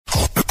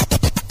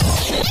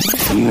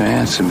You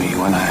answer me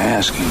when I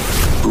ask you,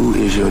 who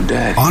is your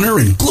daddy? Honor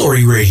and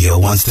Glory Radio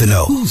wants to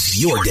know, who's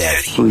your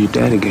daddy? Who your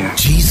daddy, girl?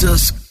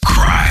 Jesus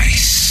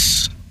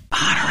Christ.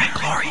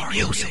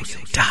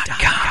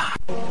 HonorandGloryMusic.com.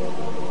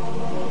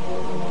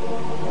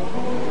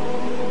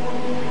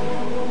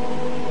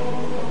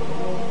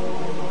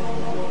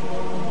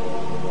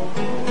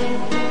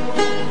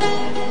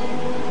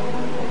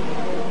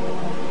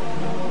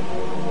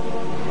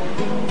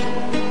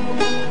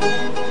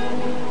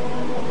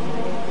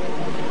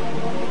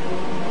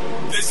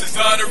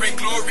 Honor and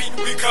glory,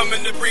 we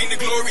coming to bring the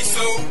glory, so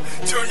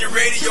turn your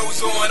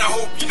radios on, I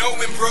hope you know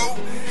him, bro.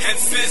 And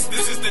sis,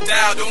 this is the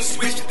dial, don't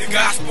switch the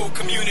gospel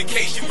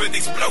communication with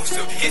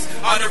explosive hits.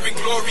 Honor and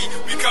glory,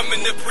 we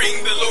coming to bring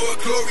the Lord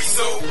glory,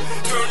 so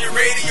turn your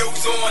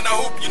radios on, I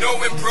hope you know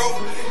him, bro.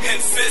 And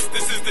sis,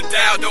 this is the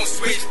dial, don't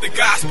switch the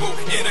gospel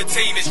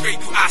entertainment straight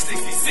through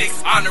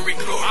I-66. Honor and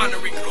glory, honor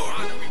and glory,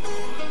 honor and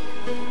glory.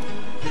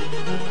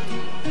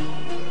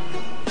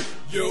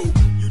 Yo,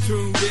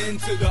 tuned in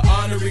to the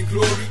Honor and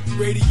Glory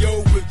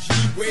Radio with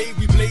G-Wade.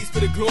 We blaze for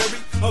the glory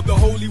of the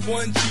Holy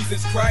One,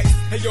 Jesus Christ.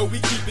 Hey yo, we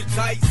keep it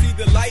tight, see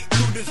the light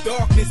through this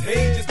darkness.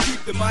 Hey, just keep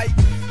the mic,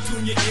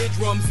 tune your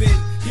eardrums in,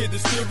 hear the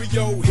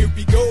stereo. Here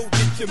we go,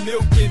 get your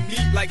milk and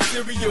meat like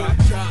cereal.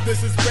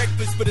 This is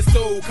breakfast for the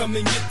soul, come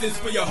and get this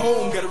for your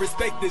home. Gotta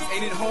respect this,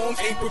 ain't it home,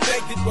 ain't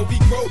perfected, but we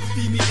grow.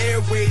 Feed me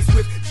airways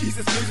with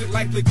Jesus music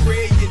like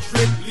Lecrae and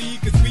Trip Lee,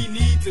 cause we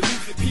need to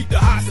lose it. Keep the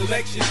hot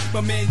selection,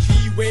 my man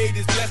G-Wade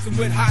is blessing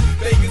with hot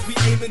Vegas. We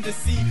aiming to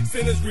see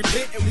sinners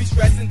repent and we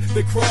stressing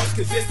the cross,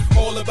 cause it's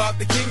all about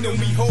the kingdom.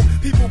 We hope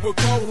people will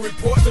call with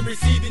reports of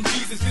receiving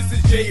Jesus. This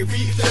is J.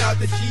 Reed, shout out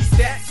to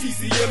G-Stat,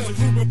 CCM,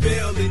 Zerubbabel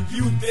Bell, and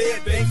you there.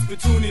 Thanks for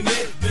tuning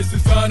in. This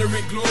is Honor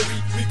and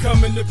Glory. We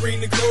coming to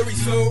bring the glory,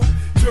 so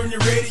turn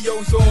your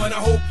radios on. I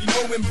hope you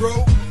know him,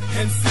 bro.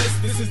 And sis,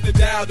 this is the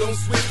dial, don't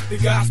switch the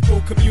gospel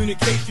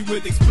communication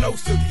with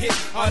explosive hits.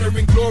 Honor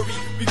and glory,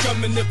 we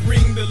coming to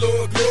bring the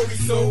Lord glory,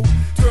 so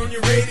turn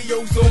your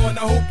radios on.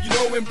 I hope you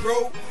know him,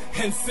 bro.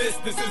 And sis,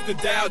 this is the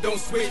dial, don't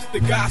switch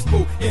the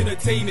gospel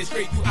entertainment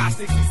straight through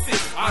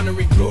I-66. Honor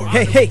and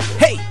glory. Hey,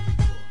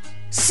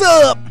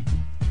 sup?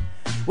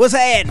 What's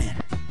happening?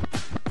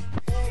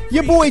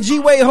 Your boy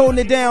G-Wade holding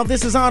it down.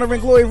 This is Honor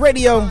and Glory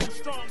Radio,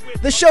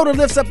 the show that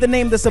lifts up the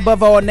name that's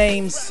above all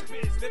names.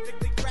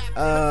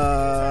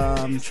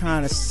 I'm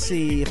trying to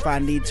see if I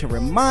need to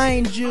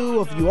remind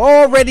you, if you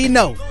already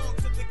know.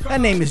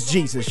 That name is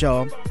Jesus,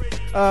 y'all.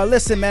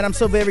 Listen, man, I'm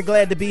so very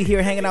glad to be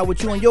here hanging out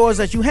with you and yours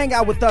as you hang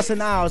out with us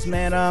and ours,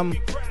 man.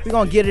 We're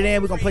going to get it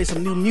in. We're going to play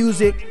some new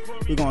music.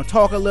 We're going to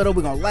talk a little.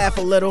 We're going to laugh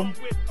a little.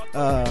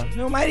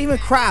 You might even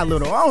cry a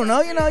little. I don't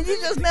know. You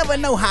just never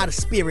know how the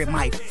spirit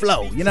might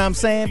flow. You know what I'm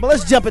saying? But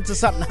let's jump into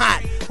something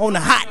hot on the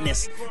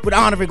hotness with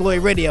Honor and Glory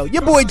Radio.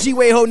 Your boy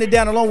G-Wade holding it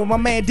down along with my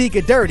man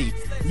Deacon Dirty.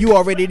 You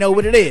already know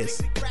what it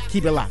is.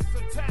 Keep it locked.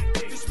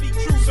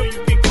 So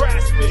you can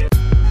grasp it.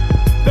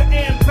 The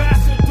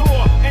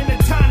ambassador and the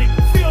tonic.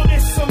 Feel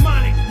this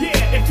sermonic.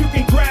 Yeah, if you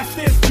can grasp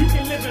this, you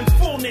can live in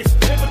fullness.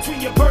 In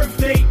between your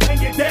birthday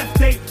and your death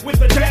date, with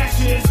the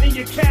dashes in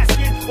your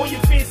casket or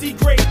your fancy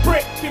gray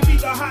brick, can be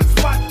the hot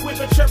spot where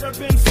the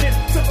cherubim sit.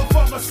 Till the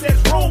Father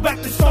says, roll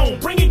back the stone,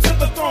 bring him to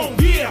the throne.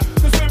 Yeah,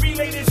 cause where he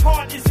laid his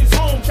heart is his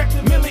home. Check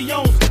the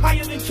millions,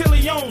 higher than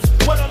Killions.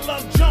 What a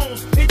love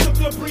Jones. They took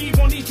the breathe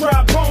on these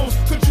dry bones.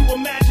 Could you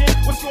imagine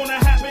what's gonna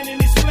happen in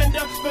this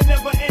splendor? But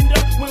never end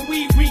up when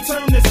we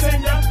return the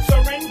sender.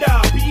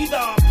 Surrender, be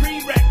the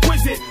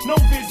prerequisite. No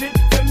visit,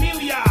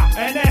 familiar,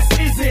 and that's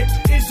is it.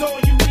 Is all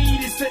you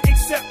need is to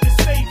accept the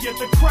Savior,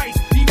 the Christ,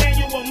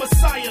 Emmanuel,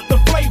 Messiah, the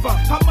flavor.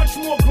 How much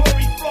more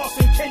glory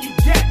flossing can you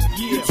get?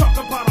 Yeah. You talk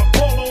about a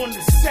baller on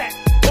the set.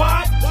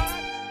 What?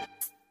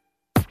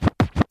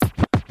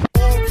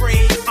 All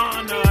praise,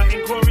 honor,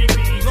 and glory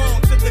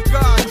belong to the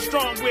God who's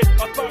strong with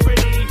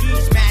authority.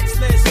 He's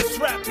matchless. This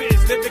rap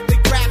is lyrically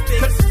graphic.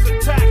 Cause it's a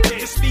tactic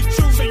to speak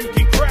true so you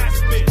can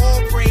grasp it.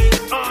 All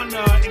praise,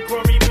 honor, and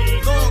glory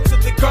belong to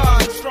the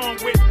God who's strong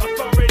with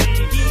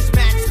authority. He's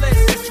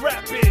matchless. This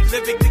rap is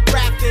lyrically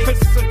graphic.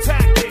 Cause it's a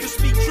tactic to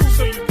speak true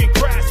so you can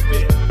grasp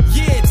it.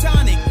 Yeah,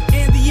 Tonic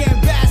and the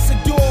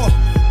ambassador,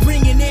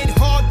 bringing it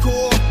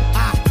hardcore.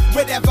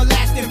 With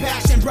everlasting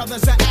passion,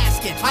 brothers are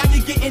asking, how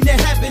you get into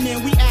heaven?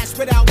 And we ask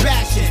without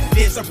bashing.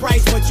 There's a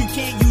price, but you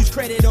can't use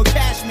credit or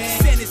cash,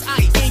 man. Sin is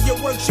ice, and your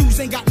work shoes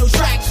ain't got no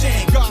traction.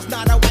 God's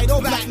not a white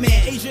or black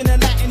man, Asian or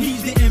Latin,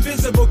 he's the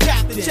invisible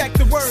captain. Check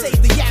the word, say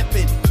the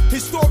yapping.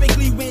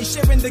 Historically, when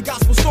sharing the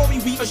gospel story,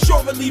 we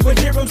assuredly would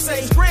hear him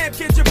say,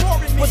 grandkids, you're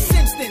boring me. But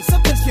since then,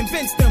 something's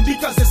convinced them,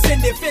 because the sin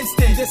they fenced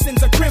in. Their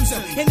sins are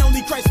crimson, and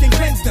only Christ can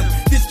cleanse them.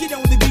 This kid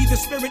only be the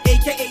spirit,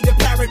 aka the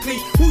paraclete,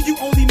 who you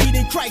only meet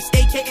in Christ,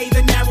 aka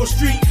the narrow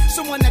street.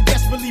 Someone I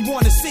desperately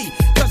wanna see,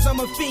 cause I'm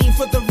a fiend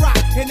for the rock,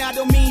 and I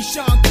don't mean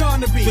Sean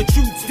Connery. The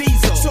truth's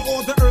Diesel. So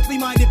all the earthly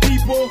minded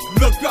people,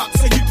 look up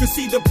so you can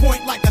see the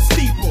point like a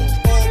steeple.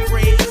 All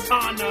praise,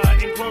 honor,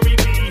 and glory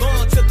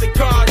belong to the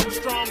God who's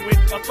strong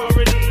with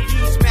authority.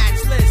 He's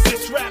matchless.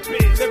 This rap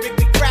is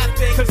lyrically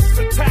graphic, cause it's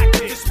a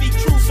tactic to speak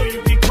true so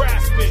you can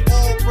grasp it.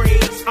 All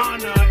praise,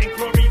 honor, and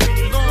glory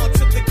belong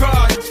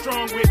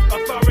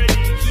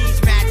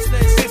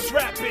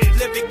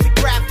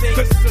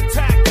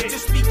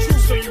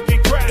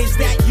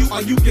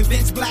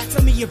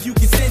see if you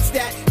can sense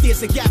that.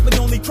 There's a gap and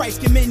only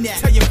Christ can mend that.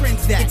 Tell your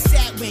friends that. It's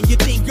sad when you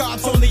think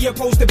God's only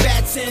opposed to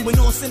bad sin. When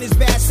all sin is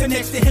bad, so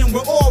next to him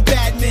we're all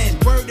bad men.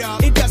 Word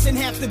up, it doesn't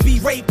have to be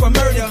rape or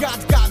murder.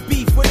 God's got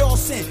beef with all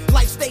sin,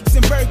 like steaks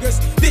and burgers.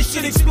 This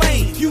should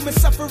explain human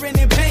suffering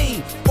and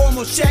pain.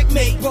 Almost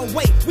checkmate, but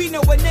wait, we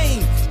know a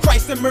name.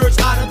 Christ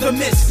emerged out of the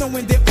mist,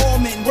 knowing that all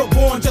men were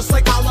born just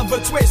like Oliver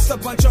Twist. A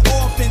bunch of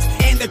orphans,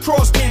 and the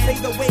cross can't pay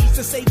the ways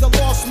to save the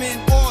lost men.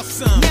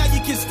 Awesome. Now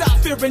you can stop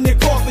fearing their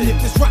coffin.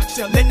 If this rocks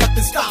ya, let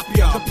nothing stop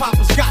ya. The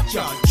Papa's got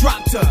ya,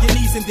 drop to your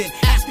knees and then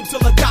ask him to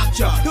adopt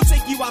ya. He'll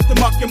take you out the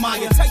muck and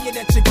mire, tell you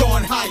that you're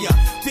going higher.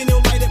 Then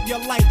he'll light up your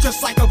life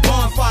just like a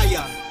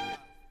bonfire.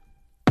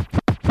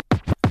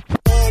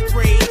 All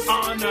praise,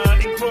 honor,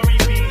 and glory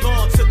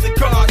belong to the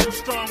God who's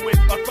strong with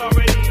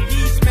authority.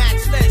 He's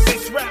matchless,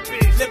 his rap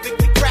is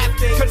lyrically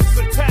crafted, cause it's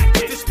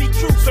attacking to speak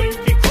truth so you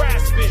can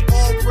grasp it.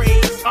 All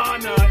praise,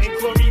 honor, and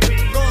glory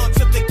belong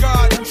to the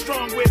God who's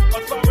strong with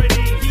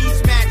authority.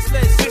 He's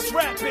matchless, his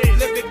rap is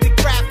lyrically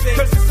crafted,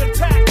 cause it's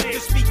attacking to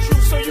speak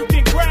truth so you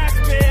can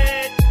grasp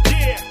it.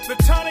 Yeah, the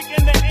tonic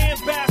and the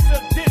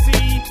ambassador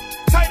dizzy,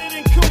 tighter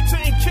than Kunta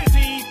and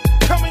Kizzy,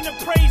 coming to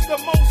praise the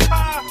Most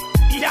High.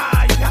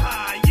 Yeah,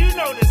 yeah, you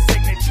know the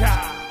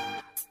signature.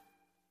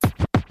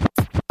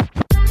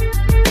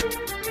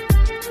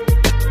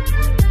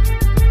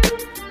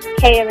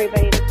 Hey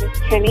everybody, this is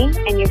Trini,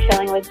 and you're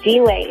chilling with G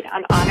Wade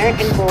on Honor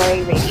and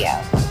Glory Radio.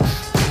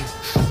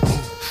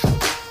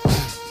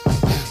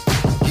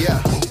 Yeah.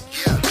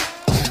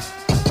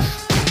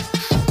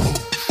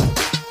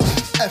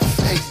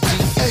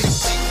 F-A-D-A.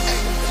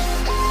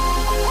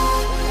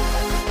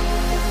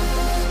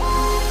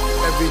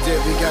 Every day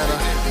we gotta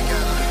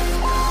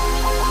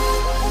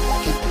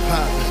keep it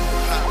poppin',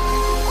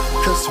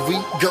 'cause we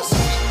go.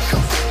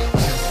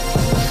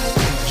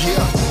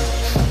 Yeah.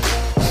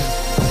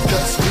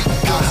 'Cause we go.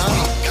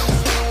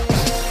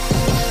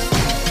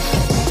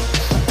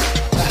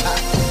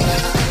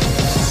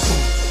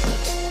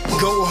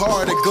 Go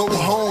hard or go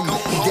home.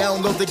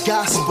 Download the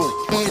gospel.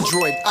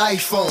 Android,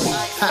 iPhone.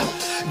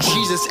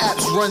 Jesus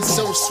apps run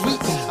so sweet.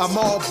 I'm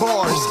all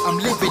bars. I'm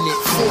living it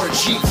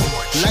 4G.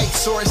 Light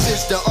source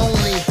is the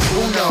only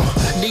uno.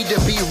 Need to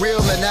be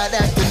real and not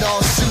acting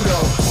all pseudo.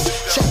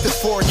 Check the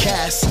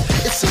forecast.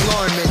 It's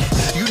alarming.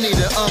 You need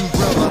an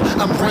umbrella.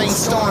 I'm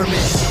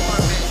brainstorming.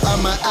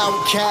 I'm an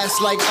outcast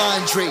like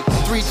Andre.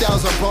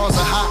 3,000 bars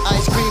of hot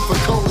ice cream for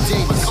cold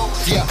days.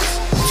 Yeah.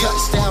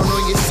 Touchdown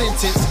on your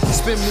sentence.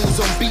 Spin moves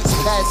on beats,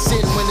 pass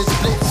in when it's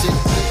blitzing.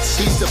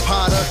 He's the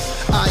potter,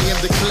 I am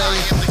the clay.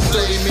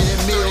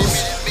 30-minute meals,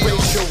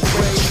 Rachel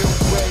Ray.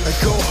 I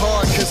go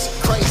hard cause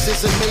Christ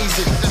is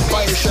amazing.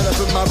 Fire shut up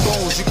in my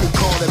bones, you can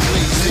call it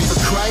blazing. For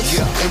Christ,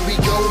 and we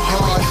go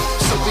hard.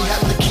 So we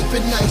have to keep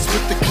it nice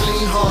with the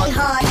clean heart.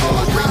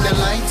 Bring the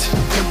light,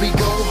 and we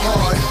go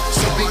hard.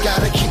 So we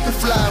gotta keep it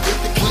fly with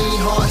the clean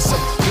heart. So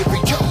here we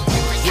go,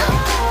 yeah.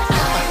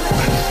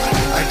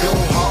 I go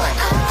hard.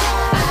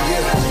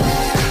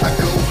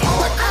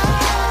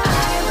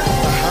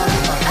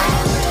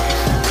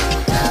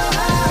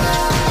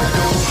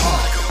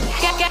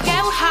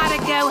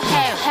 Go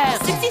home.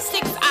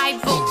 66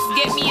 iBooks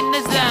get me in the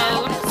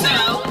zone.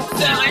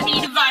 So I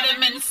need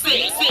vitamin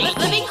C.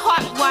 Living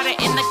hot water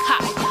in the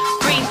cup.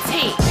 Green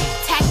tea.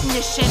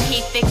 Technician,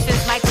 he fixes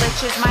my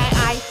glitches. My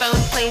iPhone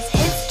plays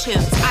his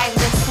tunes. I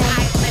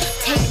listen.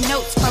 Take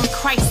notes from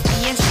Christ,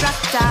 the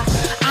instructor.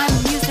 I'm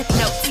music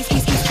notes.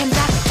 He's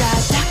conductor.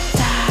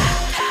 Doctor.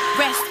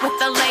 Rest with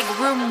the leg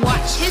room.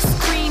 Watch his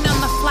screen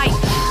on the flight.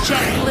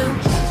 JetBlue.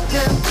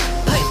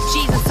 Put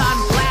Jesus on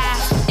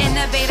blast.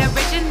 Innovate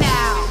original.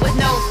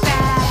 No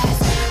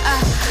fast,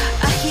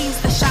 he's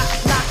the shot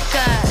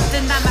blocker,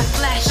 deny my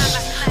flesh,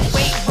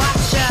 Weight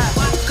Watcher,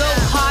 go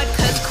hard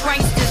cause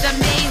Christ is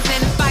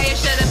amazing, fire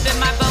shut up in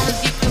my bones,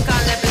 you can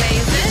call it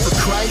blazing. For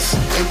Christ,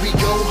 and we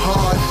go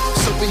hard,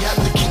 so we have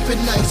to keep it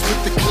nice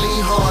with the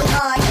clean heart.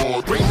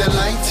 Bring the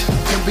light,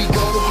 and we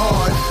go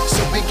hard,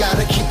 so we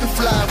gotta keep it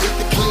fly with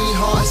the clean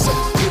heart. So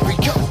here we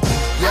go,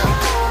 yeah.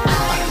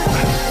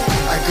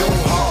 I go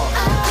hard,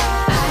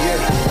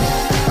 yeah.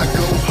 I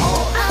go hard.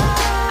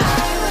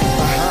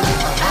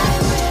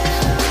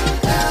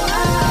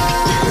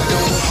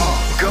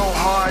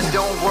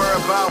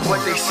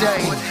 What they say,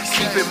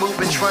 keep it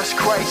moving, trust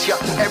Christ, yeah,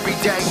 every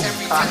day.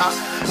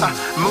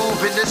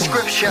 Move in the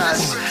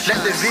scriptures,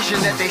 let the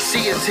vision that they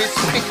see is his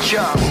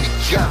picture,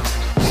 yeah.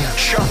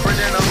 Sharper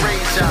than a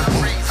razor,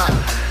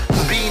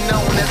 be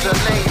known as a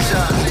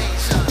laser.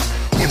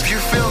 If you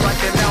feel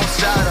like an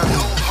outsider,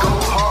 go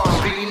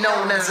hard, be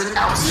known as an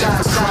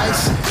outsider. For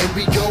Christ, and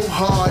we go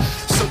hard,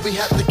 so we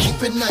have to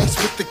keep it nice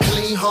with the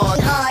clean heart.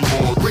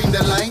 Bring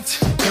the light,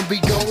 and we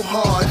go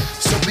hard,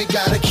 so we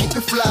gotta keep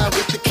it fly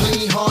with the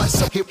clean heart.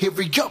 So here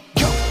we go,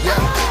 yeah.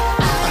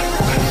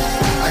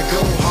 I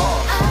go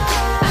hard,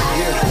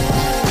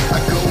 yeah. I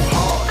go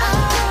hard.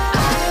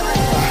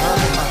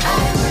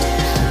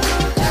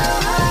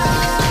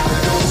 I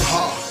go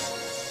hard.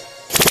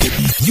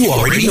 You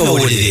already know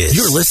what it is.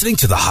 You're listening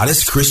to the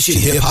hottest Christian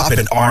hip hop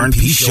and R&B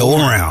show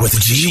around with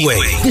G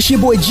Wade. This your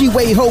boy G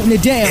Wade holding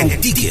it down.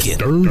 And Deacon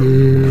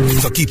Dirty.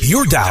 So keep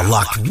your dial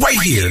locked right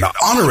here to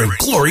Honor and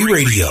Glory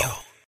Radio.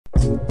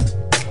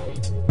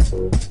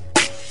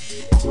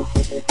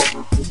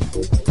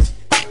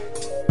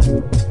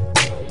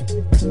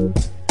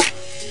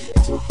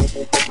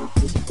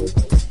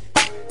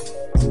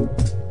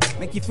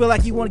 Make you feel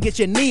like you want to get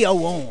your Neo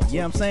on.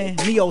 You know what I'm saying?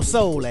 Neo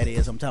Soul, that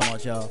is. I'm talking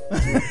about y'all.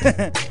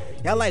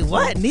 Y'all like,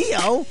 what?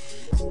 Neo?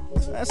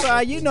 That's all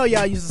right. You know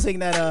y'all used to sing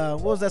that,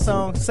 what was that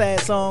song? Sad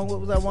song.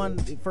 What was that one?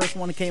 The first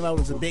one that came out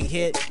was a big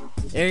hit.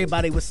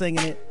 Everybody was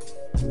singing it.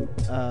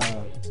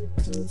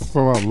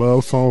 Something about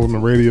love songs on the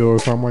radio or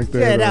something like that.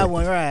 Yeah, that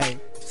one, right.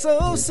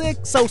 So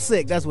sick.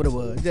 That's what it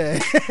was. Yeah.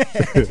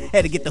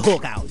 Had to get the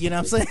hook out. You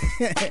know what I'm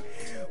saying?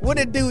 What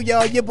it do,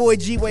 y'all? Your boy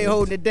G-Way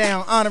holding it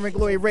down. Honor and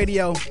Glory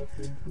Radio.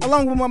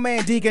 Along with my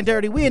man Deacon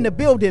Dirty. We in the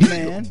building,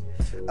 man.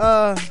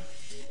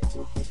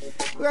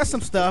 We got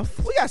some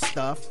stuff. We got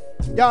stuff.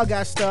 Y'all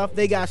got stuff.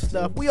 They got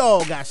stuff. We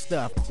all got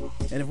stuff.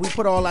 And if we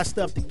put all our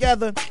stuff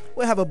together,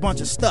 we'll have a bunch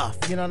of stuff.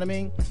 You know what I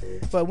mean?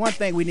 But one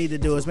thing we need to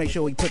do is make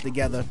sure we put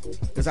together,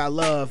 because our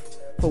love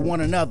for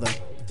one another,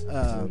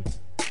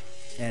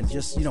 and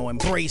just, you know,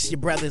 embrace your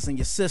brothers and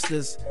your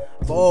sisters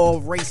of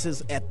all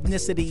races,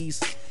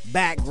 ethnicities,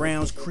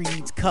 backgrounds,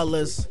 creeds,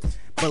 colors,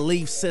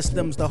 belief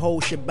systems, the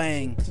whole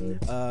shebang.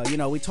 You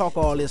know, we talk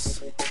all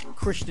this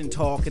Christian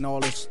talk and all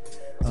this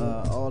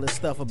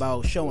stuff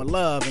about showing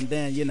love, and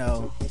then you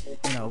know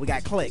we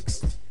got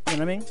cliques. You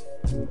know what I mean?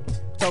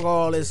 Talk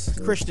all this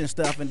Christian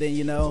stuff, and then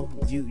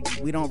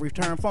we don't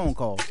return phone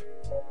calls.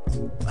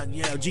 Like,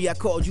 gee, I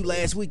called you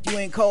last week, you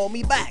ain't called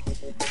me back.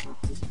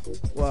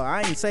 Well,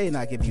 I ain't saying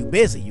like if you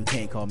busy, you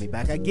can't call me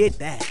back. I get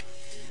that,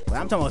 but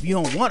I'm talking about if you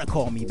don't want to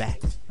call me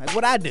back. Like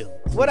what I do.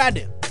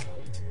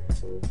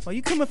 Are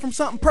you coming from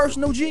something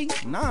personal, G?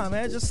 Nah,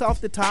 man, just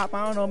off the top.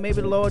 I don't know.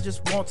 Maybe the Lord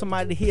just wants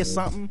somebody to hear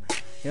something.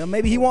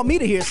 Maybe He want me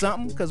to hear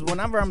something, because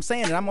whenever I'm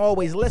saying it, I'm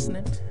always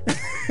listening.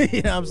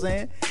 You know what I'm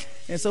saying?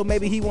 And so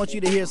maybe He wants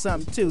you to hear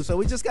something too. So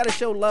we just gotta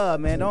show love,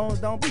 man.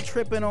 Don't be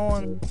tripping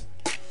on.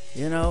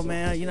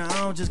 Man, I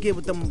don't just get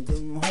with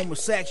them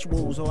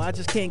homosexuals, or I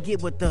just can't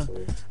get with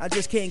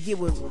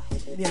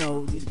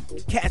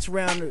cats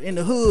around in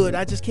the hood.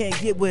 I just can't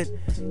get with,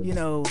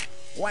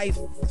 white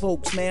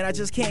folks, man. I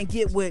just can't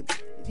get with,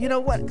 you know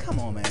what? Come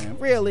on, man.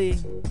 Really?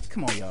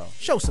 Come on, y'all.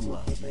 Show some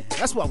love, man.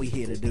 That's what we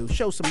here to do.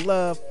 Show some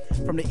love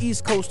from the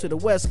East Coast to the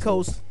West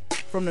Coast,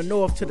 from the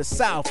North to the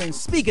South. And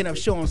speaking of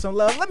showing some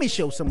love, let me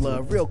show some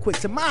love real quick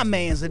to my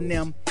mans and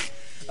them.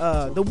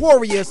 The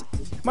Warriors.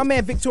 My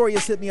man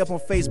Victorious hit me up on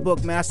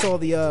Facebook, man. I saw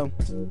the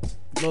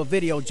little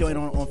video joint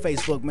on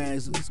Facebook, man.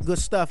 It's good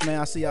stuff,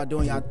 man. I see y'all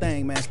doing y'all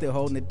thing, man. Still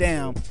holding it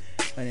down.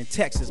 And in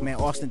Texas, man.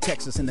 Austin,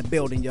 Texas in the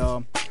building,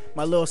 y'all.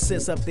 My little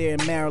sis up there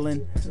in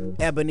Maryland,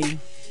 Ebony.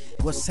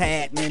 What's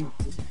happening?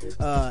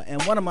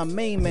 And one of my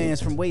main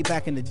mans from way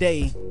back in the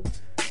day.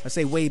 I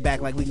say way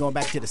back like we going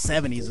back to the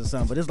 70s or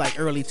something, but it's like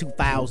early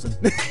 2000.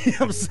 You know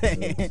what I'm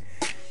saying?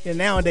 And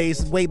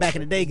nowadays, way back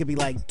in the day, could be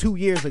like 2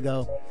 years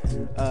ago.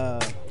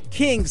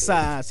 King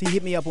Size, he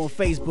hit me up on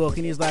Facebook,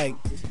 and he's like,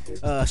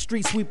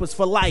 Street Sweepers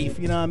for Life,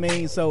 you know what I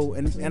mean? So,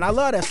 and I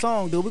love that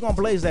song, dude. We're going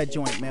to blaze that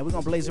joint, man. We're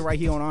going to blaze it right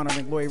here on Honor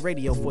and Glory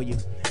Radio for you.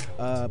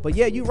 But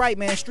yeah, you're right,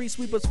 man. Street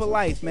Sweepers for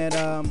Life, man.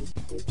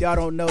 If y'all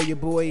don't know, your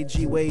boy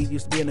G Wade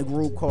used to be in a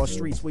group called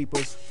Street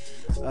Sweepers,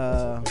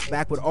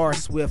 back with R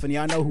Swift, and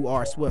y'all know who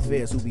R Swift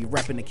is, who be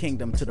repping the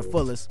kingdom to the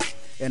fullest,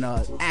 and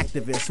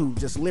activist who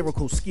just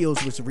lyrical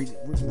skills was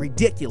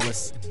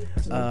ridiculous,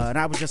 and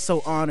I was just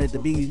so honored to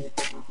be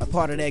a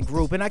part of that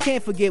group. And I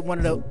can't forget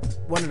one of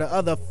the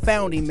other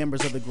founding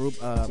members of the group,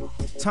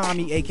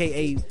 Tommy,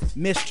 aka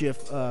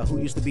Mischief, who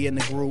used to be in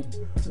the group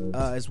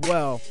as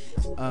well.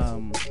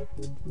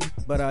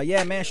 But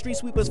yeah, man, Street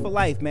Sweepers for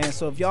Life, man.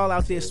 So if y'all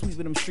out there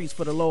sweeping them streets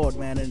for the Lord,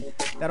 man, and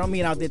that don't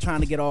mean out there trying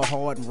to get all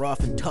hard and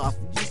rough and tough.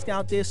 Just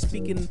out there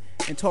speaking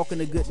and talking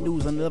the good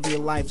news and living your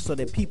life so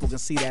that people can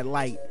see that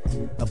light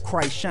of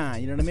Christ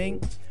shine. You know what I mean?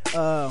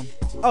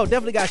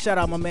 Definitely got to shout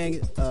out my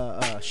man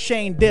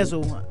Shane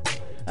Dizzle.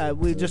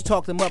 We just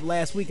talked him up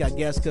last week, I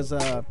guess, because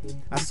I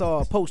saw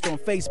a post on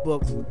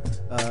Facebook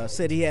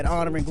said he had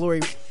Honor and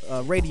Glory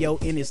Radio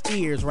in his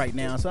ears right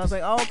now. So I was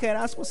like, oh, okay,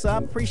 that's what's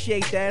up.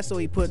 Appreciate that. So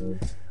he put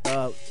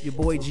your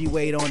boy G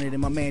Wade on it and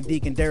my man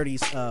Deacon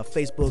Dirty's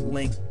Facebook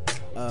link.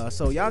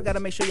 So y'all got to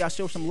make sure y'all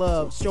show some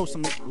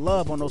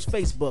love on those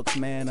Facebooks,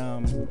 man.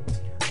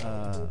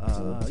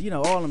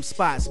 All them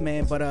spots,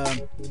 man. But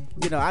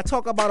I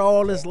talk about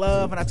all this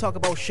love, and I talk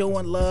about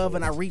showing love,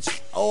 and I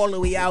reach all the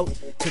way out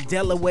to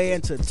Delaware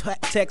and to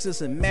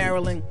Texas and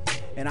Maryland.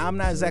 And I'm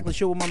not exactly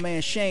sure where my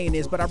man Shane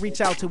is, but I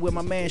reach out to where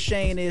my man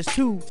Shane is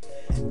too,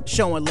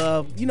 showing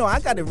love. I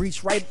got to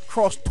reach right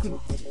across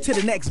to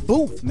the next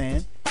booth,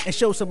 man, and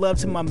show some love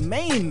to my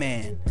main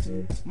man,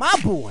 my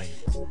boy,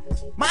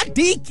 my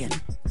Deacon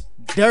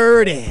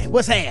Dirty.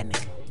 What's happening?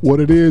 What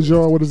it is,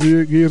 y'all? What is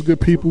it? Here's good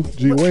people.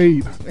 G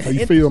Wade, how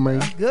you feel,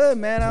 man? Good,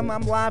 man.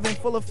 I'm live in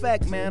full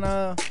effect, man.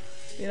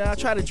 You know, I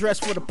try to dress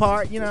for the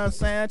part. You know what I'm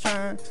saying? I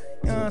try, you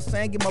know what I'm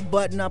saying, get my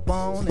button up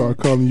on. Start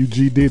calling you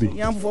G Diddy.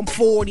 Yeah, I'm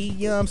 40.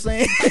 You know what I'm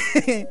saying?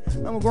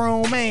 I'm a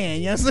grown man.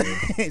 You know what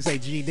I'm saying? Say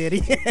G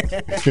Diddy.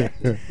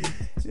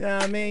 You know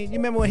what I mean? You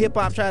remember when hip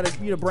hop tried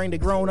to bring the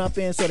grown up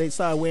in, so they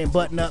started wearing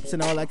button ups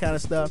and all that kind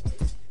of stuff.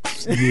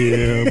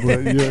 Yeah,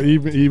 but yeah,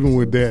 even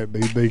with that,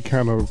 they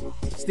kind of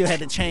still had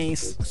the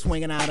chains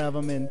swinging out of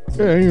them, and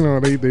yeah, you know,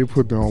 they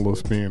put their own little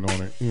spin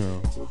on it, you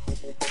know.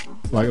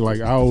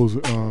 Like I was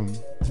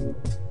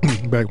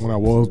back when I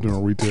was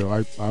doing retail, I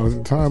was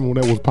at the time when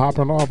that was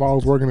popping off, I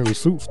was working at a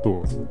suit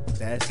store.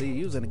 That's it.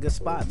 You was in a good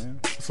spot, man.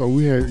 So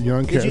we had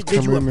young cats come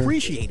in. Did you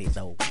appreciate it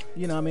though?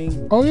 You know what I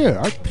mean? Oh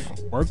yeah, I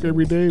work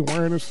every day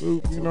wearing a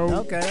suit. You know.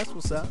 Okay, that's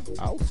what's up.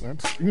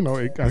 You know,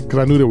 because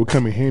I knew they would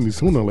come in handy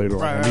sooner or later.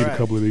 Right, I need a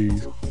couple of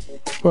these.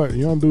 But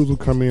young dudes would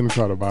come in and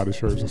try to buy the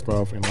shirts and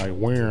stuff and like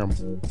wear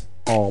them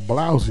all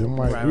blousy. I'm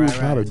like, dude, it's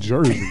not a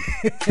jersey.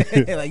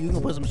 Like you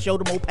can put some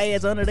shoulder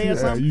pads under there or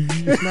something.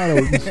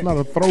 It's not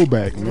a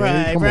throwback, man.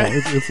 Right, come on,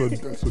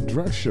 it's a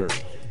dress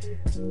shirt.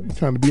 You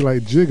trying to be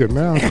like Jigga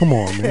now? Come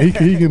on, man.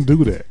 He can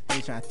do that.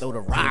 He's trying to throw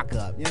the rock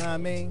up. You know what I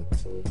mean?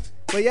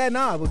 But yeah,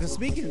 because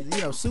speaking,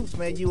 suits,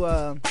 man, you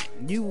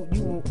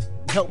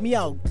helped me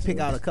out, pick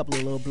out a couple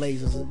of little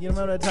blazers. You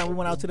remember that time we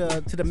went out to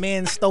the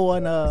men's store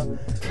and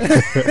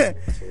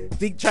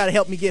they try to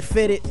help me get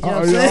fitted. You know what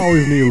I'm saying? I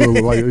always need a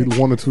little like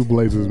 1 or 2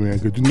 blazers, man,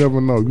 because you never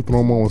know. You throw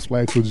them on with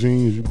slacks or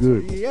jeans, you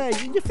good. Yeah,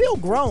 you feel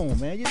grown,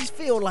 man. You just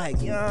feel like,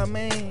 you know what I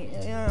mean?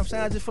 You know what I'm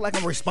saying? I just feel like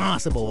I'm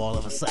responsible all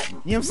of a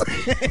sudden. You know what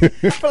I'm saying?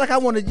 I feel like I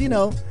want to,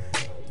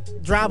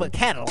 drive a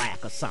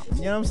Cadillac or something.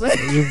 You know what I'm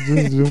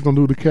saying? just don't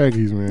do the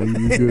khakis, man.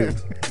 You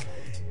good.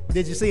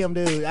 Did you see him,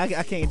 dude?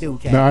 I can't do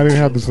khakis. No, I didn't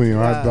have to see him.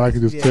 I could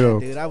just tell.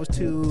 Dude, I was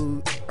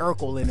too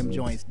Urkel in them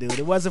joints, dude.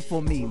 It wasn't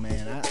for me,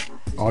 man.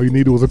 All you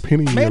needed was a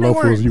penny in your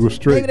loafers. You were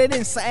straight. Maybe they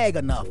didn't sag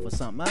enough or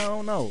something. I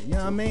don't know. You know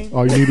what I mean?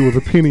 All you needed was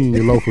a penny in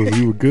your loafers.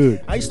 You were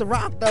good. I used to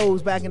rock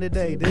those back in the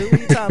day, dude. What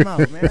you talking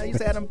about, man? I used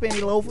to have them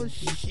penny loafers.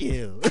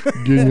 Shit.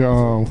 Getting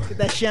your Get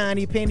that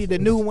shiny penny, the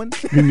new one.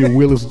 Getting your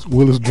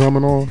Willis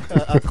Drummond on.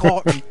 A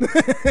Carlton.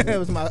 It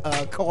was my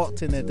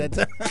Carlton at that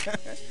time.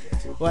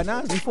 Well, now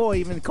it's before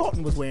even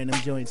Carlton was wearing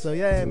them joints. So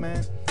yeah,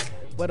 man.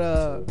 But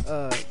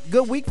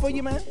good week for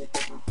you, man.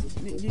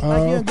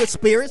 You're in good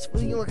spirits.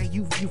 You look like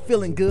you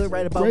feeling good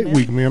right about now. Great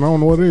week, man. I don't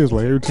know what it is.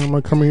 Like every time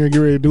I come in here and get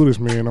ready to do this,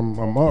 man,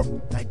 I'm up.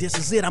 Like this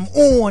is it. I'm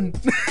on.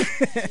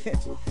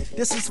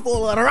 This is for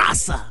La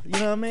Raza. You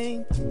know what I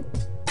mean?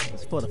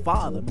 It's for the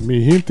Father.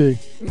 Mi gente.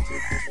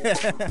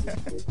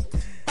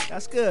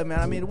 That's good, man.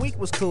 I mean, the week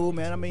was cool,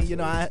 man. I mean,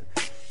 I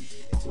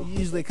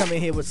usually come in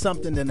here with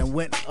something and it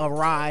went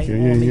awry. You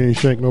ain't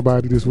shank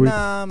nobody this week?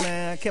 Nah,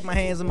 man. I kept my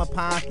hands in my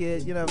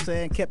pocket. You know what I'm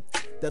saying?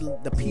 Kept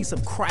the peace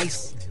of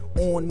Christ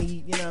on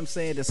me. You know what I'm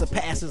saying? That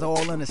surpasses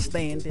all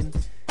understanding.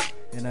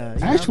 And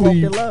actually, I walked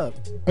in love.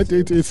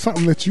 It's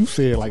something that you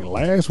said like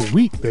last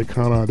week that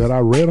I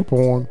read up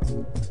on,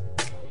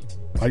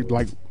 like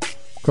a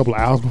couple of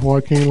hours before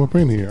I came up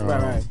in here.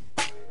 Right.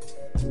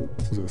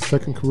 Was it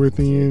 2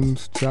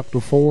 Corinthians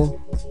chapter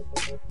 4?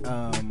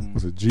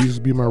 Was it Jesus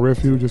be my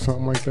refuge or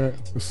something like that?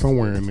 It's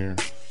somewhere in there.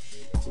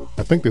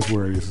 I think that's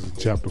where it is.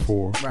 It's chapter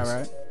 4.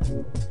 Right.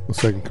 The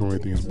 2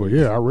 Corinthians. But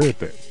yeah, I read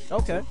that.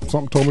 Okay.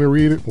 Something told me to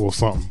read it. Well,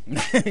 something.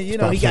 he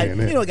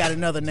got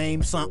another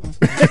name, something.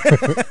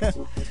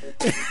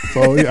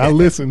 So yeah, I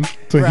listened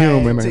to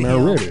him and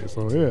I read it.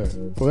 So yeah.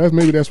 So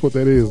that's what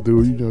that is,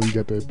 dude. You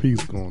got that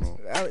peace going on.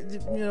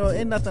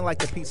 Ain't nothing like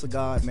the peace of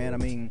God, man. I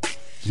mean,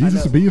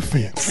 Jesus be a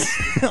fence.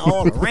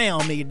 all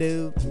around me,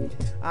 dude.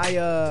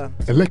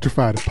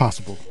 Electrified if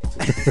possible.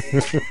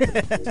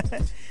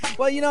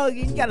 Well, you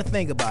got to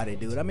think about it,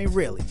 dude. I mean,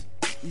 really.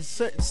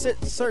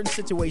 Certain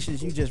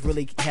situations you just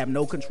really have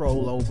no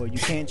control over. You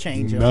can't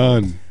change them.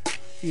 None.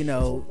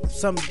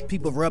 Some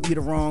people rub you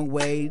the wrong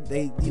way.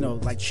 They,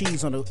 like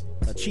cheese on a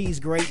cheese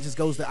grate just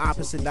goes the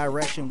opposite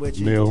direction with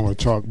you. Nail on a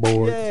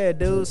chalkboard. Yeah,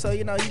 dude. So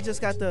you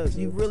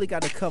really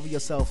got to cover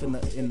yourself in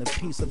the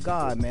peace of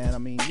God, man. I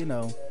mean,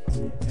 and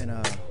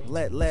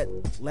let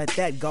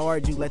that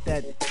guard you, let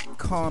that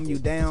calm you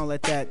down,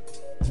 let that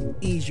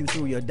ease you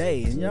through your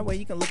day. And that way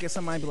you can look at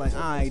somebody and be like, all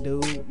right,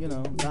 dude,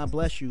 God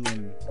bless you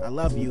and I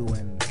love you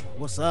and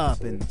what's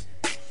up, and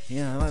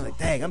like,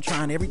 dang, I'm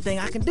trying everything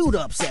I can do to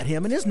upset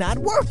him, and it's not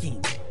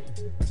working.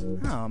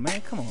 Oh,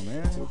 man, come on,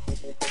 man.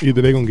 Either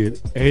they're going to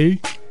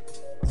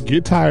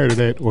get tired of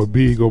that, or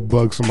B, go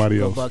bug somebody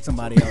else. The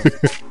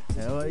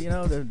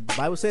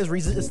Bible says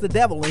resist the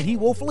devil, and he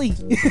will flee.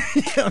 You know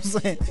what I'm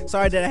saying?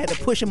 Sorry that I had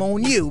to push him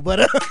on you, but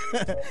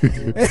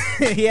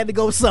he had to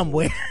go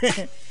somewhere.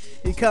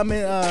 He come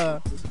in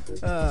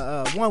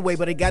one way,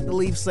 but he got to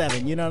leave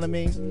 7. You know what I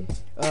mean?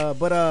 I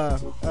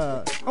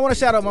want to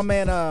shout out my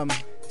man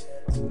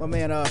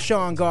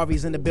Sean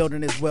Garvey's in the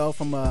building as well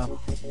from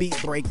Beat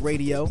Break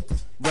Radio,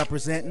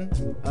 representing.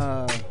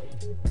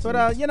 But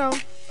I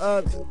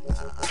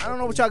don't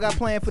know what y'all got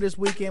planned for this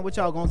weekend, what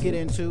y'all gonna get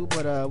into,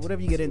 but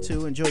whatever you get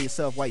into, enjoy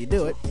yourself while you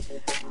do it,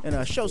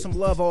 and show some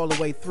love all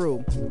the way through.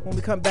 When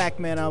we come back,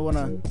 man, I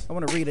wanna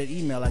read an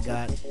email I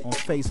got on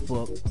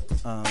Facebook.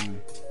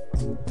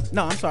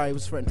 No, I'm sorry, it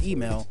was for an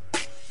email.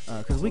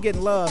 Because we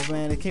getting love,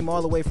 man. It came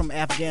all the way from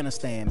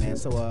Afghanistan, man.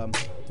 So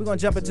we're going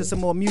to jump into some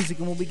more music,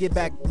 and when we get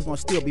back, we're going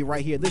to still be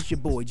right here. This is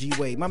your boy,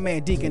 G-Wade, my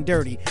man Deacon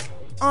Dirty.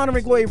 Honor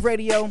and Glory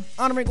Radio,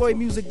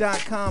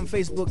 honoringglorymusic.com,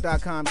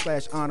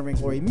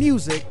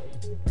 facebook.com/honoringglorymusic.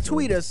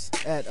 Tweet us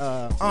at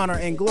Honor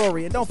and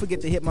Glory. And don't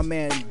forget to hit my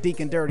man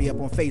Deacon Dirty up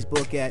on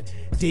Facebook at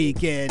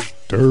Deacon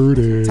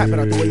Dirty. Type it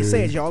out the way you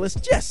say it, y'all. It's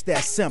just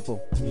that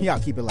simple. Y'all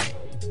keep it light.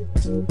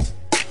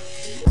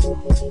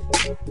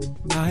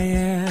 I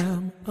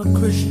am a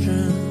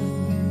Christian.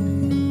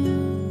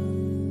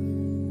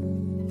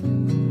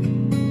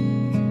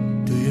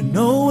 Do you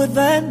know what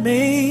that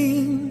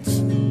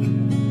means?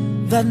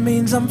 That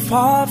means I'm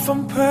far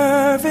from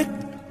perfect,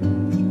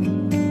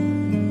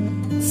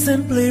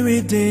 simply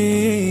redeemed,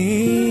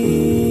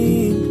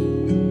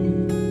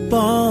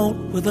 bought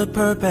with a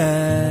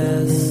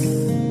purpose,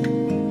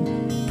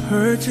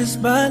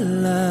 purchased by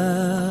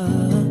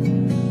love.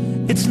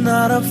 It's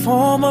not a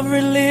form of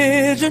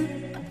religion,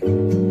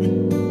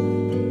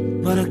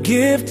 but a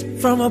gift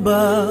from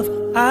above.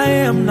 I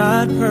am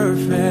not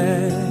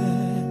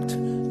perfect,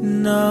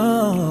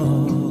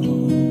 no,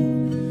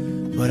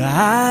 but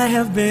I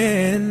have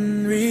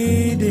been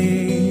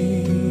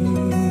redeemed.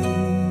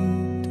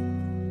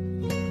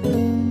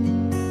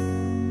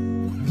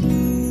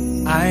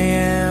 I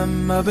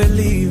am a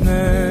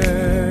believer.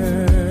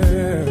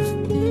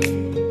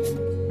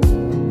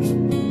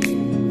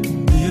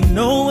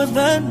 Know what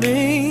that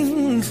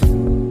means?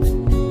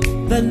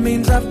 That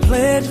means I've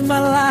pledged my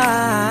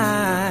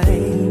life,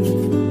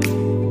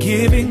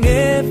 giving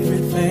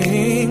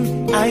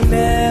everything. I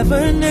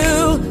never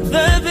knew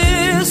that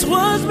this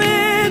was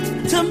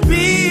meant to be.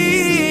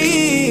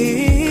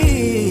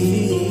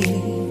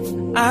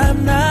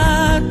 I'm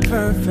not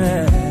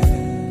perfect,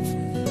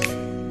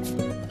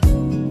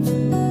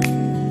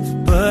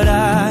 but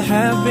I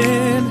have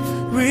been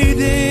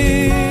redeemed.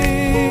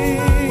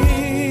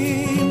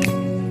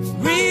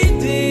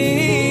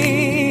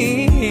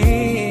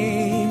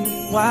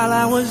 While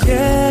I was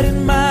yet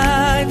in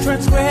my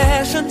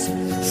transgressions,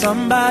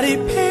 somebody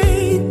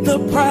paid the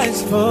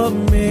price for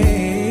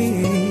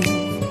me.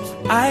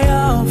 I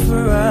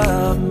offer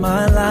up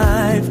my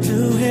life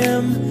to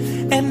him,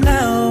 and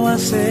now I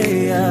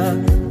say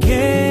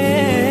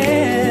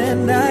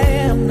again, I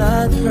am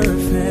not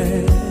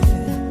perfect,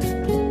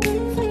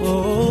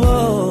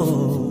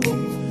 oh,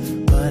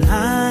 but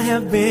I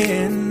have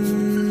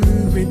been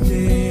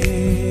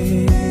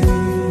redeemed.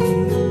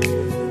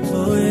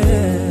 Oh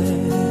yeah,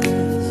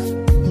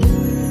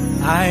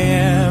 I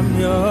am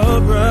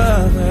your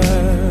brother.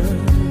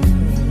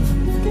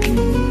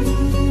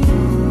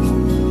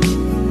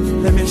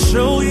 Let me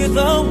show you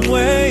the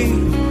way.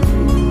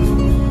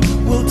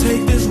 We'll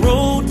take this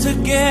road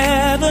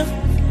together.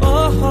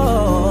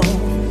 Oh,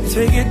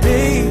 take it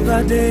day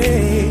by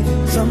day.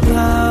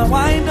 Somehow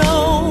I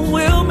know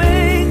we'll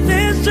make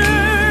this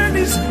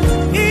journey's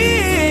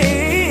end.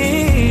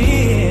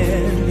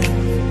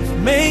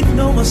 Make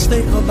no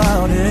mistake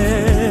about it.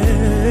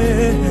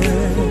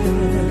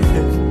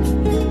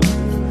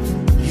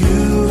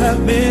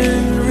 Have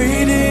been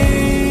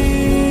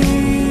redeemed.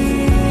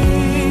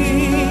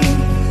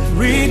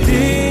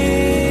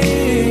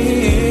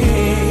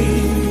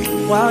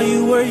 While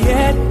you were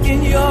yet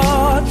in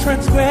your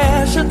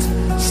transgressions,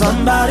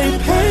 somebody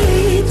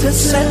paid to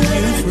set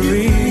you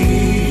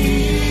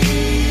free.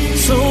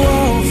 So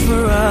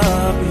offer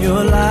up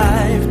your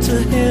life to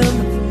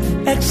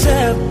him,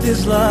 accept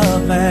his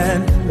love,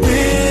 and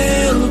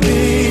we'll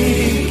begin.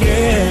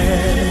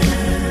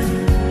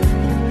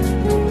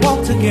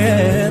 Walk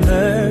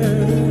together,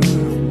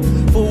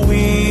 for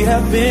we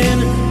have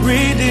been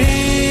redeemed.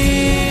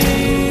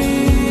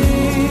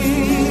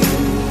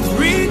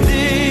 Redeemed.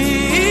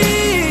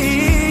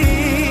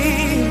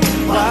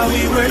 While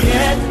we were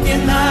yet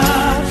in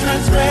our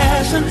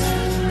transgressions,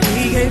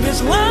 he gave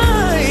his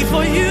life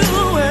for you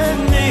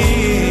and me.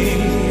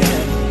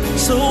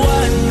 So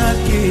why not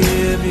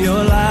give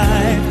your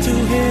life to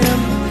him,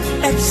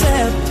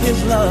 accept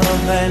his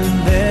love, and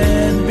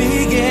then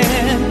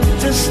begin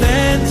to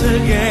stand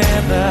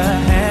together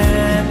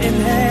hand in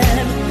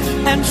hand,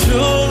 and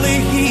surely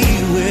he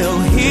will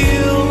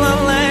heal the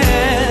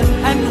land,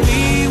 and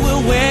we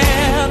will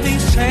wear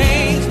these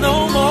chains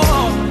no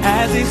more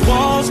as these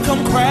walls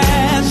come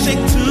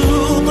crashing to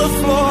the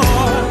floor.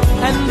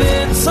 And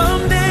then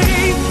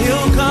someday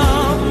he'll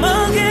come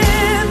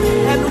again,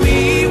 and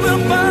we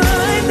will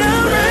find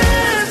our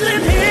rest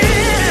in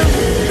him.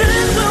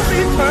 Then we'll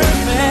be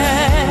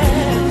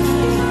perfect.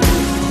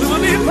 We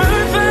will be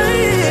perfect.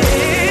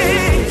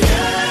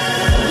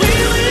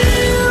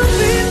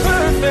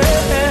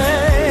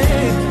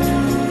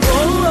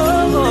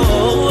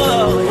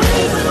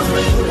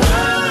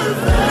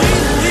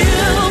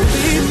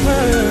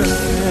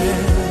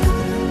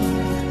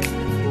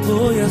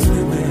 Oh yes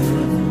we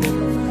will.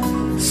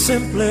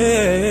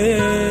 simply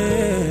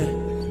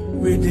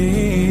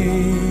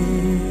redeemed.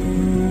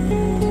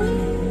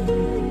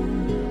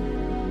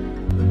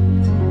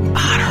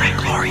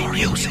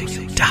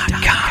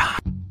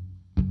 HonorAndGloryMusic.com.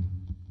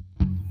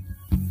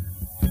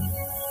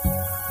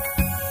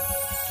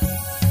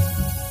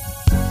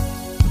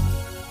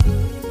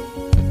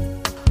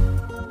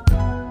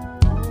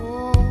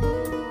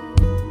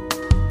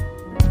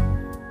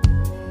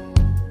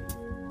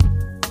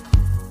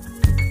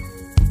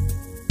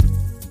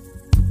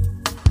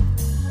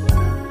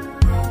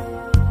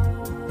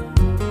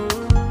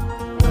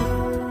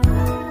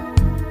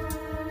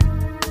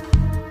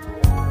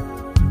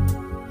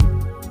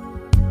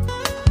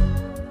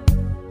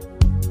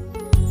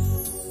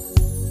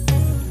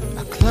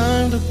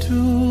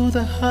 To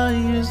the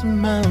highest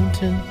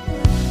mountain,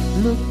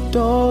 looked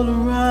all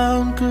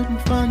around, couldn't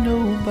find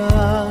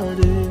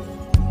nobody.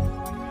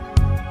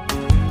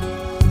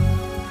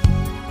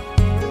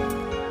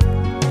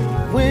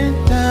 Went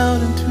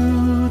down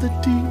into the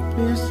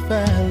deepest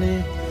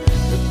valley,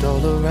 looked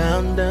all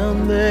around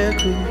down there,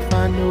 couldn't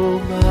find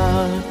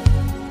nobody.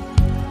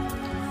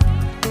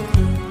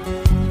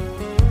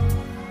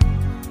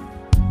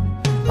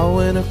 I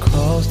went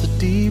across the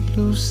deep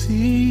blue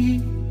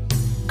sea,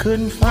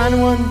 couldn't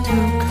find one to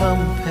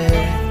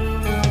compare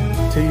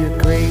to your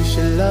grace,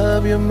 your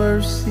love, your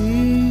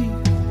mercy.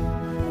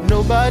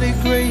 Nobody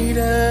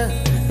greater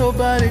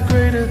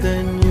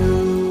than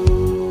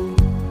you.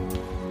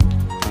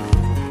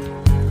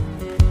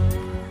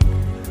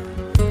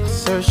 I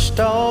searched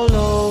all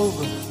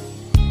over,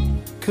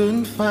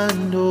 couldn't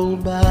find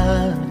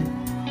nobody.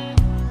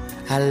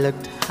 I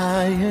looked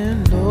high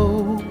and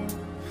low,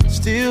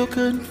 still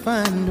couldn't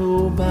find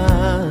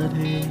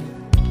nobody.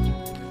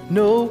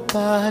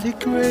 Nobody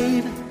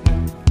greater,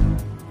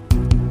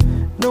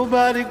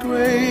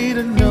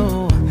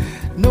 no,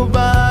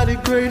 nobody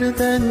greater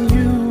than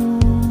you.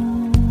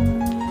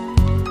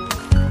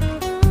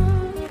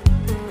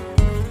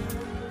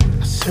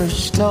 I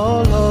searched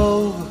all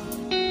over,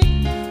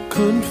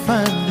 couldn't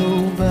find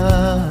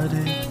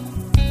nobody.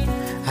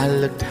 I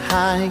looked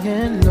high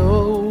and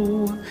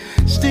low,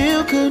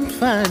 still couldn't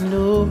find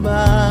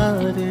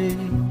nobody.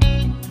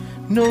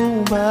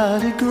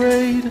 Nobody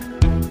greater.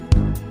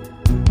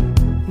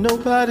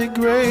 Nobody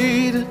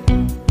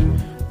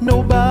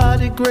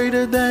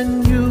greater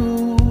than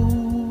you.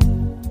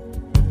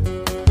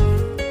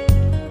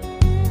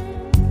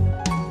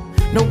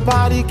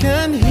 Nobody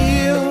can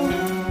heal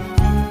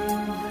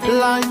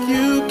like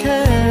you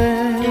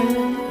can.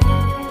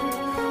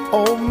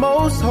 Oh,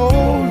 most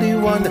holy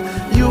one,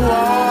 you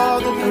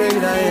are the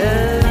great I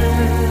am.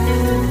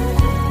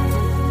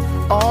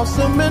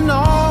 Awesome in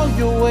all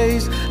your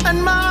ways,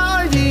 and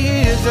mighty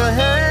is your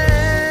hand.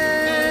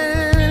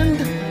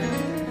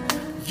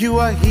 You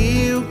are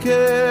he who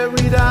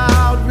carried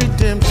out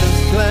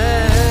redemption's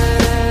plan.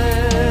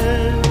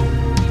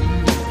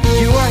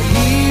 You are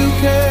he who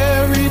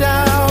carried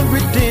out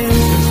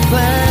redemption's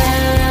plan.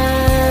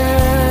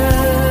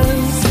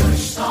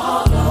 Searched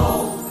all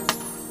over,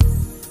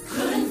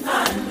 couldn't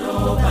find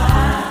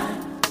nobody.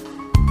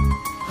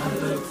 I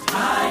looked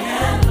high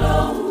and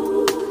low,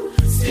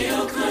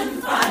 still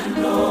couldn't find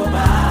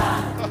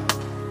nobody.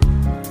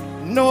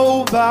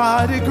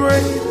 Nobody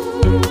great.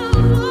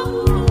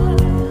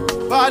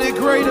 Nobody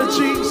greater,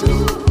 Jesus.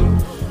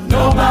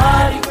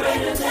 Nobody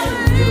greater than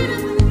you.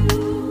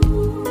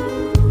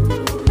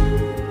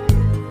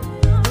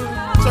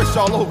 Searched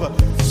all over.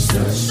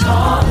 Searched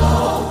all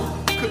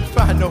over. Couldn't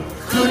find nobody.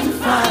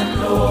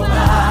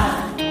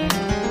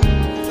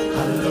 I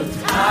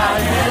looked high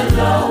and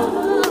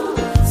low,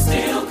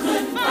 still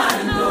couldn't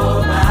find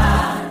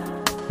nobody.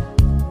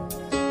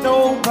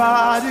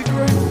 Nobody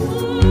greater.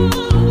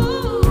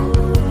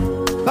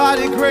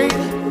 Nobody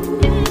greater.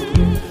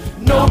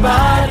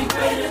 Nobody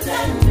greater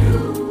than you.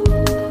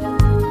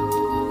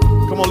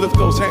 Come on, lift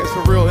those hands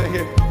for real in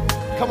here.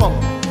 Come on.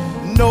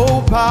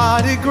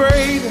 Nobody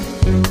greater.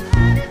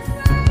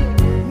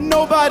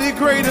 Nobody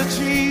greater,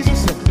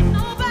 Jesus.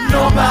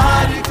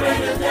 Nobody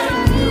greater than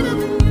you.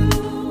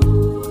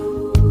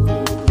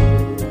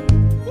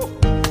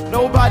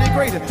 Nobody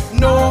greater.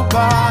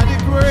 Nobody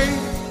greater.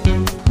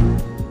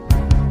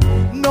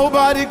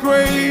 Nobody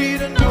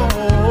greater. No.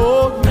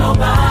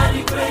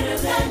 Nobody greater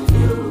than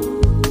you.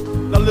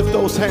 Now lift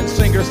those hands,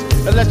 singers,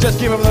 and let's just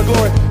give him the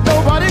glory.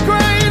 Nobody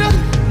greater.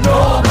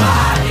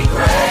 Nobody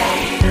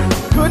greater.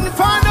 Couldn't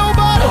find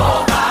nobody.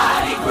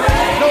 Nobody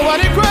greater.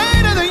 Nobody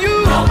greater than you.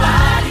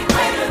 Nobody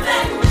greater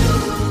than you.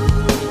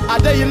 I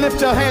dare you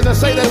lift your hands and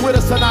say that with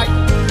us tonight.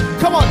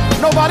 Come on.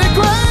 Nobody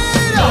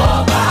greater.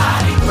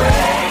 Nobody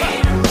greater.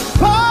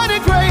 Nobody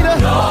greater.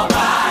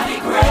 Nobody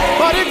greater.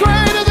 Nobody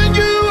greater than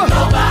you.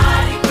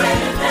 Nobody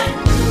greater than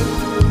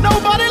you.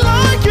 Nobody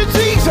like you,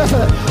 Jesus.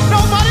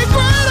 Nobody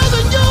greater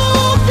than you.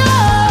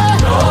 Yeah.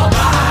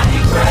 Nobody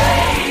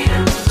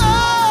greater.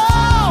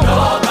 Oh.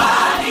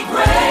 Nobody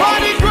greater.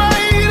 Nobody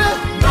greater.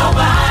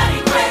 Nobody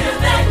greater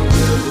than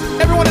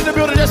you. Everyone in the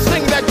building, just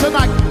sing that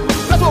tonight.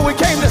 That's what we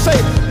came to say.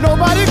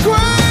 Nobody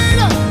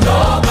greater.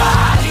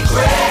 Nobody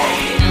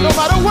greater. No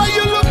matter where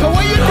you look or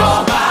where you go.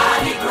 Nobody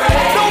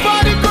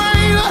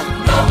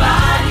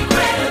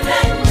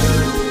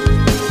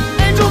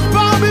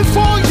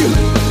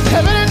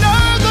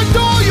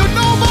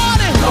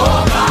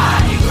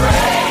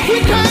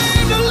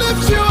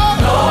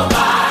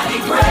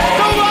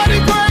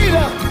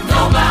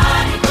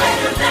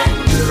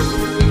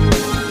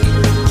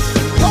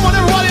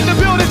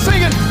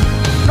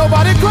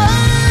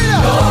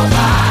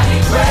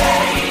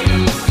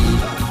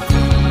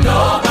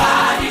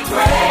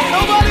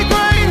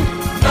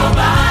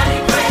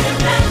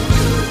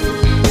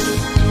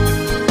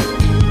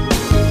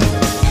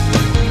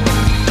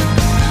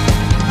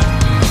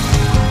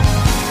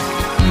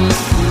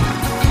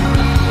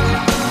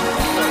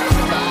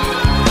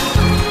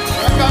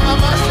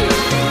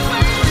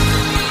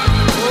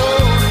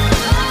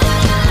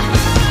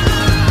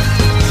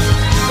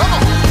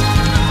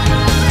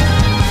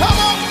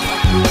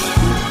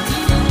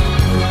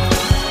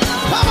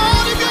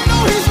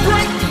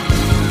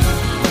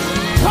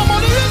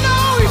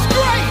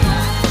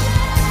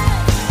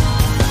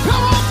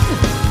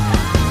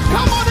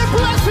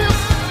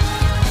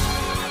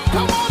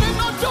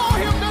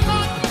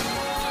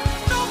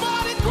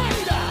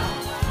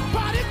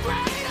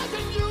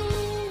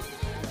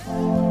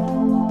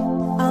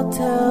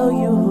tell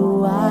you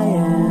who I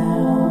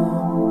am.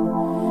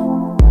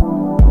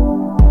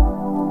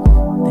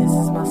 This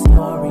is my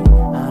story.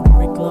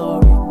 Honor and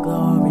glory,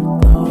 glory,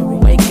 glory.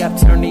 Wake up,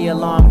 turn the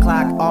alarm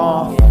clock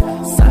off.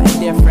 Something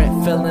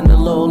different, feeling a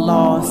little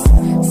lost.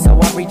 So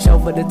I reach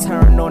over to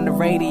turn on the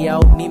radio.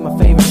 Need my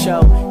favorite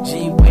show.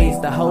 G-Ways,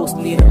 the host,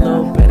 need a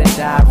little bit of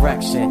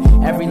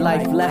direction. Every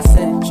life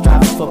lesson,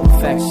 striving for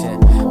perfection.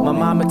 My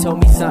mama told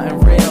me something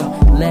real.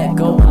 Let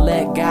go and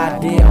let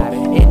God deal.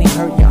 Any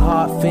hurt your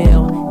heart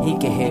feel, he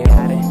can heal.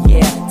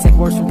 Yeah, take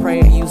words from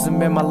prayer, use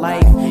them in my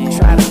life.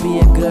 Try to be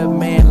a good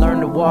man, learn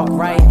to walk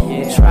right.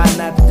 And try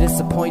not to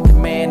disappoint the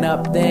man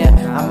up there.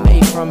 I'm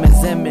made from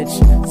his image,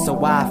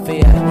 so I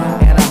fear.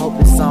 And I hope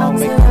this song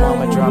make my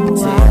mama drop a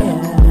tear.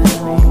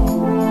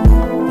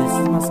 This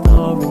is my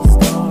story.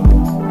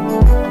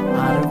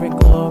 Honor and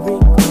glory,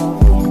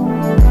 glory.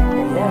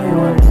 Yeah,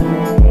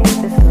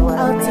 this is what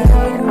I'll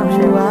tell you. I'm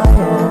sure I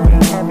am.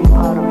 Every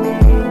part of me.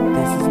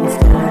 This is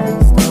my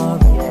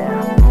story.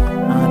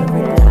 Yeah. Honor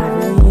and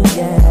glory.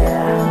 Yeah.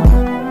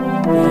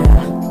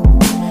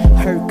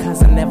 Hurt cause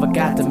I never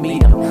got to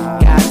meet him.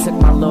 God took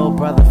my little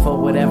brother for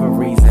whatever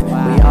reason.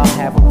 We all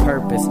have a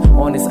purpose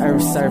on this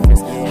earth's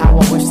surface. How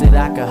I wish that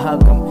I could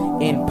hug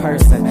him in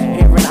person.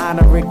 Hearing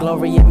honor and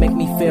glory, it make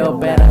me feel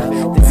better.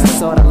 This is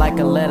sorta like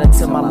a letter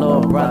to my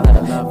little brother.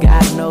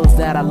 God knows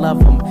that I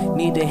love him.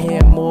 Need to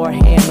hear more,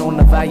 hand on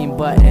the volume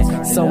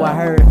button. So I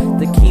heard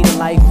the key to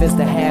life is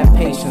to have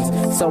patience.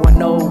 So I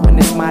know when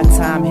it's my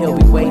time, he'll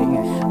be waiting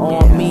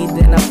on me.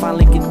 Then I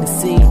finally get to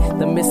see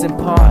the missing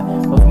part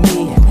of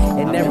me,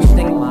 and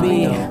everything will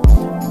be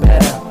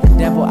better.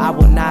 Devil, I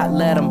will not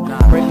let him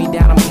bring me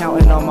down. I'm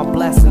counting on my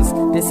blessings.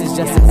 This is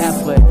just an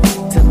effort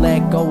to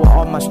let go of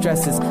all my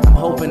stresses. I'm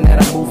hoping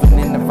that I'm moving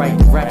in the right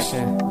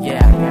direction.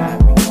 Yeah,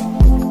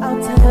 I'll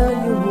tell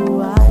you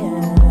who I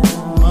am.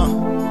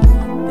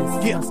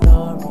 This is my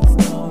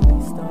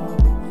story.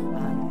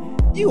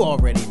 You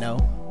already know.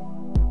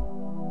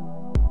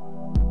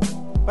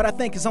 But I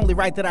think it's only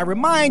right that I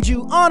remind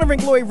you, Honor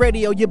and Glory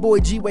Radio, your boy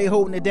G-Way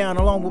holding it down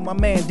along with my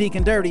man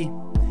Deacon Dirty.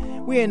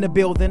 We're in the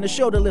building, the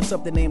show that lifts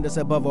up the name that's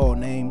above all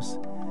names.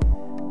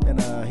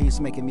 And he's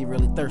making me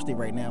really thirsty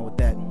right now with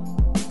that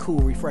cool,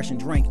 refreshing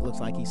drink it looks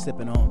like he's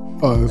sipping on.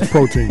 Oh, it's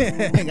protein.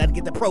 Gotta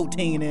get the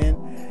protein in.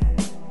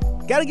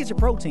 Gotta get your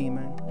protein,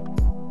 man.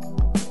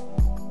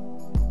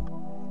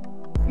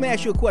 Let me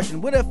ask you a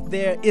question. What if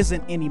there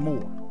isn't any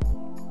more?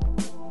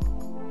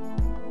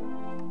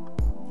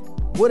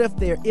 What if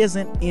there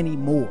isn't any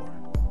more?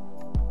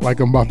 Like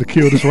I'm about to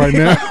kill this right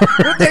now.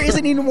 What if there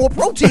isn't any more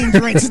protein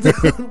drinks?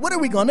 What are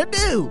we gonna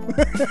do?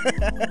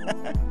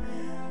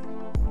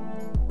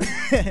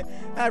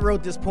 I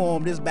wrote this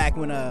poem this back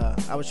when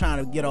I was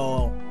trying to get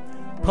all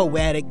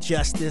poetic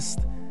justice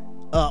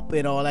up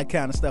and all that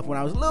kind of stuff when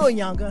I was a little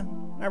younger.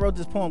 I wrote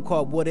this poem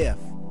called What If?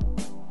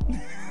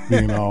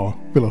 Being all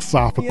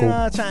philosophical. You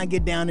know, trying to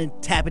get down and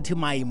tap into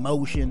my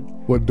emotion.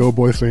 What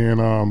Doughboy saying,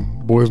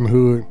 boys in the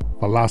hood,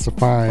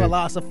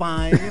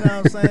 philosophizing, you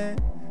know what I'm saying?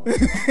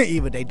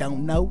 Either they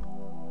don't know,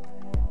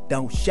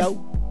 don't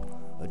show,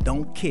 or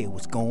don't care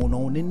what's going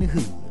on in the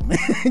hood, man.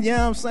 You know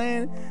what I'm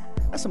saying?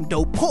 That's some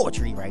dope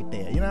poetry right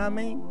there, you know what I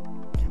mean?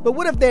 But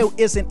what if there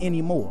isn't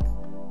any more?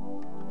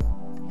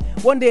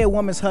 One day a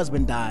woman's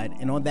husband died,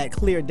 and on that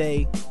clear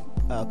day,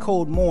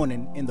 cold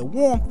morning, in the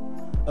warmth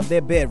of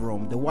their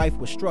bedroom, the wife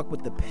was struck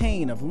with the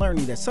pain of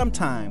learning that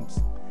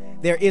sometimes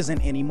there isn't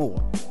any more.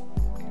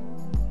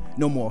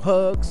 No more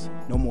hugs,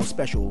 no more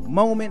special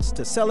moments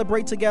to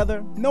celebrate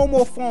together, no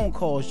more phone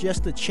calls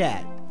just to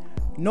chat,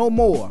 no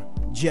more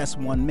just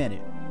 1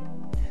 minute.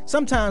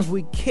 Sometimes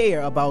we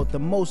care about the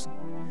most,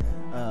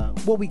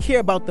 what we care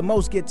about the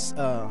most gets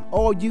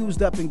all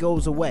used up and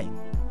goes away,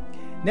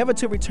 never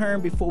to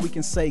return before we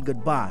can say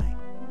goodbye,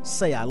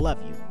 say I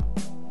love you.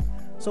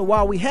 So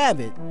while we have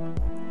it,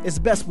 it's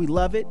best we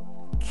love it,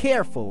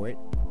 care for it,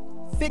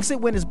 fix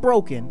it when it's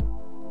broken,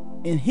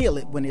 and heal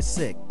it when it's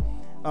sick.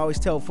 I always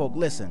tell folk,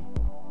 listen,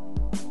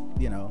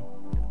 you know,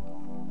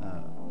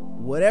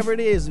 whatever it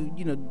is,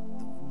 you know,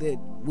 that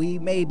we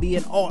may be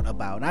in aught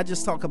about, and I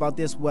just talk about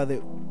this whether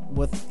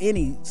with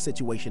any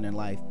situation in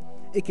life,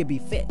 it can be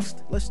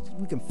fixed.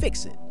 We can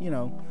fix it, you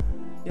know.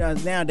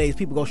 Nowadays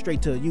people go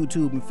straight to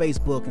YouTube and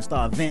Facebook and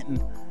start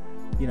venting.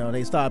 You know,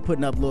 they start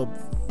putting up little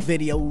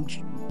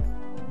videos,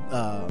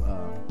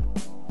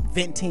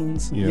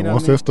 ventings. Yeah, you know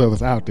once that stuff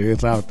is out there,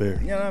 it's out there.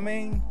 You know what I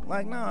mean?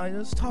 Like, no,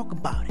 just talk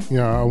about it.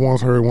 Yeah, I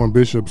once heard one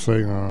bishop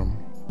say, I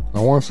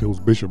want to say it was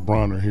Bishop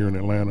Bronner here in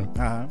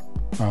Atlanta.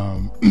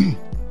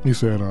 He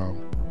said,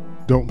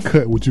 don't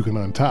cut what you can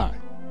untie.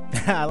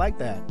 I like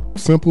that.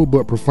 Simple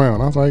but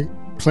profound. I was like,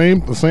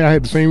 same. I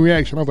had the same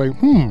reaction. I was like,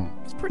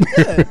 It's pretty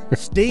good.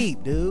 It's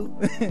deep, dude.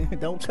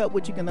 Don't cut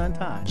what you can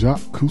untie.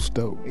 Jacques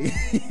Cousteau.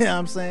 You know what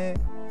I'm saying?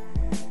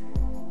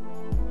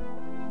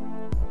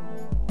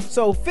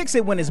 So fix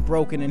it when it's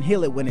broken and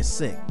heal it when it's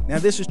sick. Now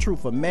this is true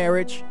for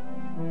marriage,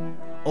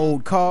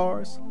 old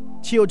cars,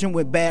 children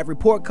with bad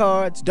report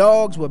cards,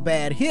 dogs with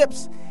bad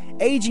hips,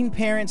 aging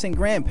parents and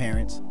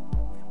grandparents.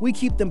 We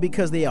keep them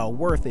because they are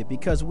worth it,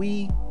 because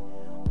we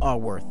are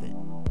worth it.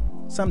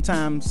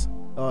 Sometimes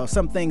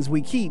some things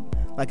we keep,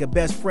 like a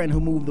best friend who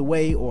moved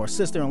away or a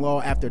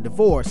sister-in-law after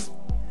divorce.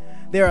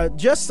 There are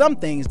just some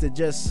things that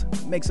just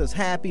makes us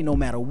happy no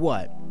matter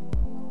what.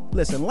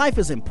 Listen, life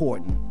is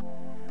important.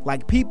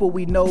 Like people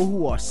we know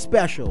who are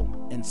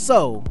special, and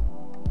so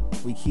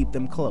we keep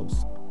them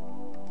close.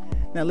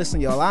 Now listen,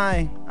 y'all,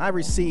 I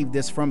received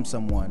this from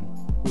someone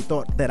who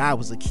thought that I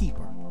was a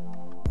keeper.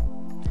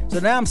 So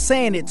now I'm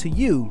saying it to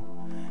you,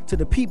 to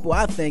the people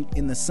I think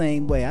in the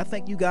same way. I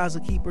think you guys are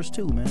keepers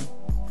too, man.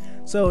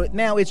 So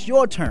now it's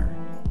your turn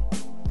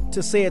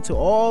to say it to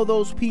all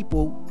those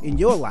people in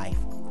your life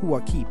who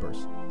are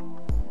keepers.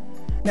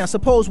 Now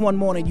suppose one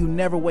morning you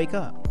never wake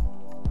up.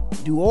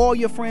 Do all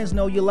your friends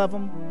know you love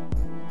them?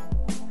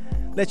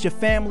 Let your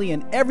family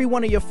and every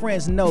one of your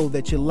friends know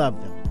that you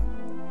love them,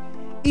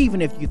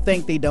 even if you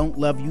think they don't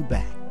love you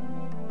back.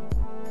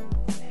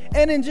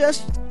 And then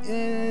just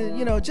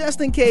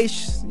in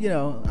case,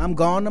 I'm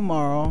gone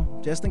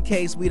tomorrow, just in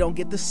case we don't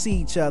get to see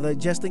each other,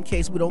 just in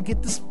case we don't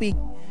get to speak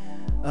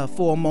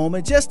for a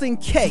moment, just in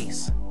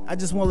case, I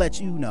just want to let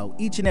you know,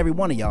 each and every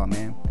one of y'all,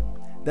 man,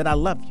 that I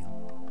love you.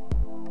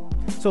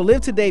 So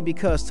live today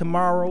because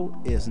tomorrow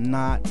is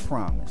not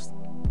promised.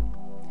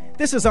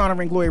 This is Honor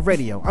and Glory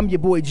Radio. I'm your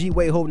boy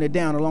G-Way holding it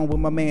down along with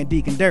my man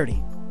Deacon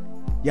Dirty.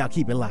 Y'all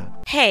keep it loud.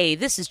 Hey,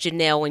 this is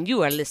Janelle, and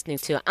you are listening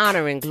to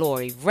Honor and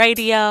Glory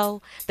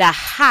Radio, the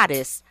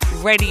hottest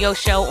radio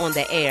show on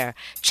the air.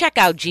 Check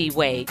out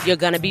G-Way. You're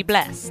going to be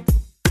blessed.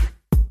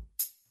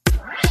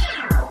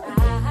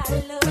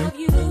 I love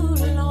you,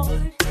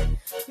 Lord,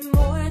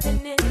 more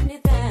than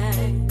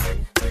anything.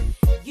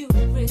 You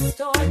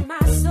restored my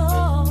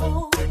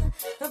soul,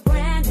 a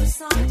brand new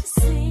song to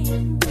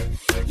sing.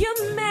 You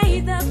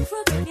made the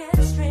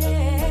crooked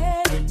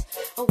straight,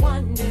 a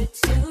wonder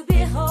to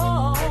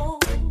behold.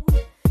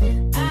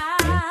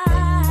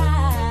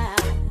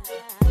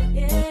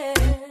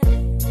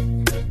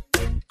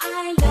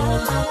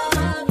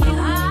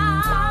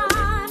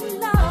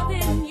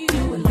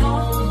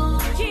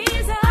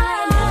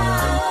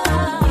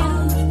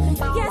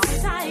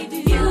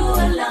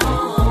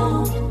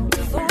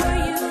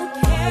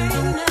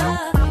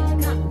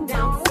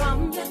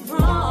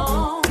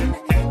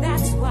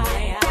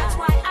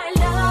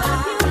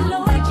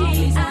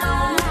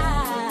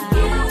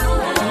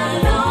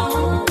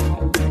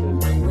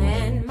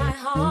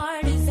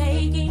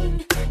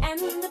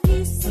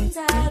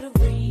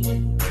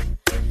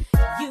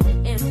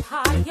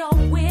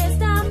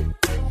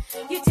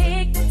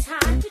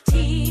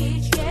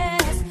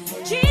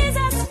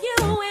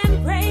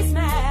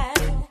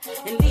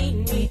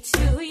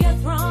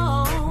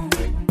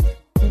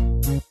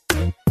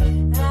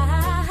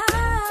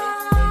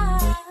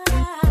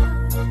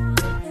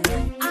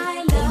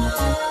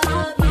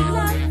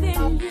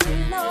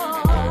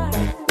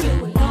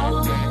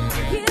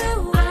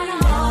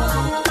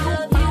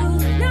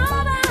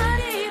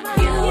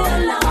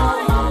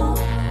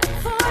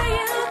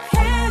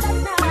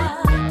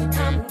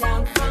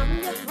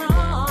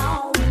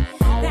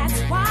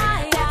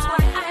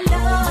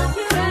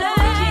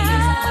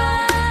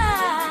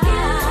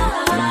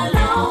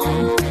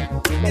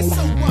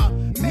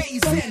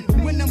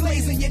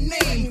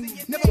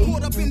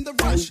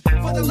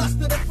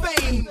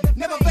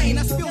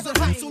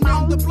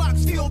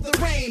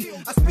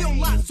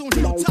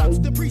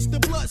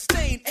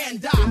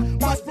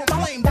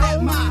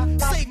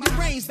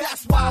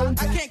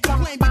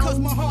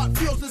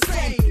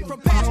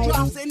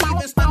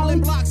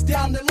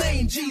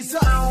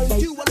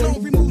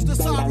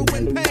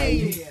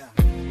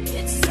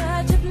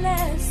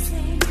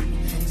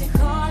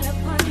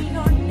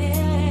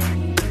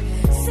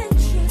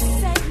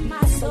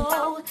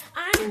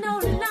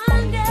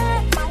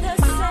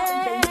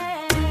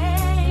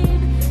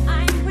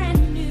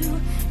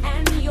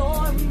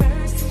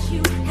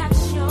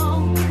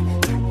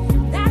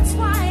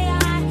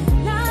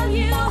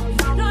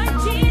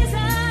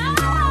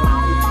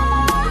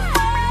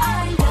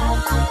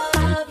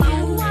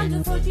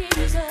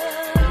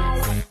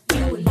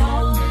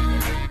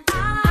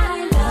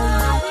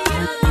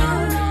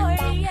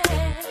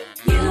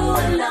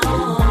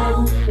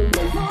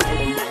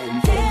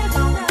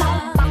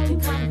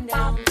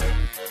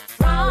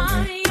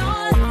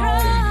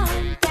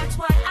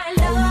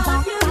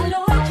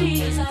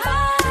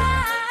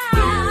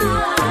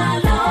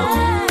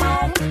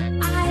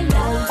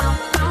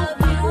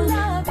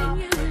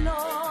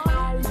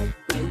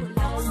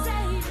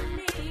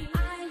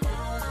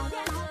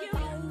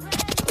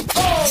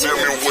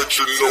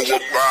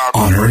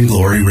 Honor and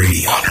Glory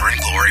Radio. Honor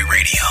and Glory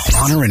Radio.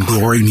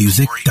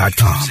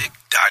 HonorandGloryMusic.com.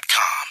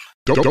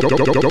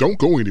 Don't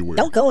go anywhere.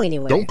 Don't go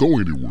anywhere. Don't go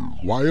anywhere.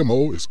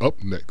 YMO is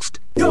up next.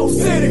 Yo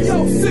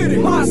city,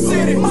 my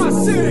city, our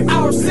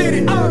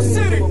city, our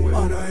city.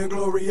 Honor and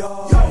Glory,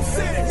 y'all. Yo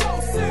city,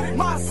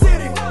 my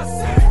city, our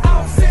city,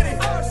 our city.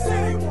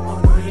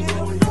 Honor and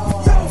Glory,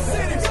 y'all. Yo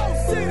city,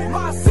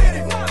 my city,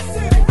 our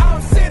city,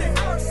 our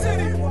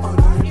city.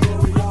 Honor and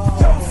Glory,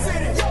 y'all. Yo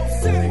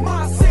city,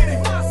 my city,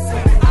 our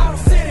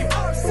city,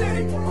 our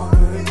city.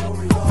 Honor and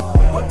Glory,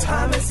 y'all. What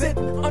time is it?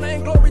 Honor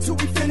and Glory to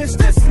be finished. finish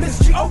this.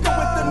 Miss Gioka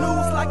with the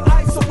news like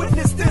ice, so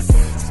witness this.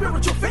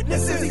 Spiritual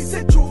fitness is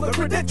essential. The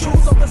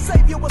credentials of the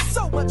Savior with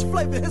so much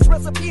flavor. His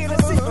recipe and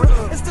his secret.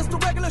 Is this the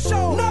regular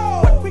show?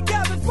 No. What we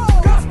gathered for?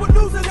 Gospel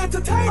news and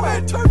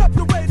entertainment. Turn up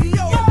the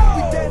radio.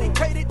 We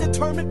dedicated,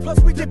 determined, plus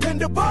we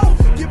dependable.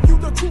 Give you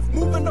the truth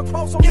moving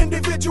across on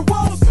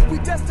individuals. We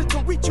destined to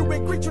reach you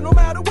and greet you no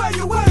matter where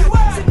you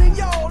at. Sending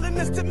y'all an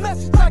instant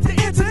message like the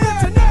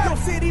internet. Your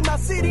city, my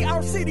city,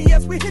 our city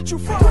as we hit you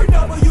from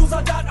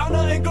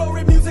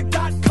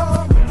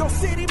 3W's.honorandglorymusic.com. Your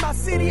city, my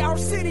city, our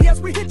city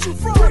as we hit you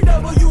from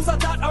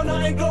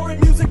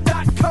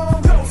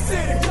 3W's.honorandglorymusic.com. Your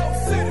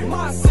city,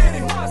 my city,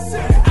 my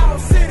city, our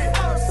city,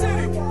 our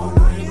city.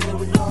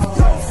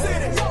 Your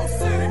city,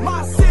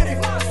 my city,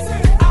 my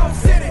city, our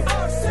city,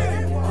 our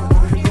city.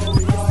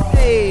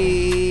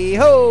 Hey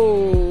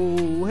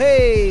ho,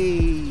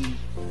 hey.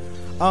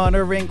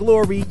 Honor and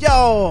glory,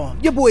 y'all.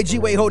 Your boy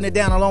G-Way holding it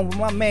down along with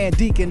my man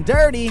Deacon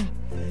Dirty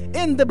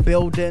in the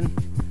building.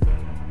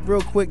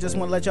 Real quick, just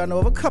want to let y'all know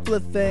of a couple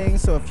of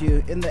things. So if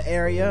you're in the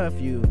area,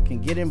 if you can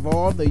get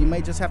involved, or you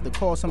may just have to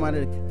call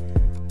somebody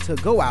to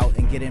go out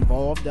and get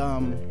involved.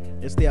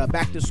 It's the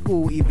back to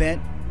school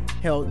event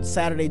held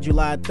Saturday,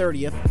 July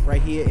 30th,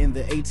 right here in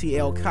the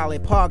ATL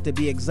College Park, to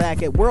be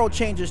exact, at World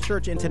Changers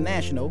Church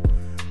International.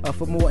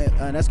 For more,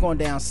 that's going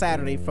down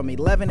Saturday from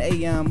 11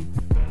 a.m.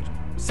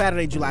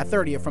 Saturday, July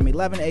 30th, from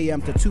 11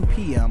 a.m. to 2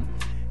 p.m.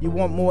 You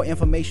want more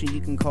information,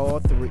 you can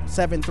call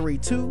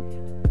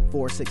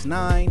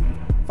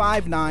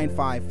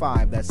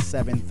 732-469-5955. That's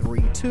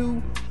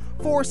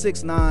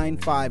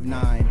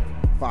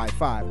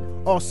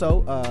 732-469-5955.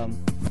 Also,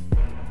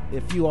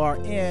 if you are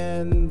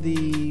in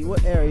the,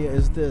 what area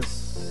is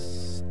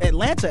this?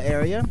 Atlanta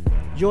area,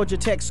 Georgia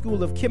Tech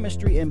School of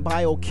Chemistry and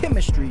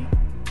Biochemistry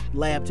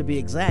lab, to be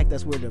exact.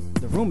 That's where the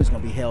room is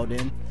going to be held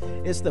in.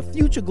 It's the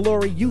Future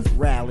Glory Youth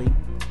Rally,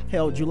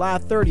 held July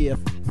 30th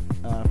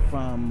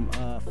from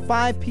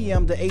 5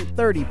 p.m. to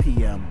 8:30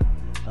 p.m.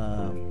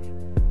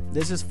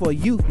 This is for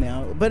youth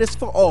now, but it's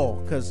for all,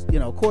 because, you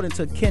know, according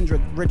to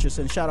Kendra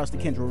Richardson, shout outs to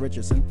Kendra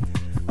Richardson,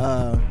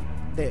 the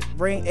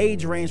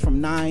age range from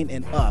 9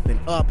 and up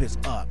is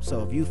up.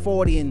 So if you're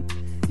 40 and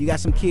you got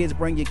some kids,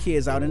 bring your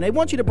kids out. And they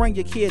want you to bring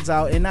your kids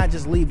out and not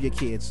just leave your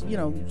kids. You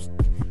know,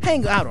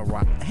 hang out a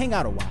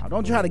while.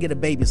 Don't try to get a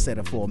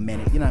babysitter for a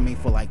minute, you know what I mean,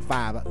 for like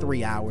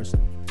 3 hours.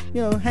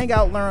 You know, hang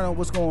out, learn on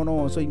what's going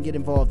on so you can get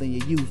involved in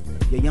your youth,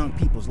 your young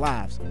people's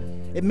lives.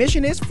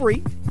 Admission is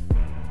free.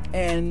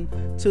 And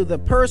to the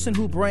person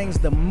who brings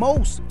the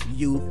most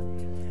youth,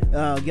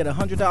 get a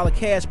 $100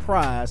 cash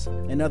prize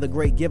and other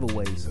great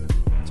giveaways.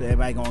 So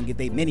everybody gonna get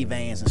their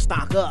minivans and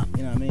stock up,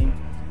 you know what I mean?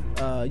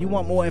 You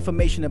want more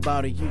information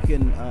about it, you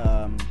can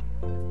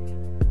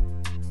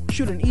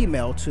shoot an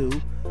email to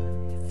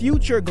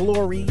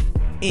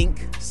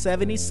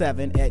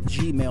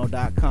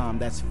futuregloryinc77@gmail.com.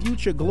 That's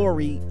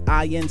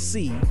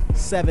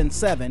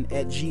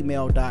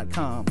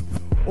futuregloryinc77@gmail.com.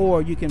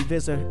 Or you can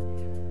visit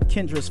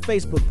Kendra's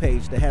Facebook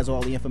page that has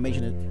all the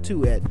information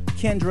too at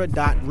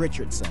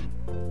kendra.richardson.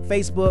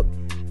 Facebook,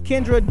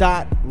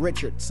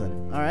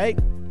 kendra.richardson. All right.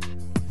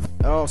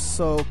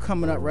 Also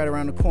coming up right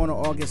around the corner,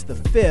 August the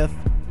 5th,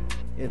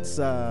 it's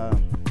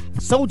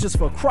Soldiers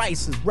for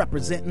Christ is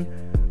representing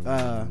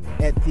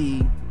at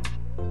the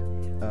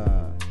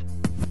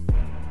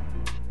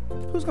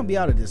who's gonna be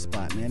out of this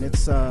spot, man?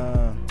 It's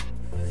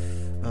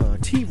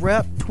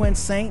T-Rep, Twin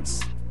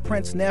Saints,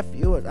 Prince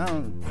Nephew. I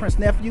don't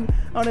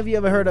know if you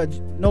ever heard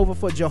of Nova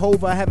for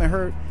Jehovah. I haven't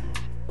heard.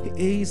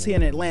 He's here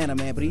in Atlanta,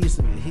 man, but he was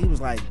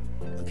like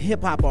a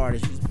hip-hop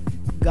artist,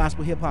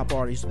 gospel hip-hop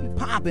artist. He used to be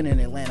popping in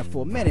Atlanta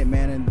for a minute,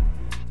 man, and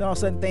then all of a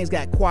sudden things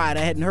got quiet.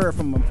 I hadn't heard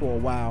from him for a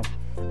while.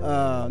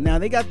 Now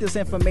they got this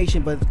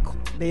information, but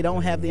they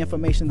don't have the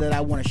information that I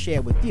want to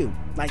share with you,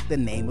 like the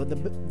name of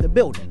the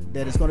building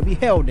that it's going to be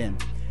held in.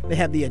 They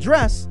have the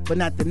address, but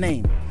not the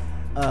name.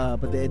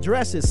 But the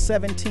address is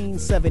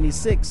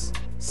 1776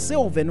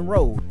 Sylvan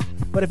Road.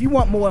 But if you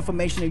want more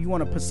information, if you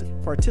want to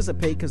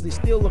participate, because they're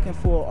still looking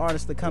for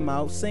artists to come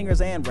out,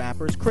 singers and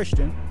rappers,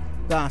 Christian,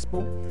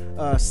 gospel,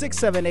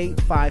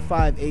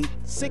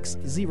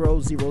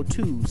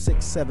 678-558-6002,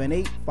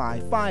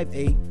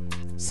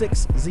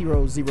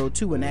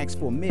 678-558-6002, and ask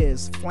for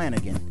Ms.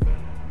 Flanagan.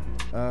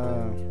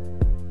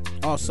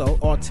 Also,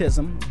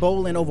 autism,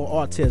 bowling over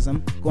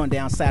autism, going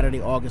down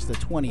Saturday, August the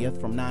 20th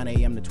from 9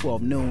 a.m. to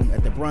 12 noon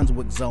at the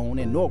Brunswick Zone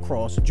in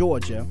Norcross,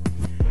 Georgia.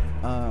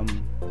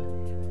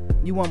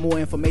 You want more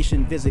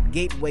information, visit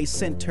Gateway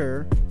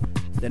Center,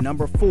 the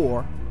number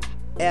 4,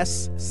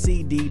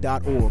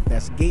 scd.org.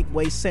 That's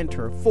Gateway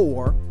Center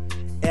 4,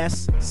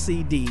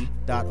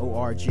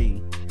 scd.org.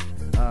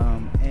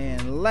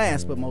 And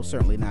last but most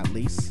certainly not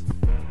least,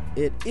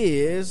 it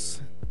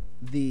is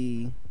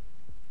the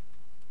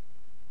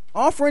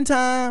offering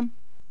time.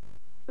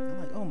 I'm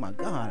like, oh my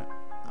God,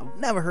 I've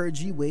never heard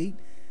G-Wade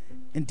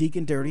and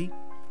Deacon Dirty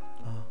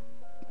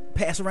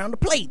pass around the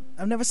plate.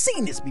 I've never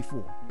seen this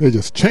before. They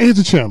just changed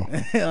the channel.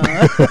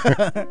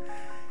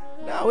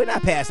 No, we're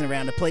not passing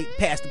around the plate.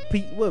 Pass the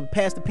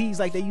peas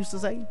like they used to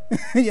say.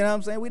 You know what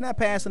I'm saying? We're not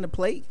passing the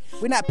plate.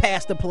 We're not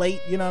past the plate.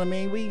 You know what I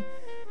mean?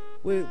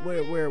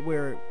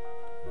 We're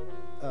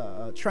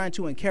trying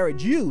to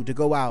encourage you to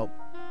go out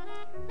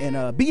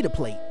and be the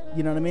plate.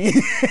 You know what I mean?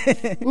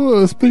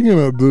 Well, speaking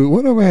of dude,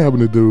 whatever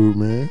happened to dude,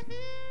 man?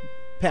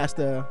 Pass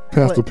the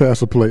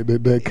plate.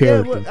 That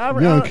character,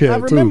 young cat. I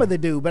remember too. the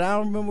dude, but I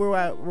don't remember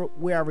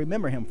where I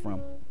remember him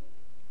from.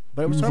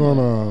 But it was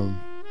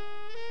on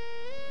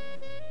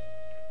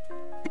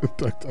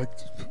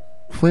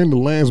friend of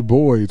Lance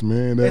Boyd's,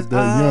 man. That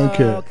young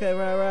cat. Okay,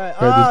 right.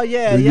 Oh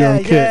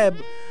yeah.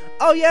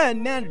 Oh yeah.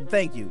 Now,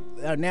 thank you.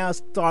 Now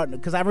it's starting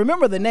because I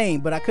remember the name,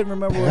 but I couldn't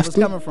remember where it was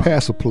coming from.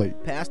 Pass the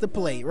plate. Pass the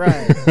plate.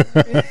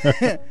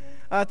 Right.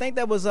 I think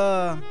that was who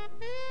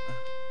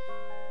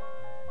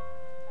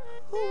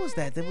was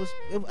that?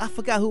 I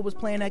forgot who was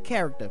playing that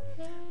character,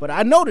 but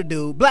I know the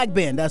dude. Black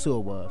Ben. That's who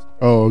it was.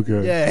 Oh,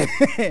 okay. Yeah.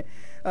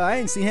 I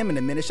didn't see him in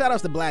a minute. Shout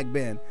outs to Black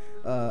Ben,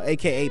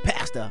 aka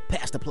Pass the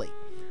Plate.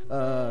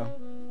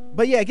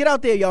 But yeah, get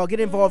out there, y'all. Get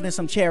involved in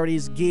some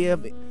charities.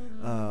 Give,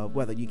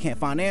 whether you can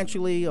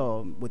financially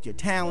or with your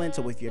talents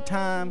or with your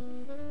time.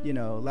 You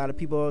know, a lot of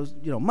people,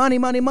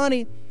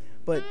 money.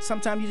 But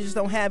sometimes you just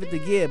don't have it to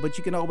give. But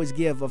you can always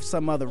give of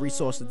some other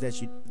resources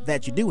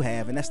that you do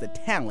have, and that's the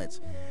talents.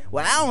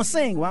 Well, I don't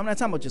sing. Well, I'm not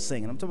talking about just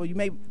singing. I'm talking about you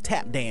may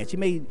tap dance. You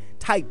may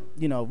type,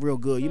 real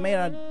good. You may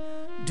not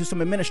do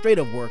some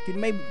administrative work. You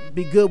may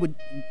be good with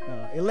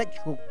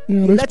electrical.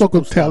 Yeah, they spoke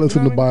of talents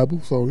in the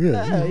Bible, so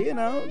yeah.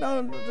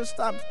 Don't just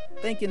stop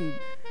thinking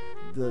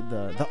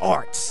the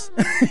arts.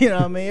 You know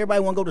what I mean?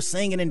 Everybody want to go to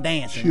singing and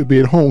dancing. Should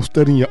be at home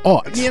studying your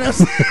arts. You know what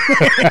I'm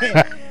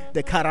saying?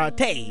 The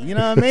karate. You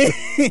know what I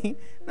mean?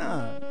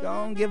 No,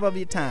 don't give up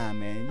your time,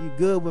 man. You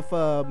good with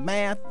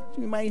math?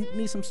 You might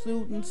need some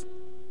students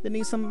that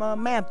need some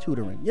math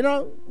tutoring. You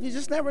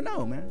just never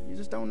know, man. You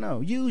just don't know.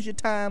 Use your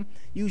time,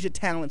 use your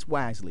talents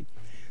wisely.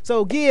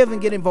 So give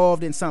and get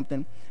involved in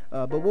something.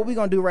 But what we're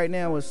going to do right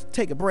now is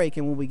take a break,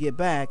 and when we get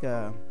back,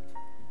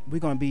 we're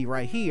going to be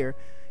right here.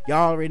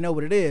 Y'all already know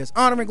what it is.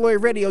 Honor and Glory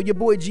Radio, your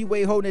boy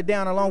G-Way holding it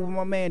down along with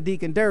my man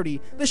Deacon Dirty.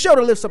 The show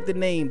that lifts up the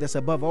name that's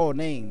above all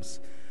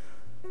names.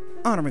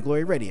 Honor and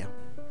Glory Radio.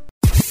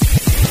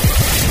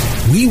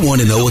 We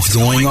want to know what's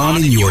going on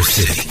in your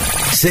city.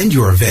 Send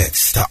your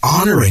events to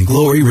Honor and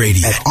Glory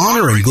Radio at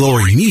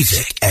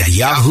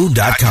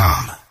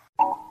honorandglorymusic@yahoo.com.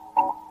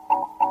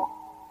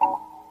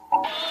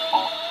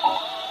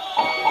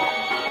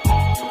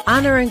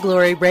 Honor and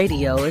Glory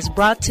Radio is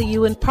brought to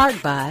you in part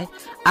by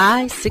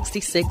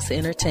I-66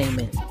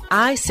 Entertainment.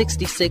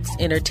 I-66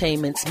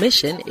 Entertainment's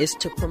mission is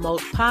to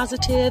promote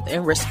positive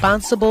and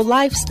responsible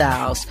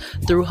lifestyles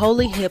through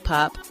holy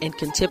hip-hop and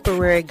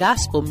contemporary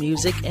gospel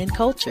music and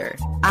culture.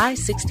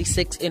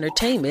 I-66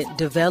 Entertainment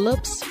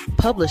develops,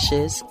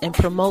 publishes, and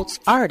promotes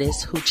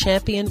artists who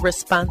champion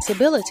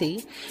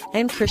responsibility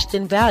and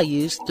Christian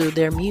values through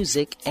their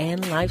music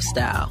and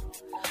lifestyle.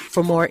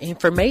 For more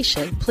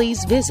information,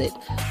 please visit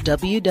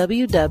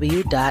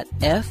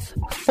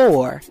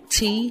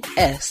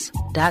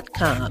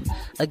www.f4ts.com.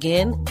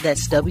 Again,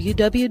 that's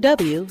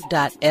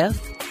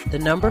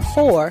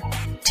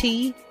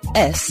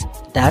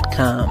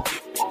www.f4ts.com.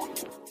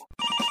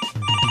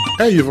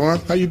 Hey, Yvonne,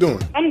 how you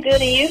doing? I'm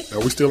good, and you? Are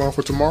we still on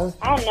for tomorrow?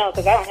 I don't know,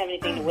 because I don't have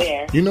anything to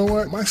wear. You know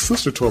what? My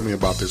sister told me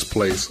about this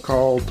place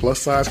called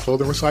Plus Size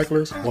Clothing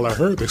Recyclers. Well, I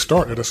heard they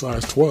start at a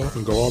size 12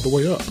 and go all the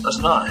way up. That's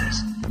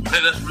nice. Hey,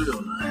 that's real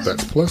nice.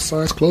 That's Plus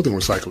Size Clothing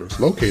Recyclers,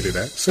 located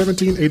at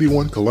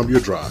 1781 Columbia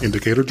Drive, in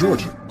Decatur,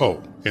 Georgia.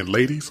 Oh, and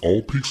ladies,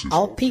 all pieces.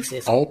 All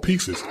pieces. All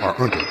pieces are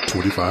under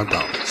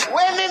 $25.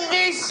 Women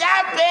be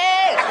shopping!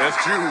 That's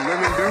true.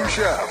 Women do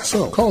shop.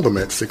 So call them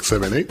at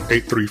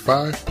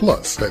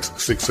 678-835-PLUS. That's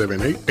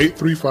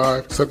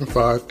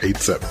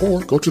 678-835-7587.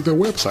 Or go to their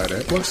website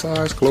at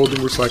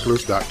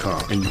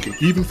plussizeclothingrecyclers.com. And you can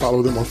even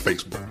follow them on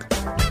Facebook.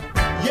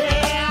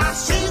 Yeah,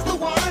 she's the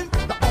one,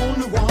 the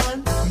only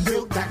one.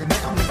 Built like a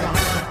damn.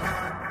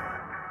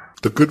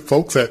 The good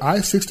folks at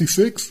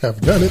I-66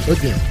 have done it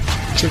again.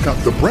 Check out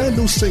the brand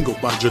new single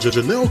by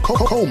Janelle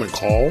Coleman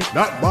called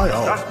Not My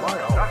Own. Not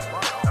My Own.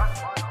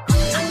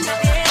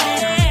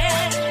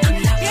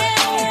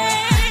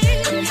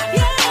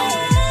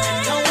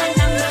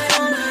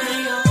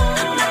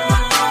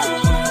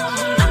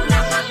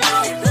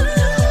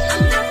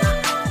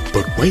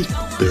 Wait,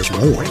 there's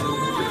more.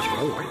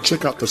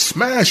 Check out the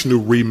smash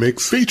new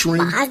remix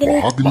featuring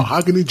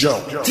Mahogany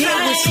Jones. There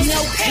was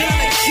no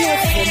kind of cure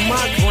for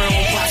my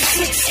grown. By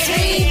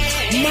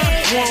 16,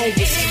 my grown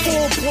was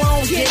full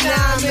blown, you know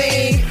what I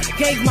mean?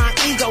 Gave my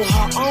ego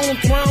her own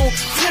throne.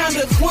 Found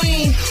a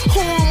queen,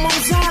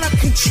 hormones out of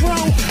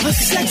control. A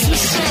sex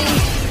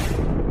machine.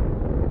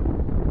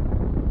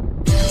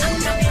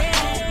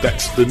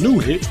 That's the new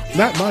hit,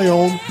 Not My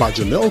Own, by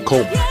Janelle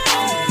Coleman.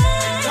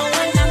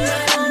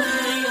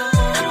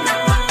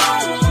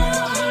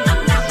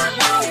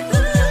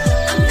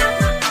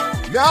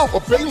 Now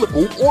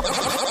available on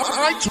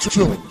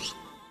iTunes.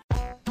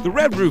 The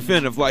Red Roof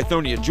Inn of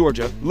Lithonia,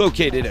 Georgia,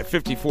 located at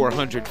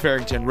 5400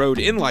 Farrington Road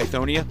in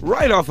Lithonia,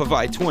 right off of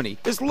I-20,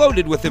 is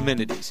loaded with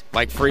amenities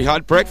like free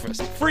hot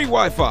breakfast, free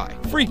Wi-Fi,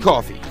 free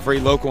coffee,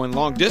 free local and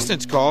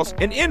long-distance calls,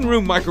 an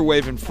in-room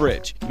microwave and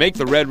fridge. Make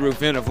the Red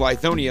Roof Inn of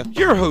Lithonia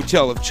your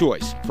hotel of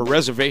choice. For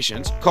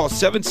reservations, call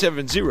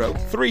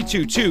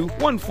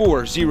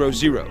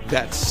 770-322-1400.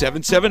 That's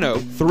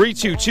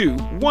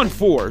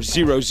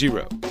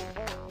 770-322-1400.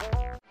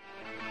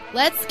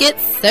 Let's get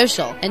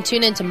social and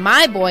tune into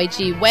my boy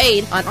G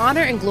Wade on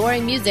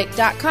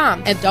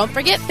honorandglorymusic.com. And don't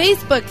forget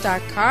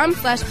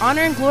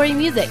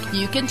facebook.com/honorandglorymusic.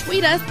 You can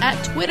tweet us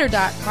at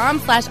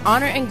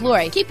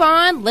twitter.com/honorandglory. Keep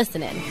on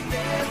listening.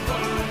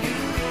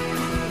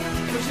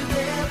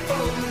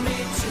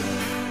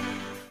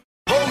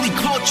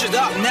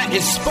 HolyCulture.net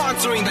is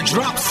sponsoring the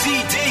Drop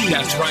CD.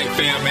 That's right,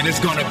 fam, and it's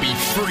gonna be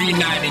free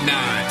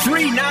 99.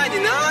 Free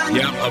 99?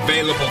 Yep,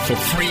 available for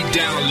free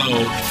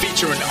download,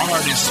 featuring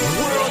artists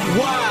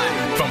worldwide.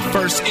 From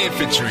First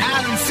Infantry,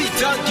 Adam C.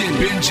 Duncan,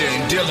 Benja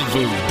and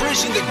Dillavu,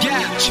 Bridging the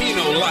Gap,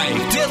 Chino Life,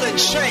 Dylan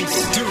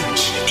Chase,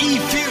 Dooch,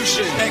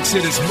 E-Fusion,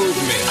 Exodus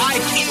Movement,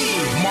 Ike E,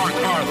 Mark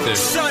Arthur,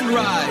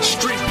 Sunrise,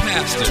 Street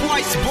Pastor,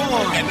 Twice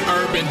Born, and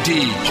Urban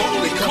D.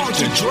 Holy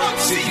Culture Drop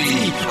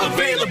CD,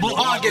 available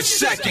August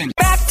 2nd.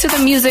 Back to the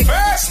music.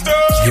 Faster!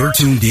 You're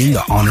tuned in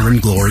to Honor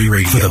and Glory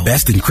Radio for the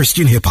best in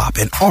Christian hip hop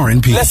and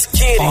R&B. Let's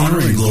get it.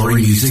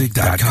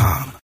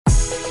 honorandglorymusic.com.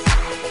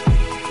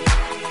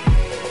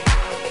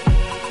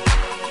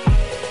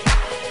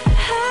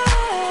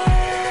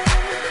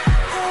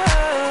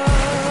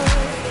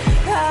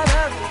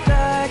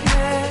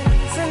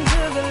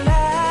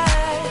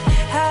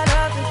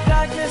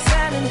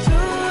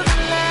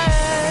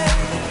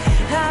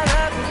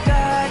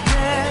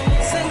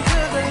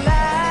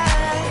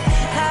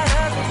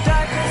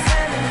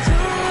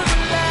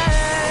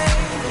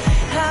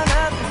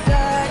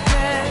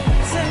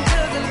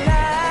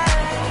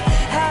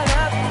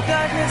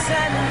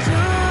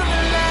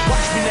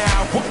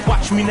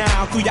 Me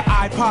now through your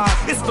iPod,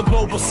 it's the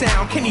global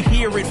sound. Can you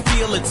hear it,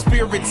 feel it?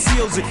 Spirit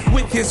seals it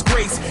with his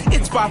grace.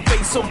 It's by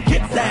faith, so get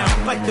down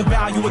like the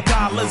value of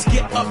dollars.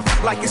 Get up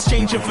like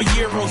exchanging for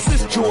euros.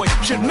 This joy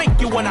should make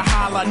you wanna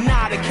holler.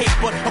 Not a cake,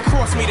 but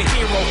across me the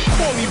hero.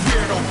 Call me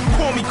weirdo,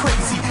 call me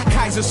crazy.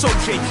 Kaiser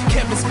Soche,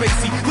 Kevin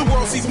Spacey. The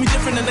world sees me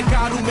different than the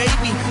God who made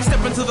me.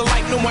 Step into the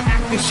light, no more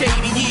acting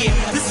shady. Yeah,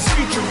 this is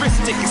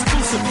futuristic,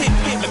 exclusive hit.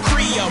 The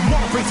Korea,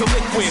 Mark brings a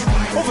liquid.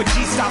 Over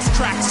G-Styles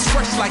tracks, it's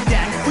fresh like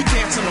that. We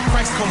dance on the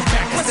price come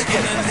back. It's an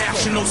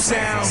international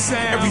sound.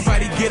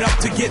 Everybody get up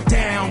to get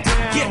down.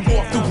 Get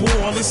off the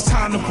wall, it's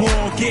time to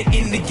ball. Get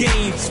in the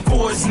game,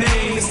 for his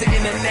name. It's the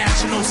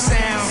international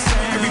sound.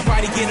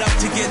 Everybody get up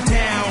to get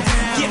down.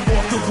 Get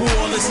off the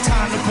wall, it's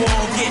time to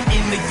ball. Get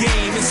in the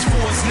game, it's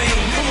for his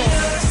name. Come on.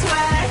 Looks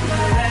like a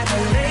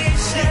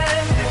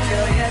revelation.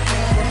 Feel your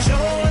people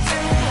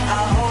chosen.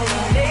 Our whole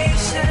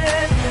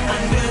nation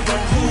under the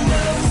blue.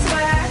 Looks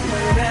like a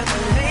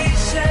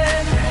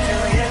revelation.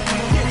 Feel your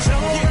people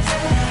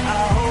chosen.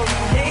 Our whole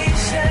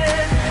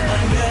nation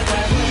under the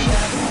blue.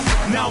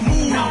 Now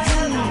move. Now move.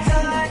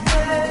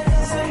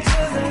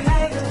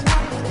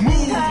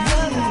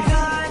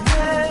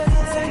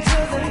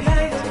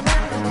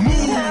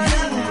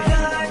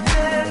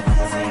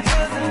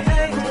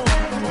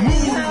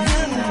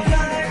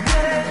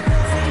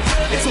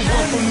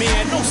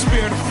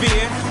 Spirit of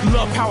fear,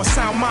 love, power,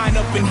 sound, mind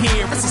up in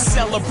here. It's a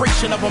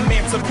celebration of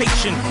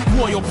emancipation,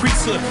 royal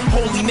priesthood,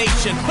 holy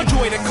nation. A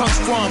joy that comes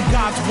from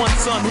God's one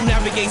son who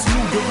navigates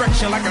new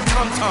direction like a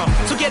tom-tom.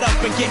 So get up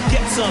and get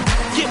some,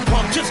 get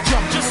pumped, just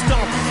jump, just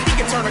stomp. He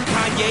can turn a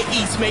Kanye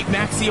East, make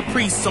Maxie a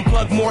priest,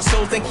 unplug more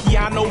souls than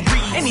Keanu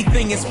Reeves.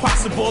 Anything is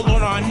possible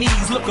on our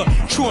knees. Look, a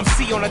true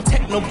MC on a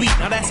techno beat.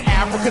 Now that's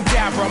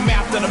abracadabra. I'm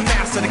after the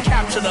master to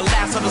capture the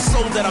last of the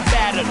soul that I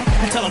battered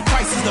and tell him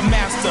Christ is the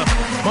master.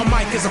 My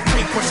mic is a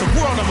paintbrush, a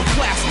world of a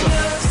plaster.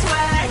 Looks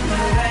like a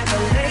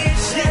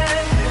revelation.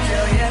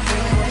 Feel your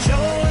people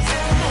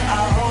chosen.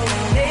 Our whole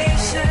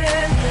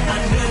nation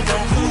under the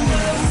blue.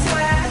 Looks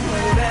like a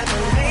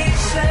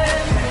revelation.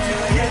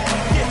 Feel your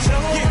people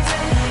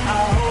chosen.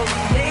 Our whole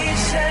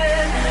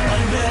nation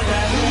under the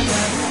blue.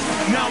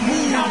 Now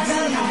move. Now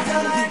move.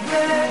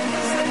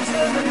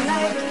 Into the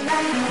light.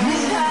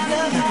 Move out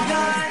of the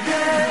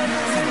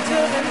darkness into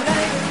the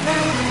light.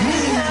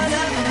 Move out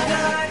of the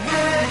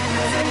darkness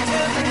into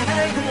the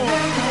light. Come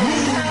on.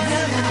 Move out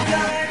of the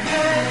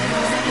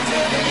darkness into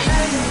the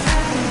light.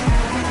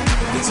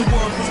 It's a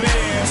world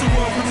premiere. It's a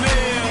world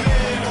premiere.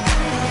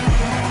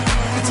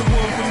 It's a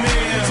world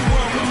premiere. It's a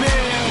world premiere.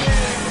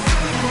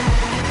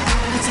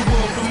 It's a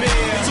world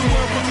premiere. It's a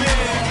world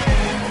premiere.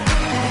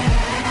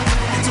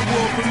 It's a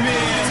world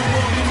premiere. It's a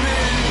world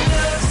premiere.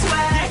 Looks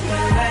like a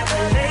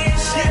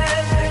revelation.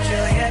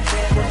 Peculiar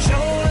people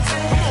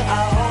chosen.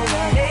 Our whole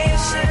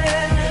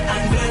nation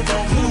under the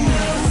blue.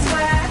 Looks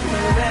like a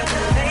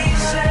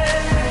revelation.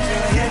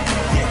 Peculiar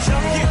people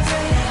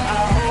chosen.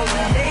 Our whole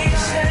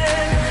nation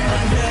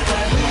under the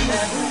blue.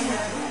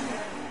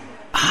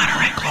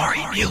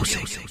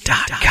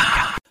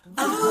 honorandglorymusic.com.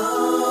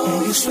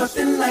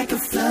 disrupting like a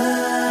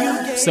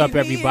flood. What's up,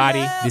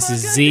 everybody? This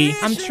is Z.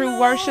 I'm True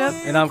Worship.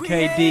 And I'm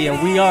KD,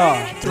 and we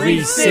are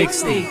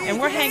 360. And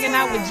we're hanging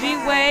out with G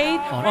Wade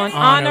on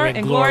Honor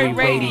and Glory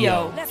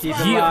Radio. Keep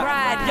it Yeah. locked.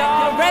 Ride,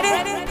 y'all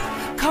ready?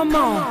 Come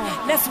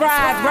on, let's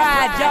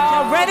ride,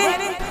 y'all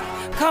ready?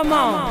 Come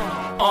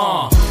on.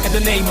 In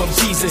the name of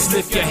Jesus,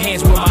 lift your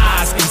hands where my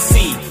eyes can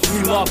see. We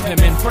love him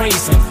and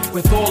praise him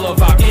with all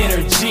of our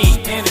energy.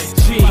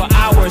 For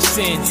our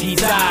sins, he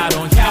died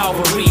on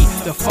Calvary.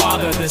 The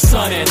Father, the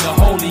Son, and the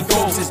Holy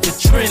Ghost is the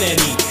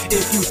Trinity.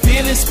 If you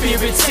feel the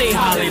Spirit, say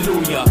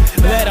hallelujah.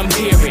 Let him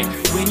hear it.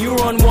 When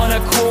you're on one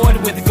accord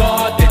with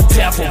God, the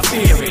devil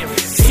fear it.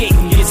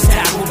 Satan gets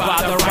tackled by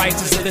the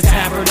righteous of the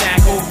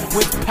tabernacle.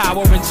 With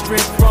power and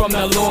strength from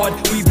the Lord,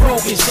 we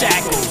broke his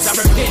shackles. I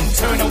repent,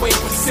 turn away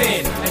from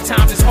sin. At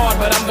times it's hard,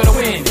 but I'm gonna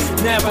win.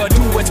 Never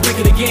do what's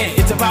wicked again.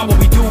 It's about what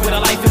we do with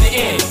our life in the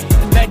end.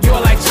 Let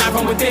your light shine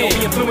from within.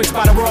 Be influenced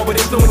by the world, but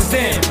influence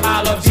them.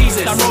 I love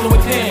Jesus, I'm rolling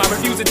with him. I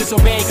refuse to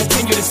disobey and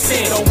continue to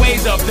sin. The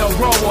ways of the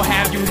world will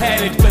have you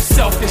headed for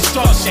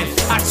self-destruction.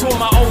 I tore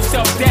my old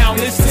self down.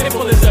 This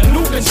temple is a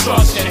new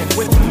construction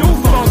with new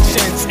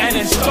functions and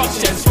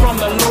instructions from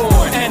the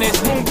Lord. And it's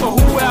room for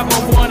whoever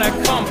wanna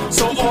come,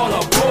 so all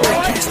aboard.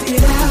 I cast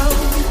it out,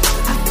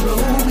 I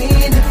throw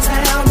in the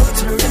town, no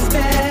turning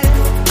back,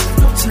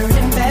 no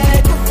turning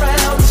back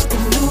around. It's the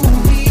new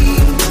me.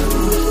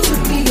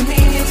 Took me a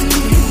minute to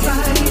get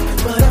right,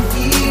 but I'm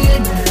here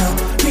now,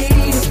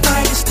 ready to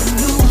fight. It's the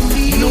new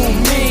me. New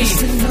me. It's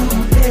the new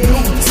day.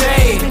 New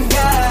day.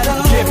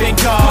 Giving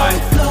God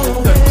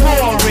the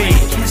glory.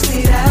 Cast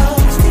it out,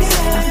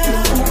 I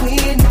throw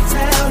in the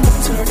town, no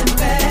turning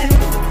back,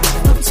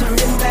 no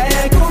turning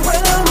back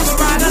around. It's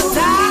the Ride or new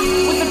die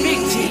me. with a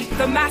big G.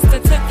 The master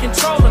took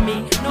control of me.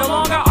 No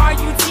longer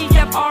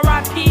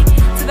RUTFRIP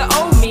to the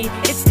old me.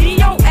 It's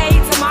DOA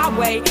to my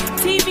way.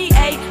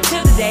 TVA to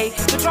the day.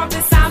 The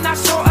trumpet sound, not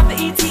sure of the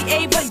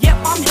ETA, but yep,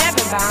 I'm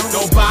heaven bound.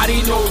 Nobody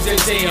knows the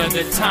day or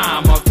the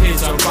time of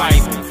his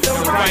arrival. The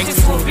righteous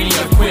will be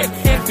equipped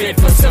and fit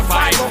for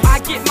survival. I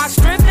get my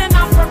strength and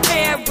I'm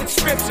prepared with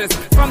scriptures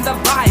from the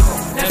Bible.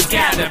 Let's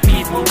gather,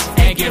 people,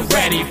 and get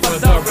ready for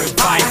the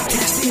revival.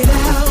 Cast it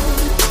out,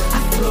 I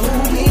throw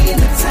in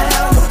the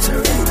town, no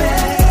turning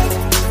back,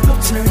 no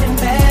turning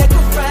back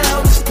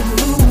around. It's the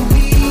new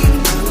me.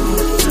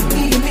 Took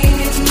me a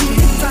minute to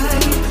get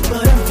right,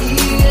 but I'm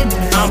here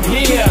now. I'm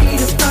here. Ready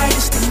to fight.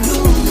 It's the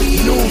new me.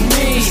 New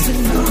me. It's the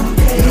new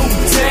day. New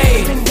day.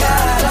 Giving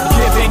God all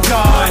Giving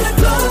God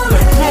the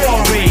the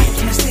glory.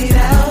 Cast it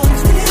out,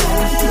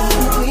 I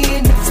throw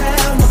in the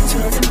town, no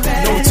turning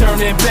back, No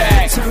turning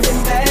back.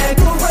 turning back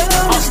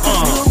around. It's the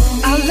new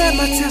me. I'll let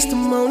my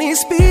testimony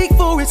speak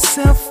for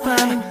itself.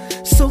 I'm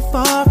so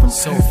far from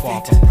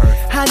perfect.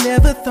 I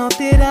never thought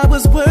that I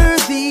was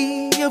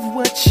worthy of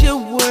what your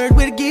word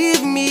would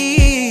give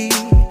me.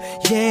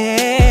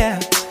 Yeah,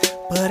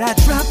 but I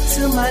dropped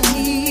to my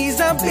knees.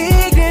 I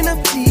begged and I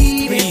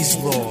pleaded. Please,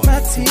 Lord. My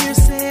tears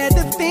said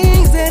the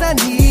things that I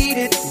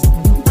needed.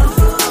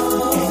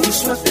 And you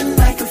swept it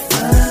like a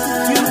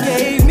flood. You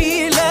gave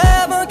me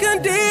love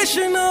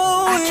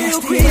unconditional. You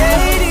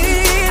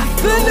created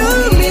the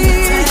new me.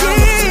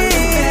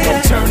 No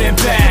turning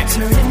back.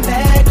 Turning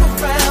back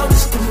around,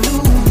 it's the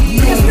new me.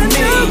 It's the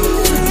new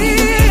me.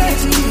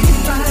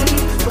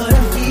 But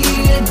I'm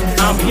here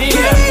now. I'm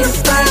here. Ready to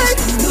fight.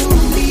 It's the new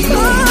me.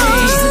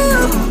 It's the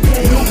new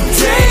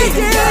day.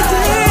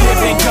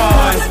 Giving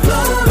God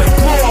the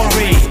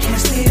glory.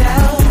 Cast it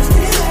out.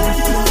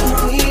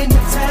 Throw in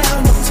the town,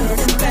 no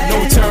turning back. No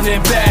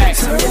turning back.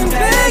 Turning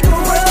back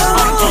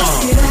around.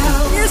 Cast it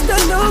out. It's the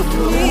new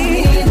me.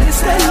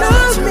 It's the new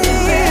me.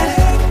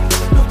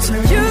 No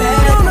turning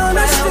back. You don't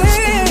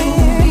understand.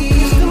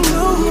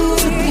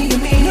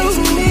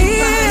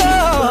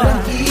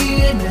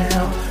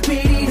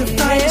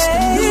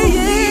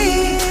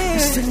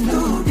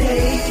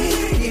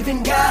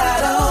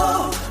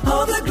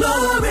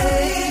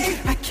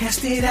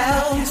 Cast it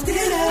out, I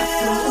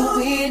throw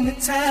in the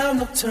town,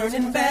 no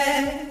turning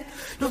back,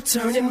 no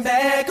turning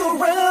back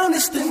around,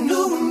 it's the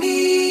new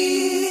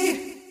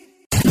me.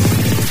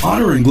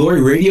 Honor and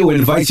Glory Radio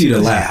invites you to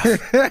laugh.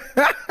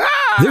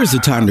 There's a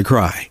time to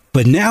cry,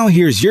 but now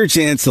here's your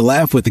chance to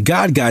laugh with the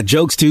God Got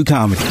Jokes 2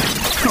 comedy.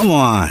 Come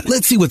on,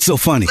 let's see what's so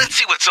funny. We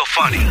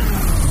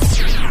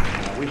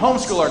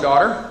homeschool our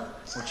daughter,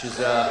 which is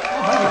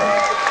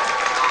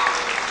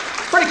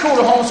pretty cool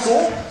to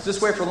homeschool. It's this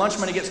way for lunch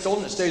money gets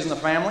stolen, it stays in the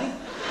family.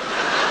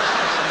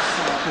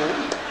 That's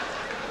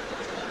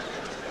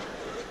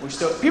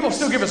cool. People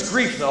still give us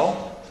grief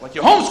though. Like,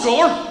 you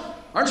homeschool her?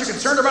 Aren't you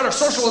concerned about her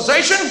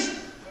socialization?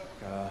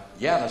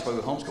 Yeah, that's why we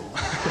homeschool.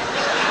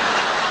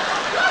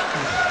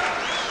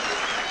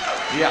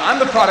 Yeah, I'm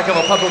the product of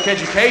a public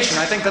education.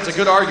 I think that's a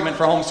good argument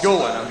for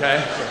homeschooling,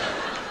 okay?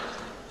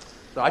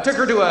 So I took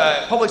her to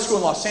a public school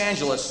in Los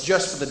Angeles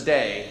just for the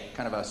day,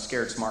 kind of a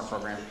scared smart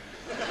program.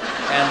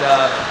 And,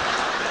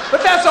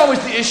 but that's always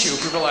the issue.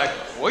 People are like,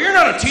 well, you're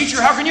not a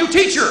teacher, how can you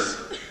teach her?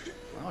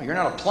 Well, you're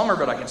not a plumber,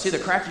 but I can see the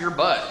crack of your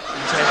butt.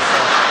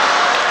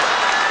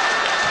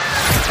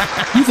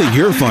 You think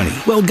you're funny?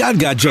 Well, God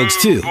got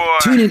jokes too.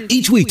 Tune in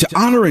each week to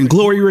Honor and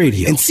Glory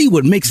Radio and see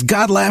what makes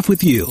God laugh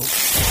with you.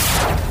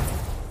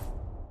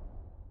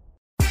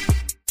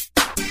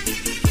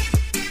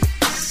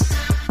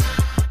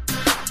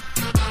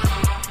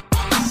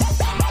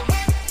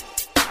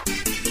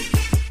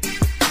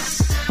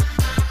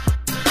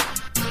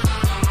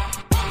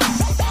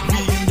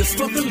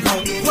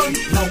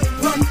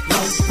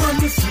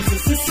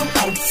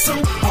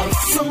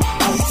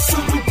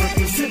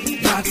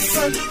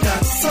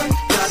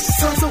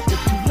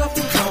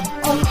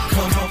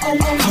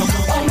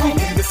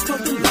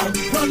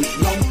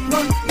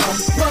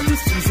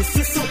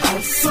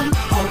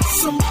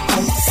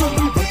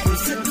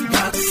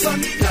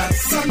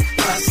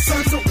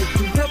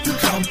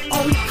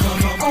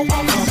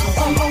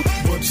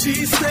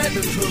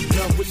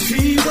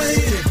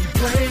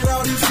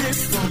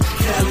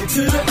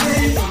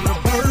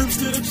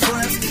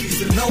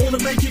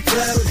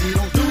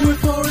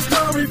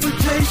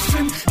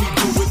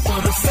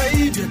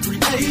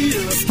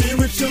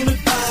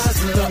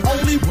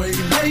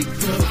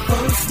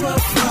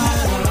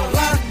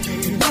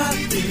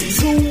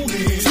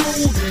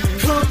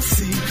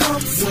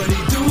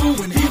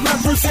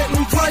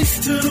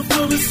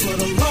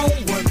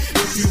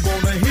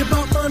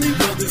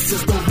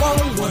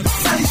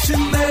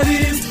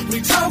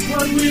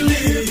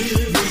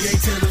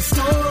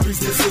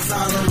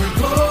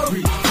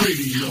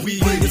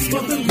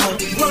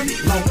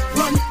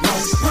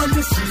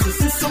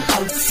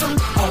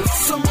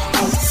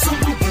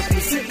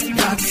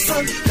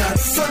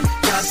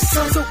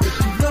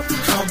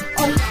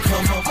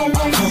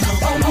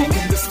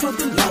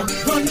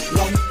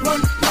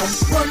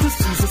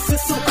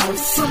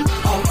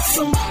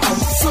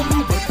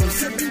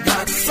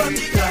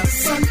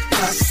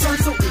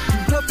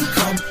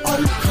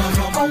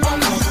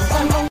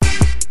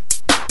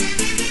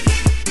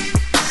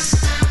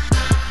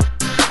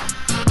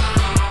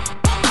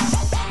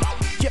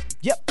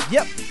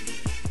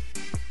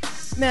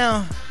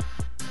 Now,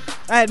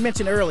 I had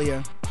mentioned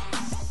earlier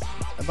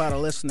about a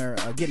listener,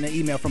 getting an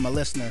email from a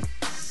listener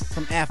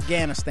from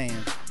Afghanistan.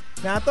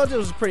 Now, I thought this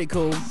was pretty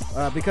cool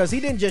because he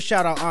didn't just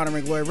shout out Honor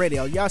and Glory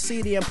Radio. Y'all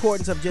see the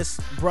importance of just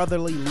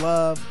brotherly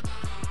love,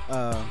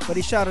 but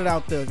he shouted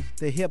out the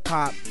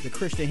hip-hop, the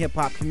Christian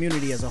hip-hop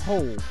community as a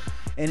whole.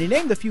 And he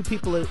named a few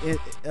people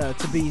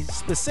to be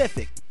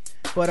specific.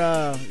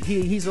 But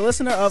he's a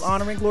listener of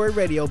Honor and Glory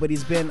Radio, but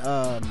he's been,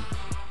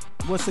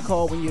 what's it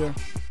called when you're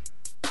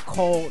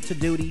called to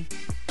duty?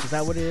 Is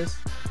that what it is?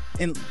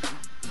 And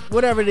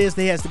whatever it is,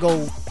 he has to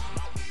go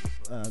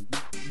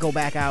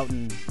back out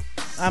and,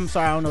 I'm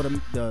sorry, I don't know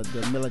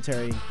the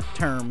military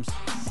terms.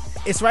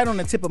 It's right on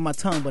the tip of my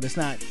tongue, but it's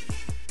not.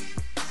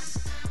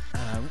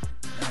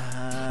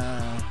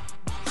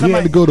 He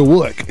had to go to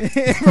work.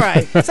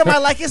 Right. Somebody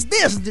like, it's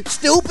this,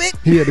 stupid.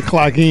 He had to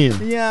clock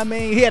in. Yeah, I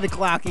mean, he had to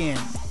clock in.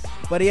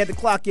 But he had to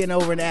clock in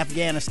over in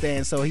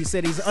Afghanistan, so he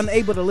said he's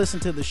unable to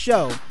listen to the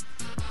show.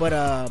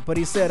 But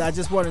he said, I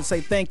just wanted to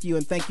say thank you,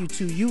 and thank you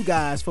to you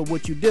guys for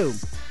what you do.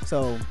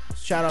 So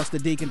shout outs to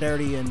Deacon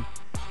Dirty and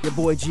your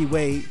boy G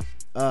Wade.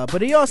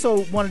 But he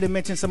also wanted to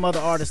mention some other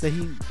artists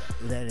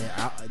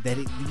that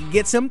he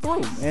gets him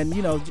through, and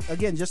you know,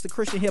 again, just the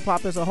Christian hip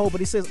hop as a whole. But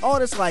he says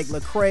artists like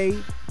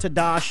Lecrae,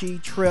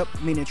 Tadashi, Trip,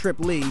 meaning Trip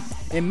Lee,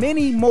 and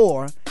many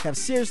more have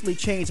seriously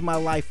changed my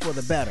life for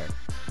the better.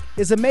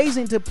 It's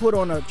amazing to put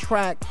on a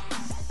track.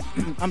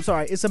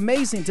 It's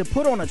amazing to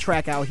put on a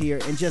track out here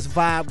and just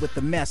vibe with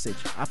the message.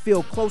 I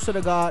feel closer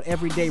to God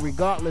every day,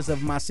 regardless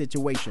of my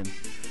situation.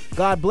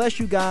 God bless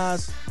you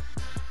guys.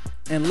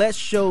 And let's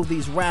show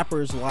these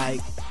rappers like,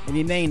 and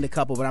he named a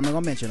couple, but I'm not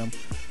going to mention them,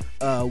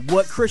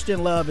 what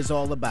Christian love is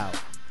all about.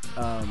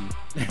 Let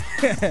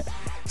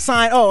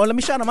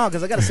me shout him out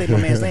because I got to say my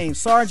man's name.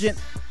 Sergeant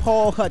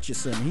Paul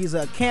Hutchinson. He's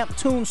a Camp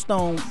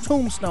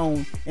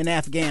Tombstone in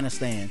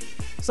Afghanistan.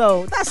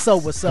 So that's so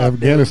what's up.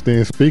 Afghanistan,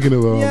 dude. Speaking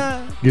of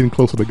getting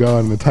closer to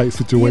God in a tight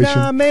situation. You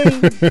know what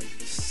I mean?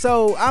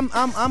 So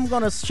I'm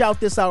going to shout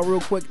this out real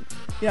quick.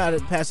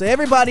 Pastor,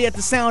 everybody at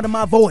the sound of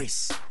my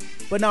voice.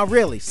 But now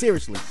really,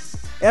 seriously.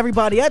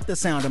 Everybody at the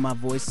sound of my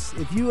voice,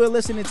 if you are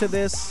listening to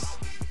this,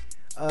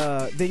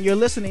 then you're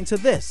listening to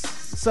this.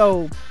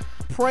 So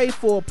pray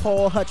for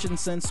Paul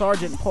Hutchinson,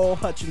 Sergeant Paul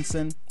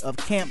Hutchinson of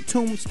Camp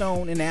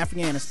Tombstone in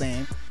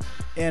Afghanistan,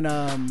 and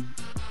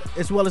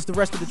as well as the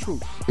rest of the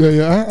troops.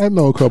 Yeah, I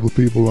know a couple of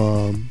people.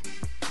 I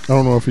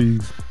don't know if he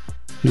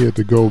had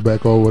to go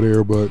back over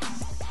there, but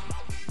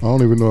I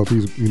don't even know if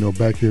he's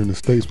back here in the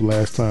States. The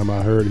last time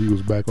I heard he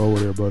was back over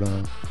there, but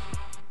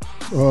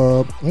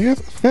I guess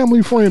a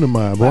family friend of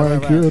mine,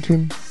 Brian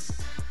Curitan.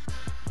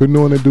 Been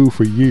knowing that dude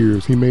for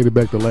years. He made it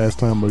back the last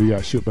time, but he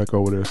got shipped back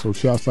over there. So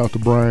shouts out to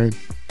Brian.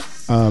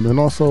 And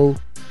also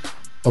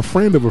a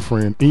friend of a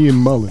friend, Ian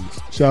Mullins.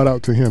 Shout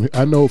out to him.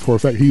 I know for a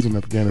fact he's in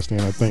Afghanistan,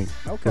 I think.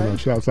 Okay. But,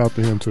 shouts out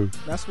to him too.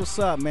 That's what's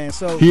up, man.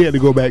 So he had to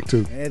go back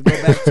too.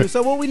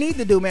 So what we need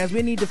to do, man, is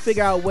we need to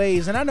figure out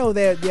ways. And I know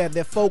their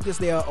focus,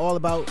 they are all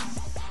about,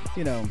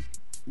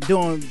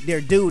 doing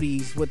their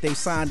duties, what they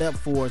signed up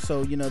for.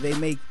 So, you know, they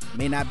may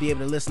not be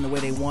able to listen the way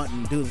they want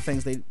and do the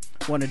things they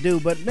want to do.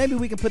 But maybe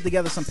we can put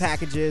together some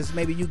packages.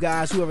 Maybe you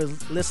guys,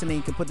 whoever's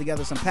listening, can put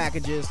together some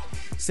packages.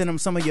 Send them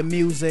some of your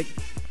music.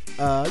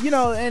 You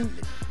know, and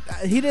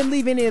he didn't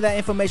leave any of that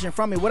information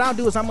from me. What I'll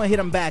do is I'm going to hit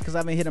him back because I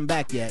haven't hit him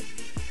back yet.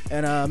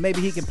 And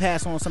maybe he can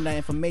pass on some of that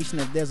information.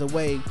 If there's a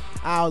way,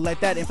 I'll let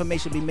that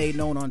information be made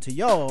known unto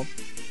y'all,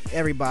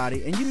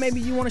 everybody. And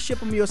maybe you want to ship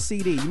them your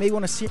CD. You may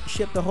want to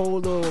ship the whole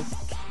little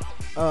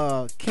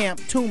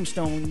Camp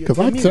Tombstone. Because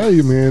I tell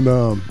you,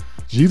 man,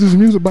 Jesus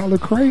Music by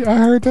Lecrae, I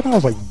heard that. I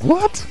was like,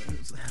 what?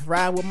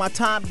 Ride with my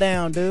top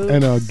down, dude.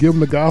 And give them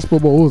the gospel,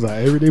 but what was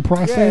that, Everyday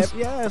Process?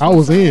 Yeah, I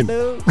was in.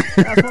 Dude.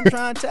 That's what I'm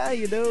trying to tell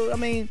you, dude. I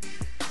mean,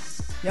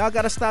 y'all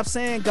got to stop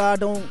saying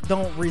God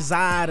don't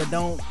reside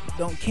or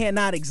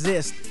cannot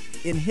exist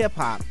in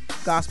hip-hop,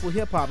 gospel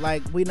hip-hop.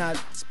 Like, we're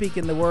not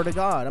speaking the word of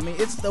God. I mean,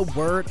 it's the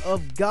word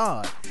of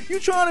God. You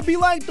trying to be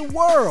like the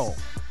world.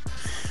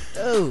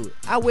 Dude,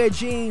 I wear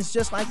jeans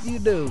just like you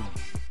do.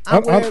 I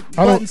wear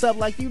buttons up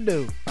like you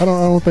do. I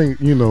don't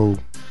think, you know,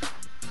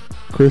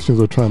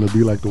 Christians are trying to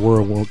be like the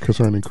world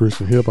concerning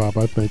Christian hip-hop.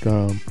 I think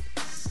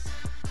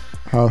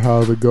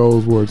how it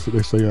goes where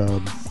they say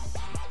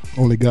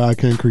only God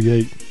can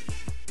create.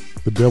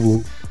 The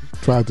devil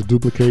tried to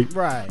duplicate.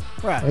 Right.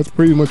 That's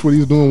pretty much what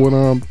he's doing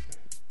with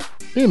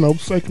you know,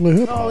 secular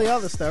hip hop. All the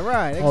other stuff,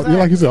 right? Exactly.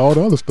 Like you said, all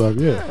the other stuff.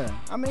 Yeah.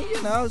 I mean,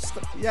 you know,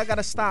 y'all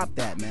gotta stop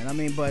that, man. I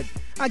mean, but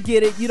I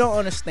get it. You don't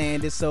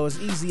understand it, so it's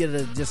easier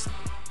to just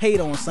hate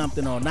on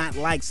something or not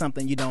like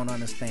something you don't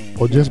understand.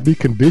 Or just be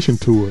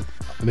conditioned to it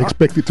and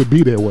expect it to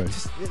be that way.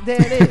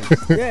 There it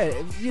is.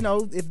 Yeah, you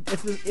know,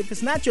 if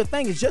it's not your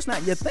thing, it's just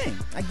not your thing.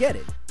 I get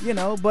it. You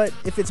know, but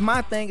if it's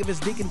my thing, if it's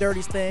Deacon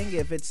Dirty's thing,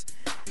 if it's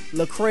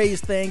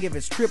Lecrae's thing, if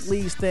it's Trip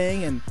Lee's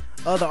thing, and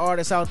other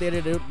artists out there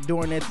that are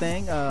doing their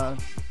thing,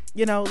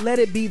 you know, let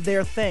it be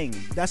their thing.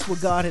 That's what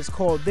God has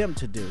called them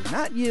to do,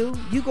 not you.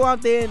 You go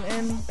out there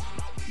and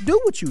do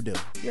what you do.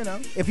 You know,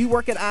 if you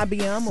work at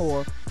IBM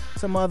or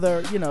some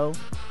other, you know,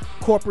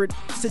 corporate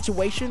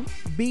situation,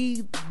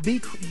 be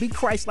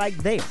Christ-like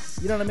there.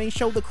 You know what I mean?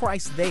 Show the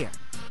Christ there.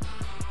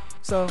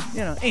 So, you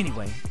know,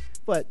 anyway.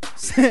 But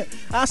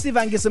I'll see if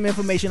I can get some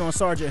information on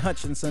Sergeant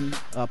Hutchinson,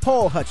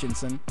 Paul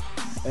Hutchinson,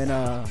 and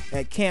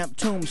at Camp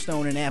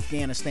Tombstone in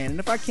Afghanistan. And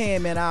if I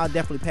can, man, I'll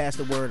definitely pass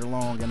the word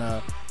along.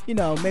 And you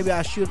know, maybe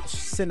I should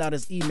send out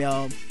his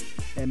email,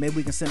 and maybe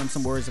we can send him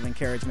some words of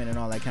encouragement and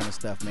all that kind of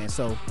stuff, man.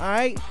 So, all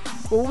right.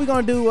 Well, what we're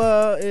gonna do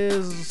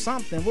is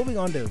something. What we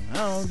gonna do? I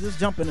don't know, just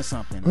jump into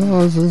something. Oh,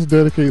 let's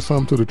dedicate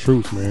something to the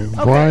truth, man.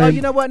 Okay. Brian,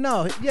 you know what?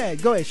 No, yeah,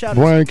 go ahead. Shout out.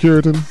 Brian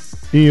Curitan,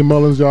 Ian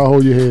Mullins, y'all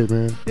hold your head,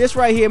 man. This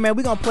right here, man,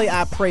 we're gonna play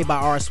 "I Pray" by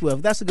R.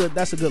 Swift. That's a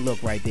good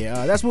look right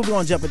there. That's what we're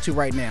gonna jump into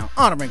right now.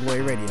 Honor and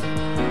Glory Radio.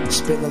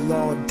 It's been a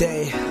long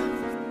day.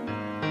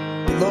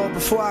 But Lord,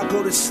 before I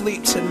go to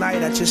sleep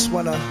tonight, I just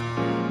wanna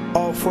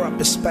offer up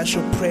a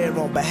special prayer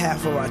on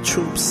behalf of our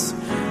troops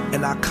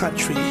and our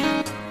country,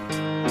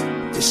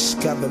 this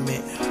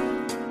government.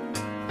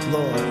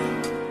 Lord,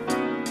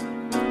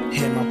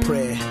 hear my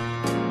prayer.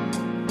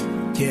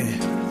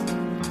 Yeah.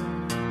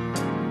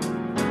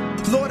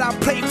 Lord, I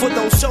pray for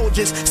those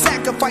soldiers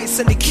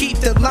sacrificing to keep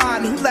the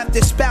line, who left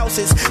their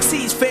spouses,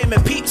 sees family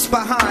peeps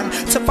behind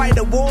to fight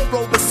a war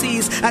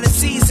overseas at a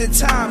season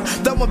time.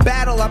 Though in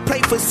battle, I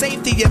pray for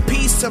safety and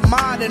peace of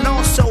mind, and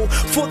also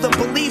for the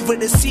believer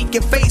to seek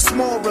your face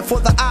more, and for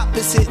the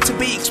opposite to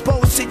be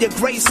exposed to your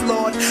grace,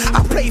 Lord.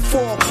 I pray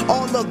for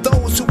all of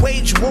those who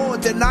wage war,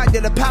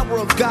 denying the power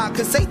of God,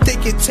 cause they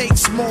think it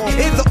takes more.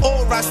 In the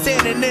awe, I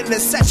stand in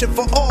intercession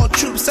for all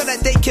troops, so that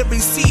they can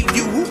receive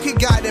you, who can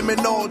guide them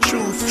in all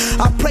truth.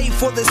 I pray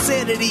for the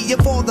sanity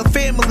of all the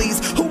families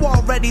who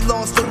already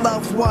lost a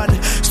loved one,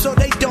 so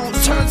they don't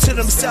turn to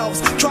themselves,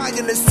 trying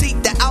to seek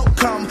the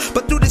outcome,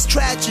 but through this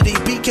tragedy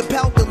be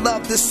compelled to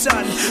love the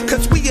sun.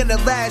 Cause we in the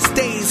last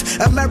days,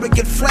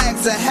 American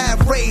flags are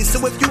half raised,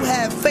 so if you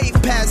have faith,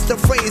 pass the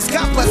phrase.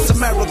 God bless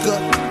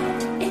America.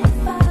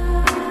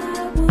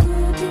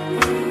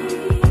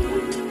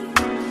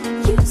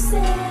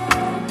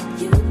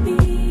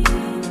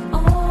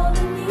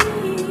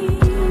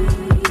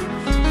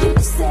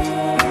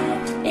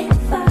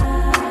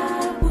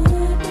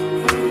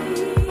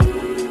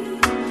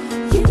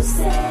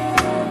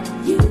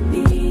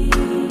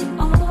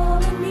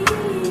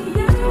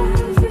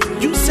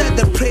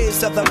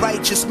 Of the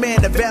righteous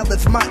man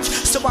availeth much,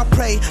 so I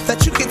pray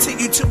that you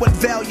continue to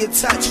unveil your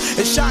touch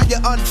and shine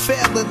your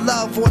unfailing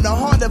love on the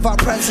heart of our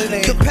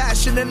president,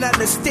 compassion and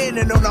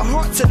understanding on the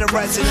hearts of the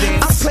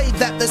residents. I pray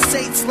that the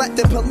saints let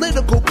their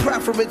political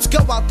preference go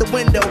out the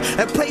window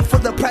and pray for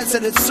the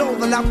president's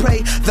soul, and I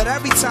pray that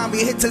every time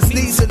he hits his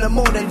knees in the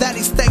morning, that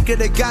he's thanking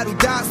the God who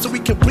died so we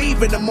can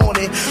breathe in the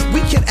morning. We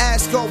can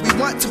ask all we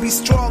want to be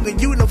strong and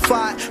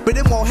unified, but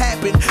it won't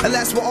happen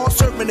unless we're all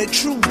serving a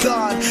true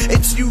God.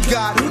 It's you,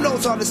 God, who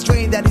knows all the strain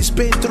that he's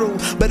been been through,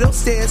 but he'll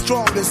stand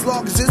strong as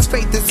long as his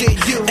faith is in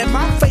you. And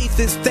my faith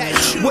is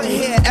that you will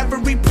hear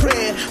every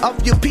prayer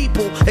of your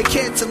people and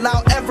cancel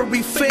out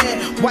every fear,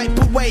 wipe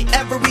away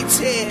every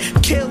tear,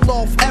 kill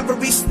off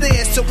every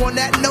snare. So on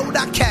that note,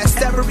 I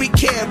cast every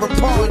care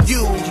upon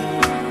you.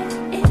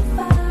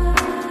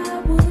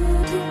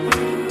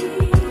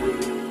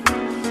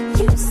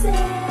 You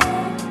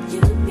said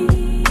you'd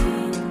be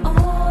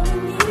all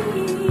of me.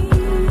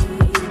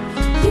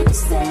 You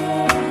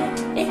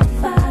said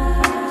if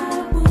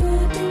I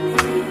would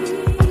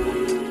believe.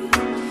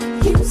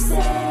 You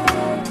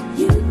said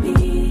you'd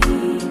be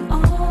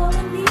all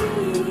of me.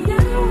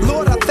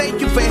 Lord, I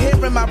thank you for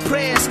hearing my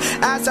prayers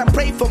as I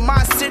pray for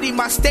my city,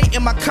 my state,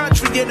 and my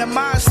country, in the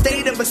mind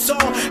state of us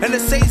all. And the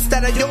saints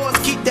that are yours,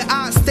 keep their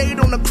eyes stayed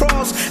on the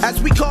cross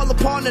as we call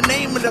upon the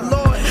name of the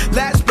Lord.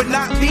 Last but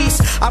not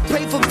least, I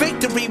pray for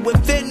victory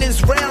within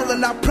Israel,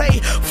 and I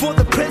pray for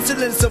the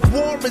prisoners of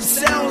war and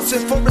cells,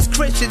 and for us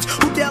Christians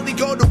who daily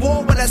go to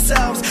war with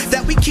ourselves,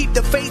 that we keep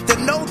the faith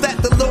and know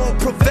that the Lord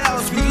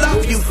prevails. We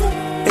love you.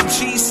 In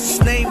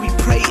Jesus' name we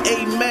pray,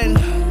 amen.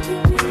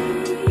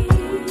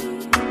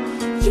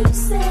 You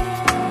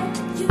said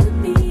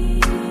you'd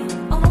be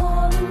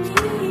all of me.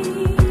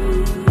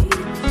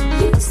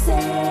 You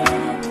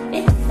said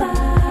if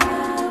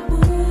I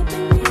would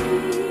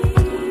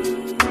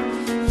believe.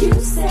 You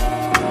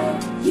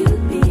said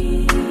you'd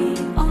be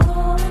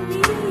all of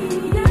me.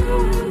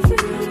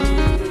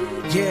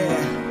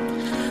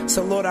 Yeah.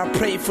 So Lord, I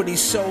pray for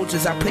these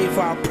soldiers. I pray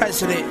for our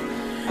president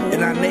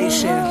and our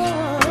nation.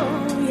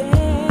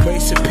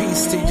 Grace and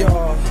peace to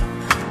y'all.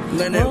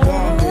 Leonard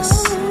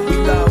Wangus. We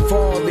love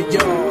all of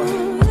y'all.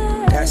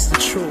 That's the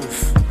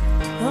truth.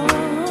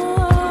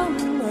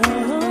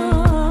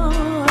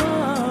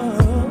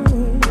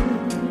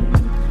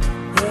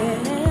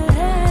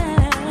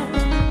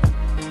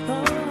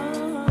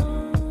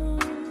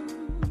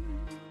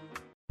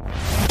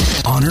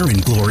 Honor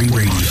and Glory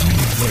Radio.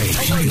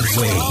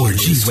 Where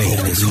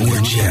G-Wade is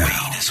holding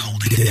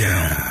it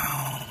down.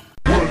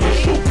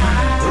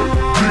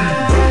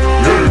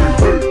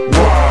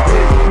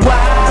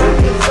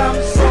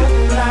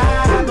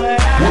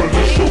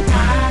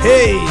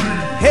 Hey,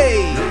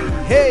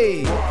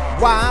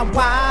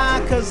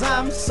 why, cause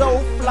I'm so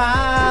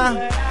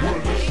fly.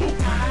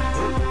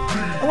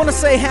 I want to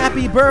say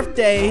happy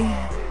birthday,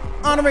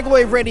 Honor and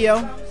Glory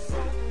Radio.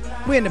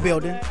 We're in the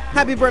building.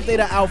 Happy birthday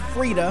to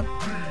Alfreda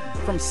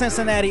from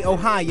Cincinnati,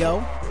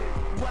 Ohio.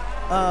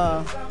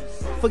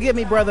 Forgive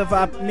me, brother, if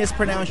I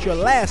mispronounce your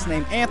last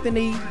name.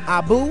 Anthony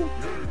Abu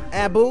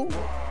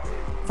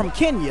from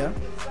Kenya.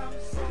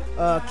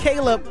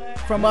 Caleb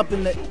from up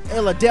in the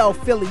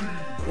Philadelphia, Philly,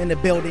 in the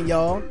building,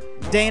 y'all.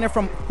 Dana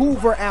from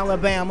Hoover,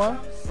 Alabama.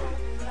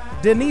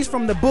 Denise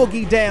from the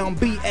Boogie Down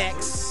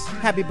BX.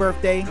 Happy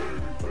birthday.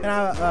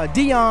 And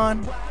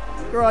Dion,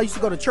 girl, I used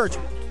to go to church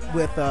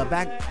with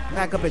back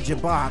up at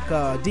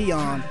Jabbok.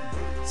 Dion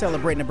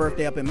celebrating a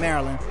birthday up in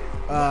Maryland.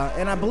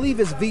 And I believe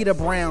it's Vita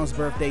Brown's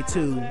birthday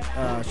too.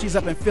 She's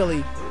up in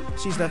Philly.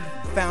 She's the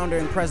founder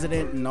and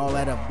president and all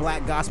that of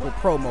Black Gospel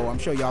Promo. I'm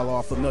sure y'all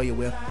are familiar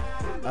with.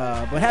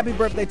 But happy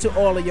birthday to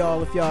all of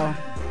y'all. If y'all,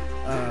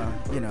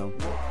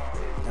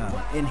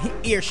 in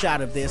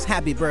earshot of this,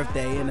 happy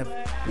birthday. And if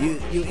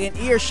you in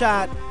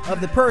earshot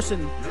of the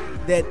person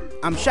that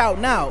I'm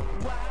shouting out,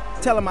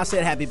 tell him I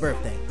said happy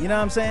birthday. You know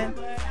what I'm saying?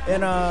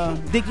 And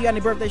Dick, you got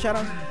any birthday shout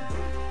outs?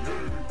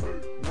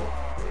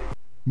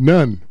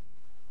 None.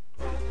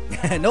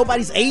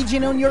 Nobody's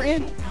aging on your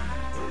end?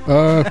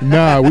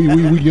 Nah,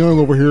 we young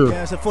over here.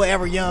 Yeah, so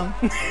forever young.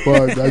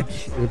 But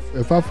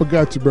if I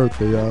forgot your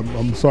birthday,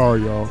 I'm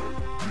sorry, y'all.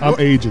 I'm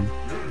aging.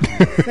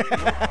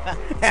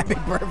 Happy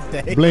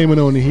birthday. Blame it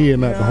on the head,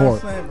 not the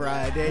heart.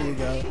 Right, there you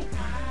go.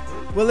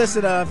 Well,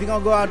 listen, if you're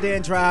going to go out there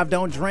and drive,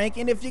 don't drink.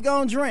 And if you're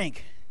going to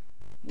drink,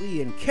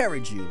 we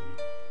encourage you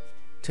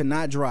to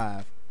not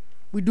drive.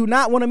 We do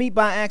not want to meet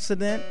by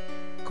accident.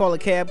 Call a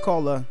cab,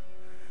 call a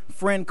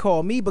friend,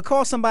 call me, but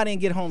call somebody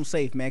and get home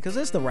safe, man, because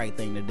it's the right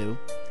thing to do.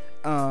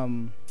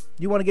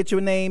 You want to get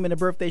your name and a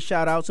birthday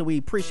shout out, so we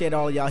appreciate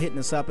all of y'all hitting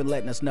us up and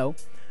letting us know.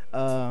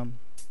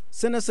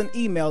 Send us an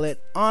email at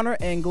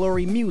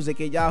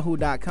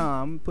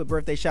honorandglorymusic@yahoo.com. Put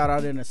birthday shout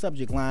out in the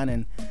subject line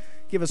and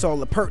give us all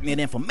the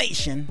pertinent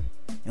information,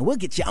 and we'll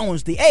get you on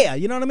the air.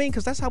 You know what I mean?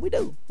 Because that's how we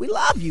do. We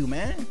love you,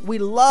 man. We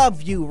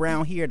love you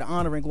around here at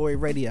Honor and Glory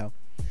Radio.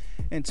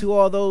 And to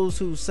all those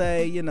who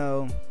say,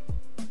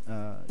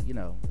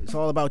 it's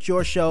all about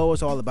your show,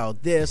 it's all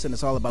about this, and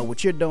it's all about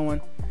what you're doing.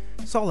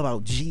 It's all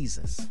about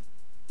Jesus.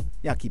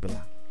 Y'all keep it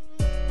loud.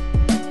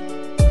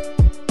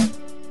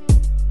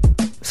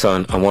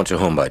 Son, I want you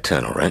home by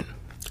 10, all right?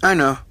 I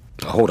know.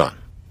 Hold on.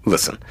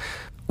 Listen,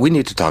 we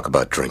need to talk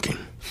about drinking.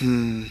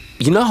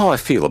 You know how I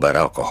feel about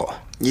alcohol.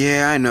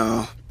 Yeah, I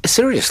know.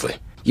 Seriously,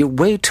 you're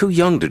way too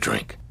young to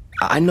drink.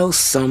 I know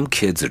some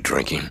kids are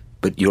drinking,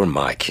 but you're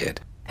my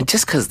kid. And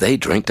just because they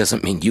drink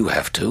doesn't mean you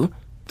have to.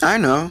 I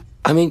know.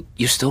 I mean,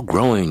 you're still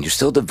growing, you're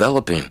still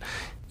developing.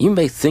 You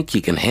may think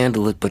you can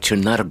handle it, but you're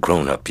not a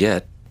grown-up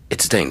yet.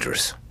 It's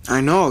dangerous. I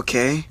know,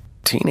 okay?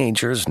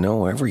 Teenagers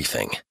know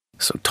everything.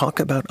 So talk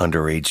about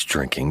underage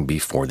drinking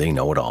before they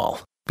know it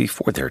all,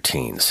 before they're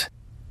teens.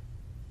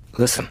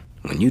 Listen,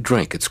 when you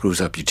drink, it screws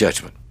up your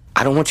judgment.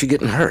 I don't want you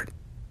getting hurt.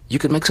 You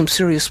could make some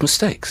serious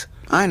mistakes.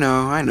 I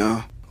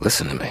know.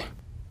 Listen to me.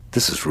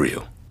 This is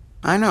real.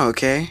 I know,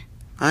 okay?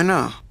 I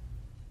know.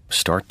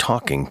 Start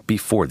talking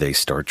before they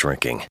start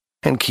drinking.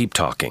 And keep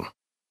talking.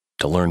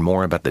 To learn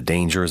more about the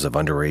dangers of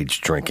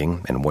underage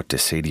drinking and what to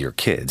say to your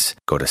kids,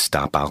 go to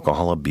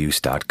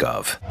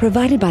stopalcoholabuse.gov.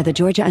 Provided by the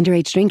Georgia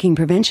Underage Drinking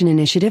Prevention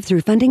Initiative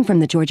through funding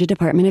from the Georgia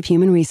Department of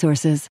Human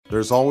Resources.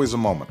 There's always a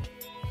moment.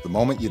 The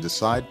moment you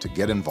decide to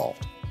get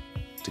involved,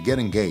 to get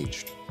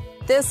engaged.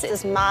 This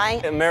is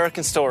my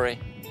American story.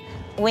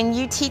 When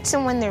you teach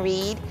someone to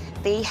read,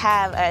 they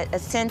have a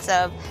sense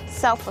of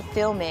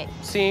self-fulfillment.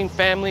 Seeing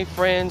family,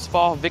 friends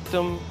fall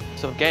victim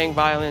of gang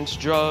violence,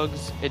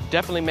 drugs, it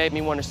definitely made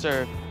me want to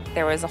serve.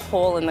 There was a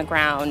hole in the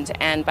ground,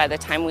 and by the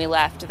time we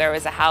left, there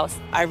was a house.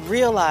 I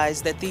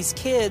realized that these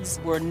kids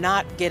were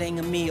not getting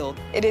a meal.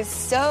 It is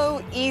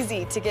so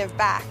easy to give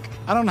back.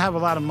 I don't have a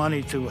lot of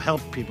money to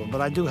help people,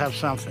 but I do have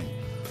something.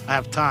 I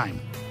have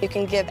time. You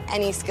can give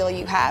any skill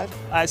you have.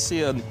 I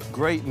see a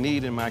great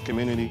need in my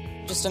community.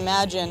 Just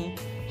imagine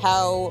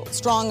how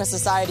strong a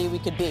society we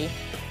could be.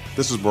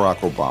 This is Barack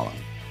Obama.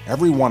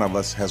 Every one of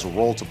us has a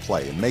role to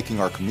play in making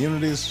our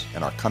communities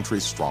and our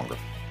country stronger.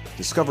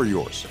 Discover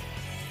yours.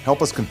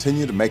 Help us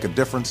continue to make a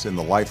difference in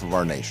the life of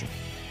our nation.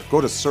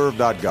 Go to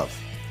serve.gov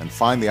and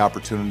find the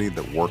opportunity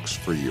that works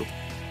for you.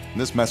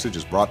 And this message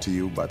is brought to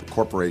you by the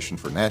Corporation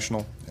for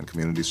National and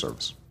Community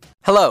Service.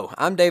 Hello,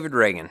 I'm David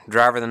Reagan,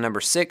 driver of the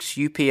number 6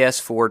 UPS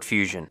Ford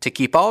Fusion. To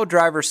keep all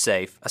drivers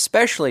safe,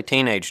 especially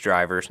teenage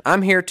drivers,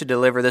 I'm here to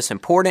deliver this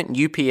important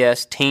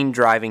UPS teen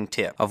driving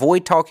tip.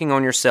 Avoid talking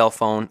on your cell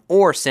phone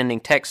or sending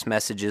text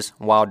messages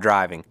while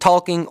driving.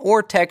 Talking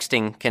or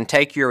texting can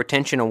take your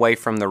attention away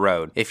from the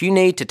road. If you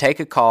need to take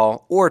a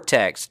call or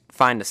text,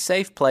 find a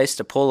safe place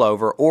to pull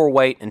over or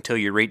wait until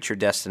you reach your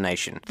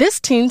destination. This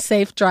Teen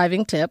Safe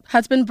Driving Tip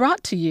has been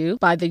brought to you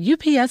by the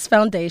UPS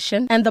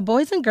Foundation and the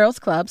Boys and Girls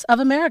Clubs of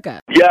America.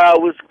 Yeah,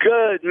 what's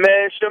good,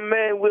 man? It's your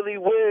man, Willie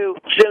Will,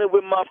 chilling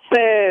with my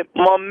fam.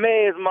 My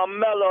man's my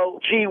mellow,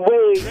 G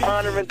Wade,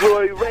 Honor and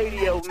Glory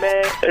Radio,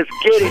 man. Let's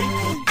get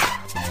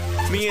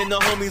it. Me and the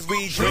homies,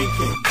 we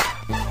drinking.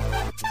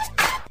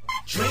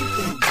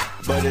 Drinking.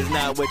 But it's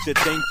not what you're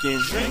thinking.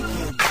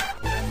 Drinking.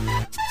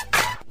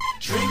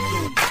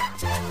 Drinking.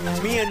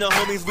 Me and the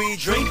homies, we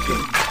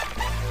drinking.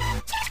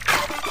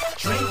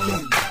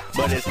 Drinking.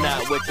 But it's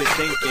not what you're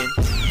thinking.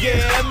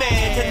 Yeah,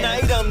 man,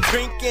 tonight I'm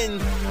drinking.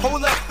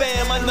 Hold up,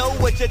 fam, I know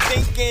what you're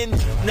thinking.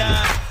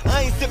 Nah,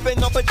 I ain't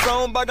sipping on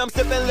Patron, but I'm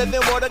sipping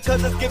living water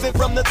cause it's given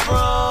from the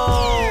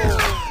throne.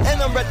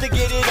 And I'm ready to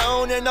get it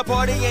on, and the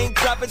party ain't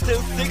dropping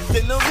till 6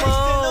 in the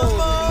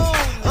morning.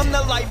 I'm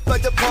the life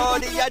of the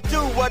party. I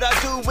do what I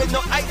do with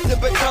no ice and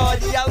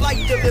Bacardi. I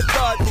like to live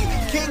godly.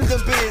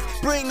 Kingdom biz,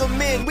 bring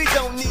them in. We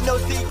don't need no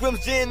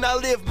Seagram's gin. I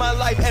live my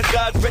life as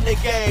God's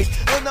renegade.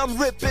 And I'm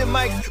ripping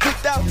mics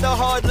without the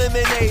hard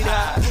lemonade.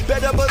 I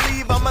better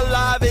believe I'm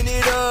alive-ing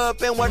it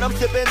up. And what I'm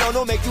sipping on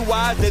will make you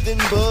wiser than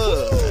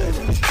bud.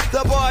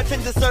 The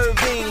bartender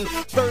serving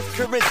 1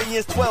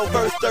 Corinthians 12,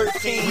 verse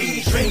 13.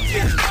 We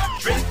drinking,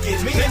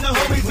 drinking. Me and the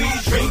homies, we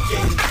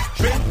drinking.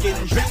 Drinking,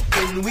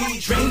 drinking,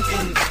 we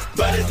drinking.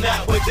 But it's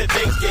not what you're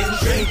thinking.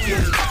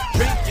 Drinking,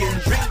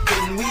 drinking,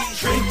 drinking, we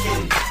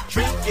drinking.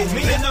 Drinking,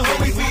 me and the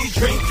homies, we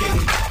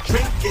drinking.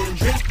 Drinking,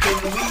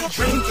 drinking, we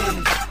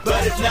drinking.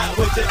 But it's not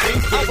what you're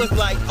thinking. I was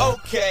like,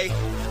 okay,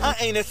 I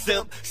ain't a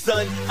simp,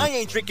 son. I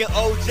ain't drinking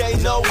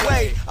OJ, no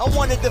way. I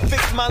wanted to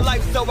fix my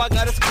life, so I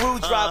got a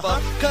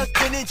screwdriver. Cause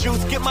spin and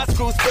juice, get my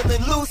screws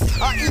feeling loose.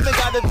 I even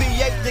got a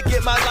V8 to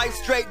get my life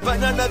straight, but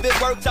none of it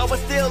worked. I was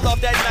still off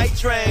that night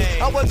train.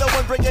 I was the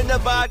one bringing the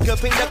vodka,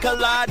 pina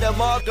colada,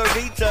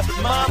 margarita,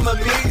 Mamma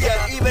Mia,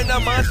 even a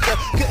monster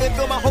couldn't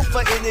feel my hope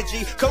for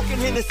energy. Coke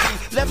and Hennessy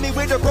left me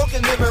with a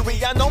broken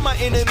memory. I know my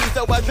enemy,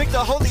 so I drink the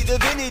holy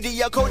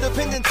divinity. A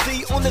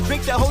codependency on the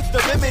drink that holds the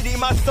remedy.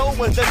 My soul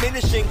was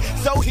diminishing,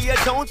 so he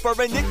atoned for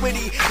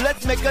iniquity.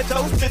 Let's make a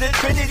toast to the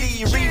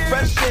Trinity,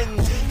 refreshing.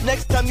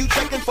 Next time you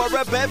checking for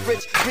a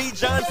beverage, read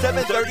John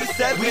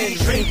 7:37. We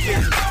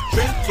drinking,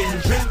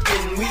 drinking,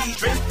 drinking, we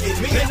drinking.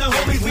 Me and the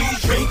homies, we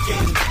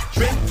drinking,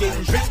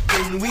 drinking,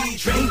 drinking, we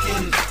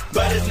drinking.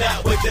 But it's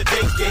not what you're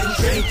thinking.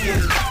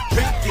 Drinking,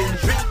 drinking,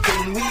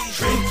 drinking, we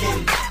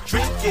drinking,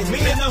 drinking. Me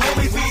and the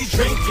homies, we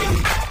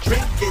drinking,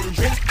 drinking,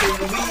 drinking,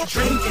 we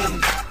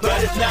drinking.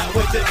 But it's not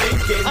what you're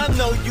thinking. I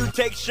know you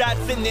take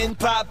shots and then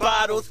pop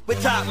bottles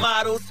with top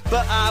models,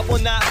 but I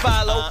will not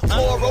follow.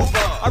 Moreover,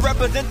 I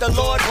represent the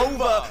Lord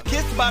Hoover.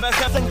 Kiss by the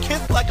shots and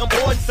kiss like I'm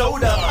pouring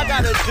soda. I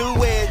gotta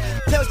do it.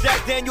 Tell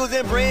Jack Daniels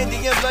and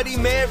Brandy and Bloody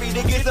Mary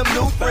to get some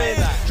new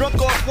friends. Drunk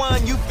off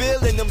wine, you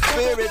feeling them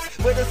spirits.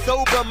 With a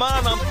sober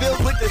mind, I'm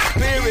filled with the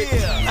spirit.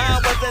 I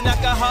was an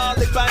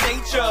alcoholic by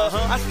nature.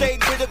 I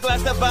stayed with a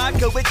glass of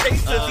vodka with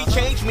chasers. He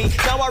changed me.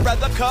 Now I'd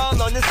rather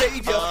call on the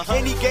Savior.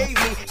 And he gave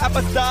me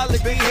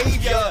apostolic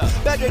behavior.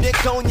 Better than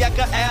cognac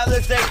or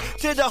Alizé.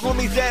 To the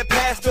homies that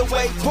passed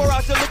away, pour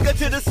out your liquor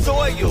to the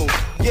soil.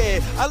 Yeah,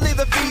 I live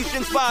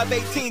Ephesians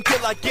 5:18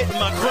 till I get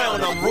my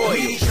crown, I'm royal.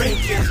 We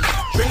drinking,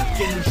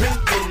 drinking,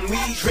 drinking,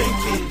 we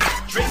drinking,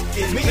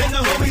 drinking. Me and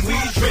the homies, we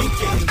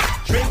drinking,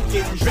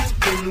 drinking,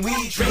 drinking,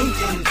 we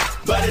drinking.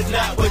 But it's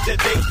not what you're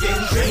thinking.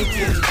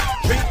 Drinking,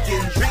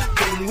 drinking,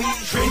 drinking, we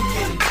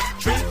drinking,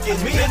 drinking.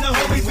 Me and the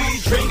homies, we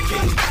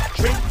drinking,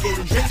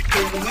 drinking,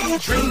 drinking, we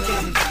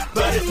drinking.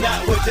 But it's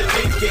not what you're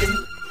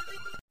thinking.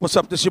 What's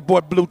up? This your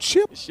boy Blue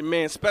Chip. It's your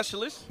man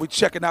Specialist. We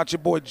checking out your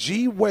boy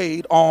G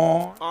Wade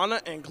on Honor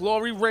and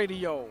Glory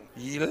Radio.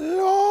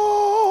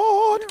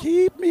 Lord,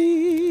 keep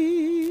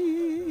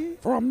me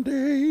from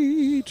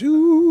day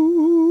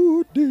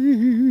to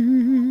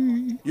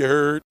day. You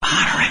heard?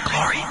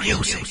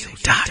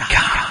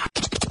 HonorandGloryMusic.com.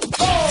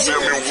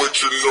 Tell me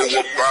what you know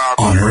about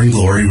Honor and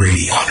Glory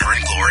Radio. Honor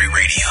and Glory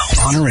Radio.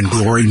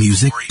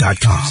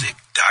 HonorandGloryMusic.com.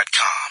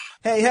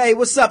 Hey,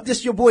 what's up?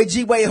 This your boy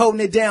G-Way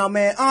holding it down,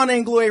 man. Honor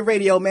and Glory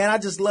Radio, man. I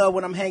just love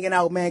when I'm hanging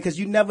out, man, because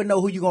you never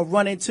know who you're going to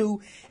run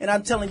into. And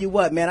I'm telling you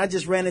what, man, I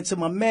just ran into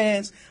my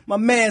man's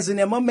in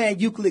there, my man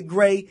Euclid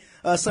Gray.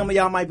 Some of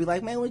y'all might be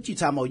like, man, what you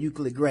talking about,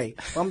 Euclid Gray?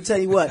 Well, I'm going to tell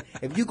you what,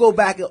 if you go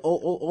back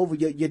over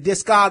your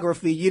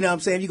discography, you know what I'm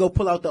saying, you go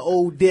pull out the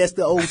old discs,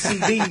 the old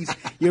CDs,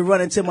 you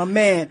run into my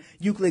man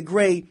Euclid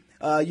Gray.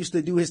 Used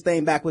to do his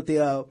thing back with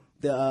the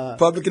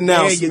public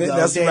announcement.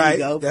 That's right.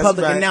 That's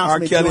public right.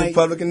 announcement. R. Kelly joint.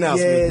 public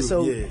announcement. Yeah, group.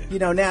 so you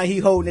know now he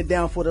holding it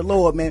down for the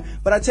Lord, man.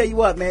 But I tell you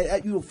what,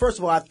 man. First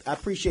of all, I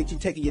appreciate you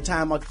taking your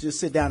time out to just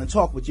sit down and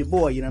talk with your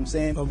boy. You know what I'm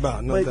saying? No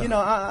doubt. You know,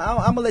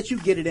 I'm gonna let you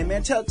get it in,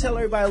 man. Tell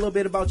everybody a little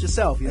bit about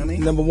yourself. You know what I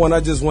mean? Number one, I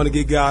just want to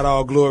give God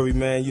all glory,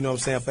 man. You know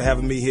what I'm saying, for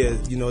having me here.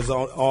 You know, it's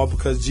all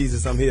because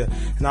Jesus. I'm here,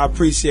 and I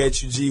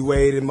appreciate you, G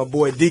Wade, and my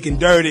boy Deacon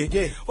Dirty.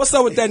 Yeah. What's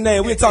up with that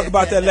name? We'll talk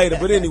about that later.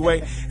 But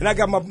anyway, and I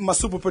got my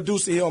super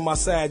producer here on my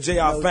side,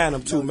 J.R.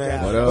 Phantom too.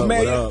 Man. What up,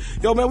 man, what up?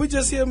 Yo, man, we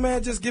just here,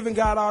 man, just giving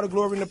God all the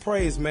glory and the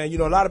praise, man. You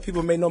know, a lot of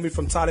people may know me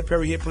from Tyler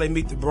Perry Hit Play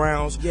Meet the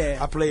Browns. Yeah.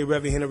 I played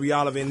Reverend Henry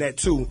Oliver in that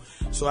too.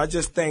 So I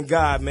just thank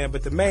God, man.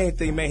 But the main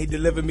thing, man, he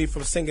delivered me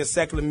from singing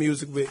secular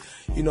music with,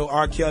 you know,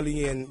 R.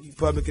 Kelly and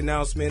public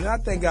announcement. And I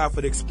thank God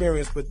for the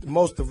experience. But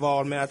most of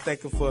all, man, I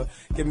thank him for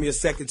giving me a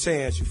second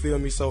chance. You feel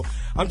me? So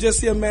I'm just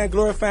here, man,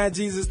 glorifying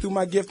Jesus through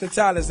my gift and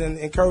talents and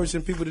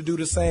encouraging people to do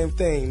the same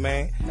thing,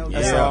 man. No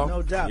That's doubt, all.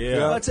 no doubt. Yeah.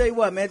 Well, I'll tell you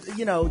what, man,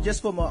 you know,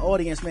 just for my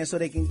audience, man, so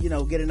they can, you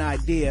know, get an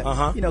idea,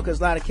 you know, because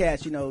a lot of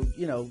cats, you know,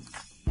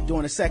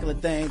 doing a secular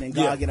thing, and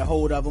God get a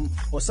hold of them,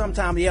 or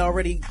sometimes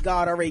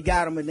God already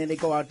got them, and then they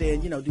go out there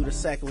and, you know, do the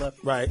secular,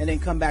 right, and then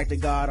come back to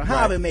God, or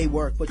however it may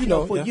work. But, you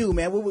know, for yeah. you,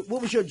 man,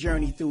 what was your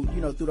journey through, you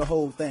know, through the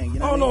whole thing? You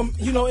know I don't what I mean?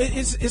 know, you know,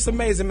 it's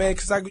amazing, man,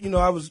 because I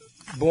was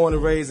born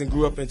and raised and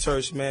grew up in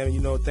church, man.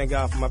 You know, thank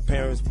God for my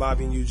parents,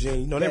 Bobby and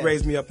Eugene. You know, they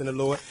raised me up in the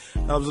Lord.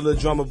 I was a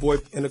little drummer boy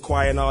in the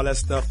choir and all that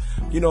stuff.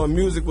 You know, and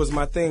music was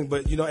my thing.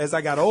 But, you know, as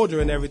I got older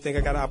and everything,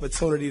 I got an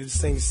opportunity to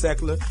sing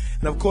secular.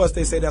 And, of course,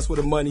 they say that's where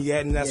the money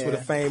at and that's where the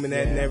fame and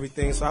that and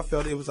everything. So I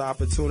felt it was an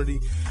opportunity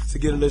to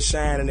get a little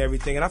shine and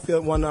everything. And I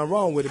felt wasn't nothing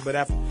wrong with it. But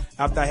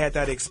after I had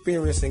that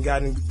experience and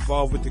got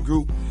involved with the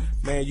group,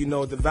 man, you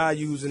know, the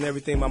values and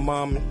everything my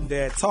mom and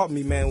dad taught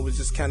me, man, was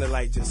just kind of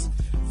like just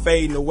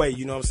fading away,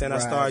 you know what I'm saying? I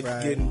started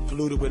getting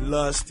polluted with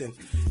lust and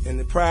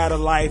the pride of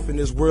life in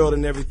this world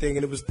and everything,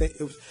 and it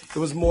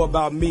was more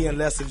about me and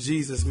less of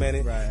Jesus, man.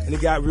 And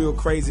it got real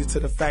crazy to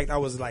the fact I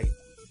was like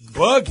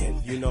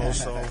bugging, you know.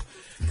 So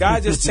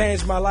God just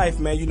changed my life,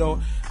 man. You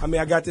know, I mean,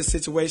 I got this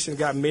situation,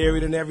 got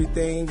married and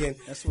everything, and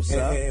that's what's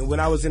up. And when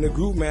I was in the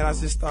group, man, I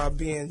just started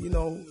being, you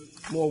know,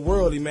 more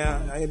worldly,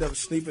 man. I ended up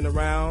sleeping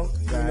around,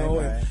 you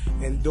know,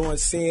 and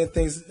seeing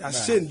things I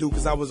shouldn't do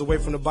because I was away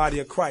from the body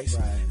of Christ.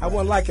 I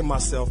wasn't liking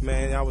myself,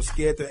 man. I was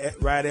scared to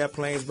ride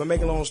airplanes. But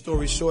making a long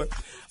story short,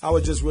 I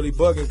was just really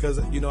bugging because,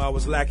 you know, I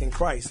was lacking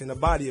Christ in the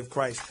body of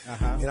Christ.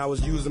 And I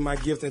was using my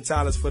gift and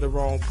talents for the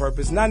wrong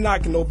purpose. Not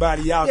knocking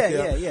nobody out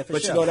there,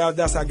 but, you know,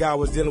 that's how God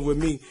was dealing with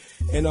me.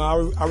 And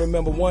I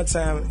remember one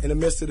time in the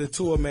midst of the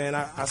tour, man,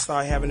 I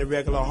started having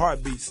irregular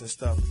heartbeats and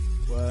stuff.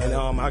 And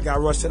I got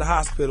rushed to the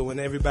hospital, and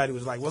everybody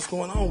was like, what's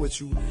going on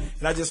with you?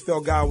 And I just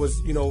felt God was,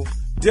 you know,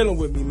 dealing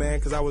with me, man,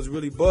 because I was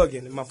really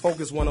bugging. And my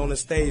focus wasn't on the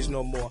stage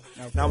no more.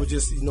 And I was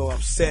just, you know,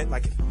 upset.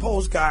 Like,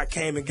 suppose God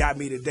came and got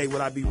me today, would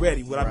I be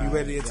ready? Would I be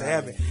ready into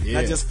heaven? And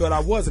I just felt I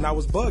wasn't. I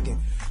was bugging.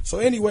 So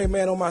anyway,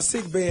 man, on my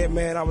sick bed,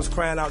 man, I was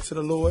crying out to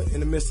the Lord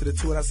in the midst of the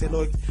tour. And I said,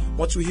 Lord,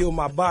 won't you heal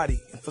my body?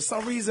 And for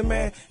some reason,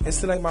 man, it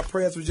seemed like my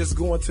prayers were just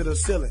going to the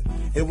ceiling.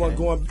 It wasn't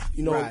going,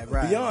 you know,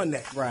 beyond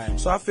that.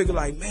 So I figured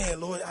like,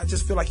 man, Lord, I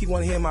just feel like he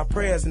wanted to hear my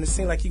prayers. And it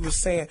seemed like he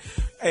was saying,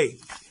 hey,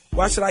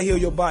 why should I heal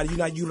your body? You're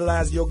not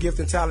utilizing your gift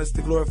and talents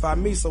to glorify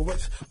me. So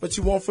what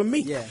you want from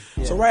me?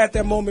 So right at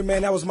that moment,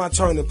 man, that was my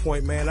turning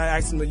point, man. I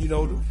asked him to,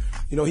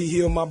 you know, he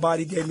healed my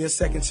body, gave me a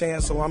second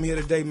chance. So I'm here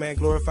today, man,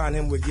 glorifying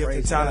him with gift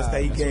and talents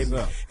that he gave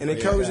me, and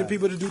encouraging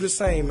people to do the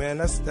same, man.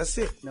 That's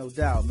it. No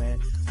doubt,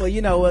 man. Well,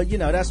 you know,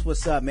 that's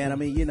what's up, man. I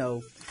mean, you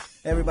know,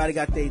 Everybody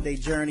got their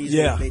journeys,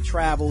 Yeah. their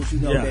travels,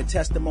 Yeah. their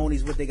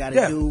testimonies, what they got to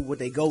Yeah. do, what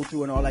they go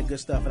through, and all that good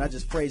stuff. And I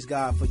just praise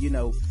God for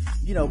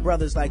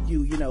brothers like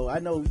you. I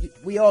know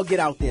we all get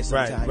out there sometimes.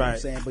 Right, You know what I'm right,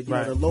 saying, but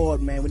right. the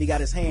Lord, man, when He got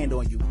His hand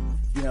on you,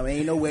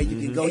 ain't nowhere you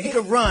can go. You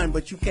can run,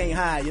 but you can't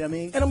hide. You know what I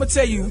mean? And I'm gonna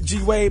tell you,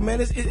 G Wade,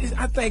 man.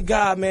 I thank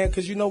God, man,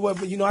 because you know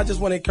what? I just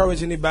want to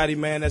encourage anybody,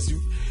 man. That's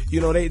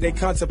they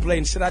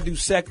contemplating: should I do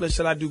secular?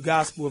 Should I do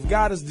gospel? If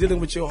God is dealing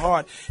with your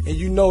heart, and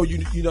you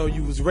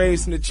was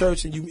raised in the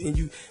church, and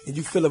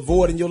you feel a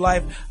void in your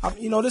life,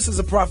 this is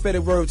a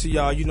prophetic word to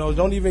y'all.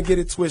 Don't even get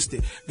it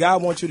twisted.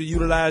 God wants you to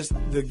utilize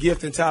the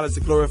gift and talents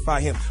to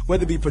glorify Him,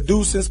 whether it be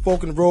producing,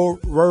 spoken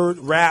word,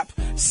 rap,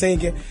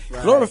 singing.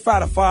 Right. Glorify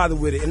the Father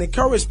with it, and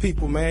encourage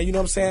people, man. You know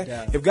what I'm saying?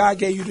 Yeah. If God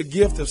gave you the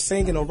gift of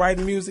singing or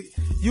writing music,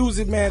 use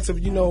it, man,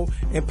 to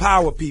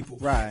empower people.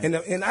 Right. And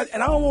I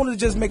don't want to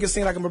just make it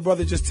seem like I'm a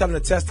brother just telling a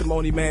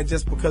testimony, man,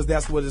 just because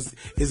that's what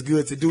is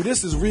good to do.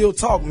 This is real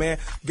talk, man.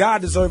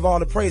 God deserves all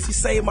the praise. He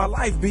saved my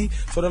life, B.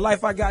 So the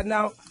life I got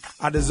now,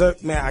 I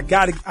deserve, man. I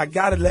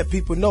gotta let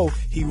people know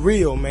He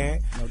real,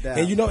 man. No doubt.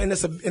 And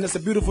it's a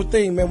beautiful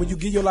thing, man. When you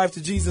give your life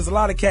to Jesus, a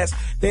lot of cats,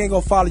 they ain't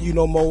gonna follow you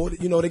no more.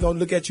 They're gonna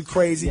look at you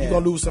crazy. Yeah. You're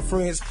gonna lose some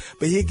friends,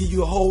 but He'll give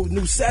you a whole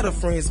new set of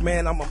friends,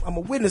 man. I'm a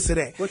witness of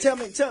that. Well,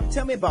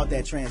 tell me about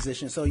that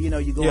transition. So you're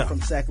going Yeah.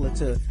 from secular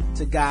to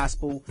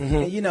gospel,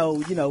 Mhm. and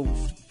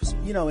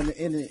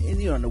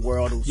in the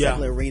world, the Yeah.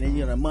 secular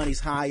arena, the money's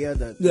higher,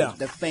 Yeah.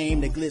 the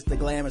fame, the glitz, the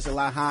glamour is a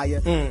lot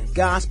higher. Mm.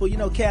 Gospel,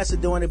 cats are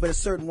doing it, but it's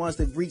certain ones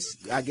that reach,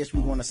 I guess we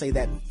want to say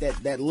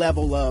that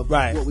level of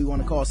Right. what we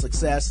want to call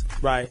success.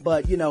 Right.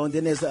 But and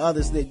then there's the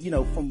others that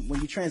from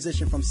when you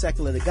transition from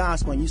secular to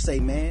gospel, and you say,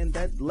 man,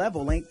 that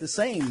level ain't the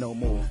same no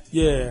more.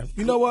 Yeah.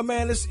 You know what,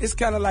 man? It's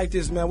kind of like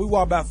this, man. We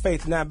walk by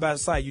faith, not by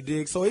sight, you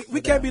dig? So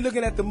we can't be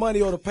looking at the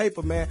money or the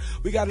paper, man.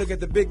 We got to look at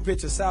the big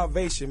picture,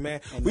 salvation,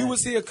 man. Amen. We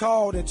was here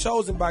called and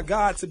chosen by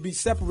God to be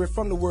separate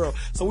from the world.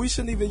 So we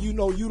shouldn't even,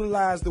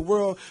 utilize the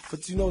world for,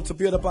 to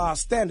build up our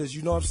standards,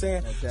 you know what I'm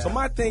saying? Okay. So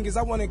my thing is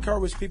I want to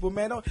encourage people,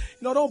 man.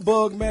 Don't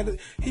bug, man.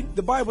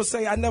 The Bible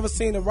say, I never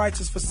seen the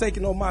righteous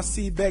forsaken or my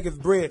seed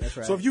beggeth bread. That's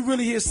right. So if you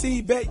really hear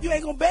seed beg, you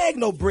ain't going to beg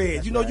no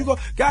bread.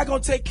 That's God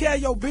going to take care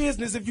of your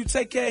business if you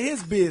take care of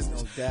His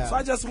business. No doubt. So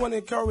I just want to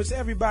encourage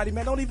everybody,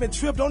 man. Don't even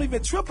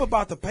trip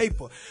about the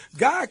paper.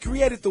 God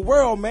created the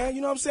world, man.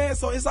 You know what I'm saying?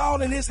 So it's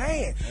all in His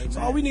hand. Amen.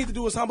 So all we need to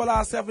do is humble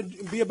ourselves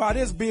and be about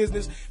His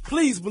business.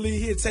 Please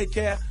believe He'll take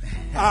care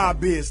of our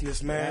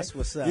business, man. That's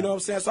what's up. You know what I'm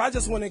saying? So I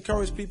just want to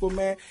encourage people,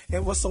 man.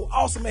 And what's so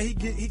awesome, man, He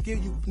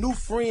give you new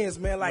friends,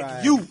 man, like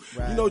Right, you.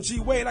 right. G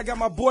Wade. I got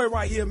my boy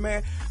right here,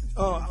 man.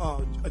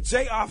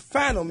 J.R.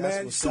 Phantom, That's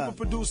man, what's super up.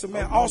 producer,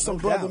 man, No awesome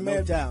brother, doubt, man,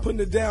 no doubt. putting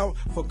it down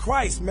for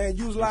Christ, man,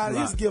 utilizing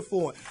That's His right. gift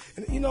for it.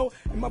 And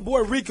and my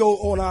boy Rico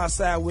on our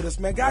side with us,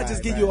 man. God Right,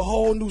 just give right. you a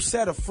whole new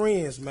set of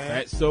friends, man.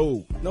 That's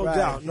so. No Right.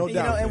 doubt, no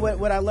doubt. And man.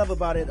 what I love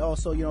about it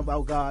also,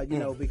 about God,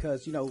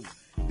 because,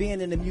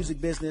 being in the music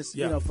business,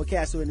 Yeah. for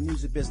cats who are in the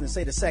music business,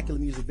 say the secular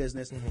music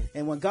business,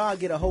 and when God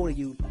get a hold of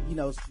you,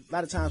 a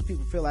lot of times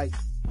people feel like,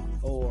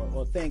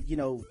 or think,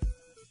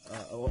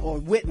 or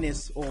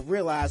witness or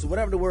realize or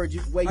whatever the word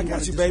way you I want got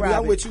to you, describe baby.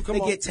 I'm it, with you. Come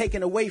they on. get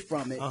taken away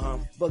from it. Uh-huh.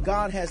 But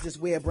God has this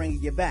way of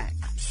bringing you back,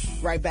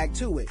 right back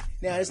to it.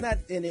 Now it's not,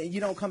 and you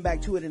don't come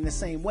back to it in the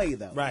same way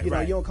though. Right, you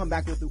right. don't come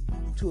back to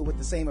it with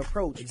the same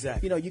approach.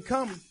 Exactly. You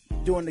come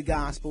doing the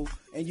gospel,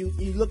 and you're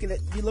looking at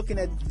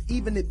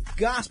even the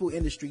gospel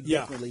industry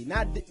Yeah. differently.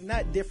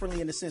 Not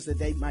differently in the sense that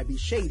they might be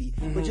shady,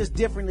 but just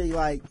differently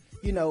like.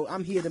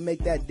 I'm here to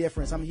make that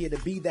difference. I'm here to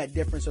be that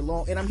difference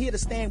along, and I'm here to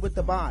stand with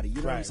the body. You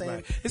know what I'm saying?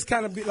 Right. It's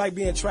kind of like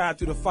being tried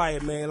through the fire,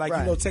 man. Like,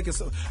 Right. taking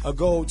a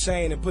gold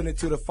chain and putting it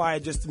through the fire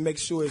just to make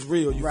sure it's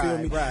real. You feel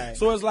Right, me? right.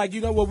 So it's like,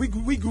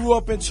 we grew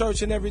up in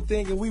church and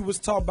everything, and we was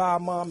taught by our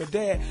mom and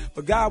dad,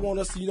 but God want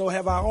us to,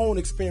 have our own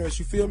experience.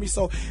 You feel me?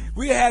 So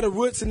we had the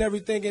roots and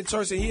everything in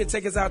church, and He'd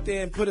take us out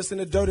there and put us in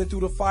the dirt and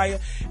through the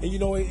fire, and,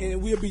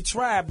 and we'll be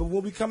tried. But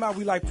when we come out,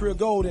 we like pure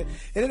gold. And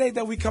it ain't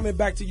that we coming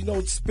back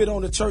to, spit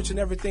on the church and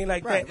everything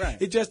like Right, that. right.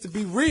 It just to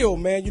be real,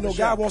 man. For God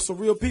sure. wants some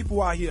real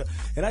people out here.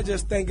 And I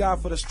just thank God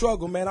for the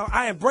struggle, man.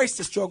 I embrace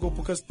the struggle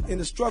because in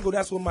the struggle,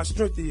 that's where my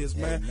strength is,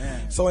 man.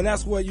 Amen. So, and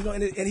that's where,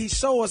 and He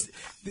show us,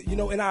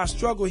 in our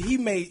struggle, He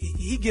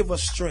give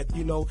us strength,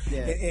 Yeah.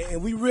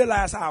 and we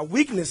realize our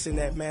weakness in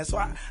that, man. So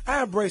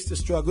I embrace the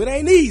struggle. It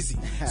ain't easy.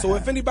 So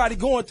if anybody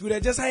going through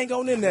that, just hang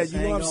on in there. Just You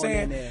know what I'm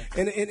hang on saying?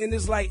 in And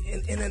it's like,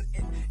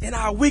 in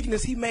our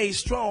weakness, He made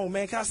strong,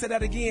 man. Can I say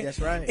that again? That's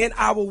right. In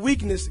our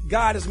weakness,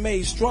 God is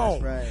made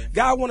strong. That's right.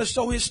 God want to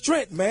show His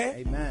strength, man.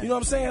 Amen. You know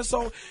what I'm saying?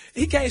 So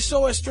He can't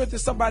show His strength to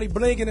somebody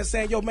blinking and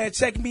saying, yo, man,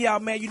 check me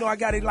out, man. I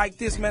got it like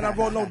this, man. I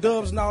wrote no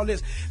dubs and all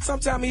this.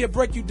 Sometimes He'll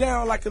break you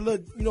down like a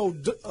little,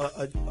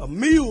 a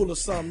mule or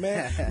something,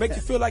 man. Make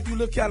you feel like you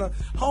look kind of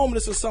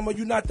homeless or something, or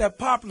you're not that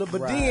popular.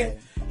 But then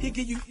He'll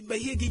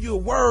give you a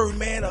word,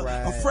 man,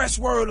 a fresh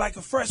word, like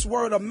a fresh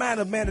word of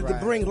manna, man, to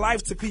bring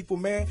life to people,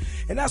 man.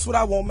 And that's what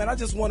I want, man.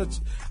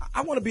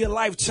 I want to be a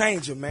life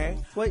changer,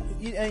 man. Well,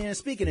 and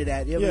speaking of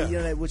that,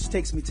 Yeah. which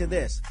takes me to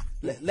this.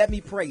 Let me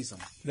praise Him.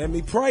 Let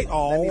me pray.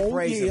 Oh, Let me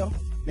praise yeah. Him.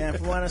 Man,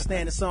 from what I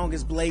understand, the song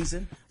is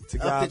blazing. To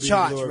Up God the be the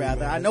charts, glory,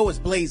 rather. man. I know it's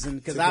blazing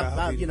because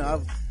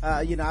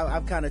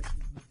I've kind of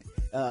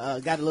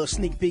got a little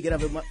sneak peek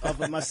of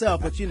it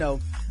myself, but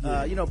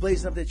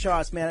blazing up the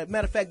charts, man.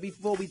 Matter of fact,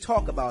 before we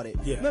talk about it,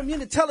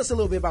 tell us a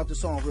little bit about the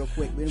song real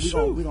quick, man.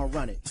 We're gonna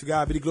run it. To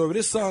God be the glory.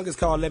 This song is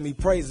called "Let Me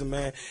Praise Him,"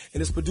 man,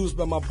 and it's produced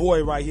by my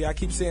boy right here. I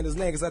keep saying his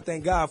name because I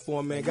thank God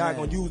for him, man. God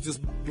gonna use this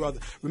brother.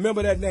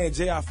 Remember that name,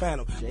 J.R.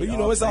 Phantom. But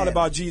it's all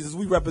about Jesus.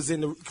 We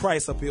represent the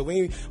Christ up here.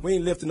 We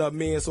ain't lifting up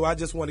men, so I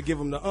just want to give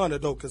him the honor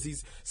though, because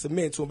he's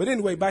submitting to him. But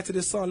anyway, back to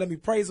this song, "Let Me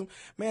Praise Him,"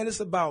 man. It's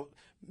about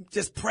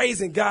just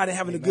praising God and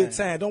having a good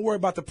time. Don't worry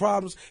about the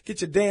problems. Get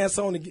your dance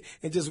on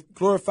and just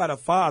glorify the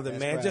Father,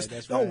 man. Right,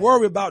 just don't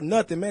worry about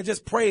nothing, man.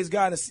 Just praise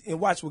God and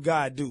watch what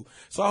God do.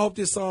 So I hope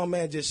this song,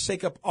 man, just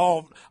shake up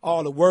all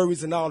the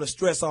worries and all the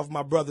stress off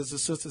my brothers and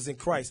sisters in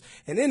Christ.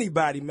 And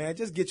anybody, man,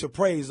 just get your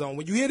praise on.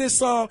 When you hear this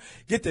song,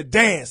 get to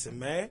dancing,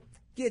 man.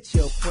 Get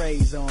your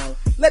praise on.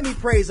 Let me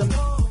praise him.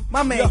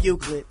 My man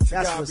Euclid.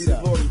 That's God what's be the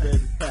up. glory, baby.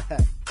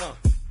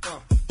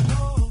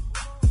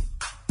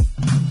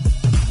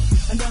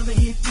 Another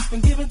hit just been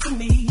given to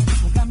me.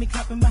 This one got me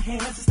clapping my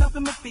hands and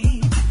stomping my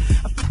feet.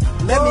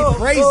 Let me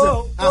praise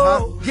him.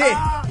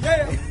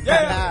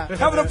 Yeah.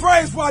 Having a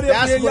praise party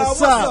up here, y'all.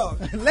 What's up?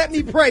 Let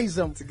me praise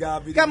him. To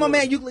God be the Got my glory.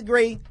 man Euclid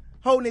Gray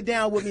holding it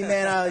down with me,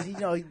 man. He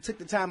took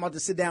the time out to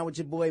sit down with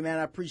your boy, man.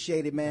 I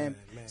appreciate it, man.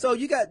 So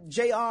you got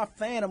J.R.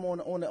 Phantom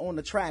on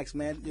the tracks,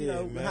 man.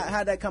 Man.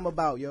 How'd that come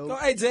about, yo? Go,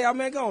 hey, J.R.,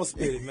 man, go on,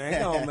 spit it,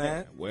 man. Go on,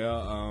 man.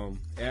 Well,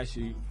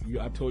 actually,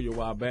 I told you a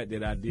while back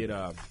that I did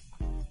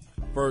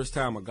first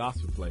time a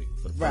gospel play.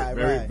 For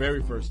the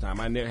very first time.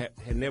 I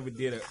had never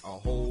did a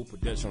whole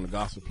production on a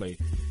gospel play.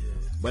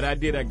 But I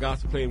did that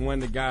gospel play, and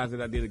one of the guys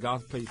that I did a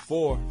gospel play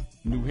for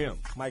knew him.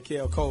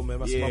 Michael Coleman,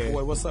 that's my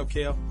boy. What's up,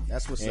 Kel?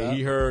 That's what's up. And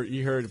he heard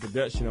the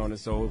production on it,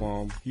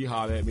 so he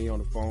hollered at me on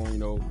the phone,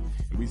 and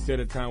we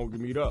set a time we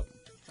could meet up.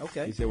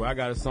 Okay. He said, well, I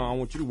got a song I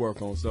want you to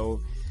work on,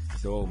 so I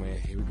said, oh, man,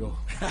 here we go.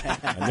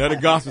 Another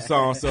gospel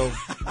song, so.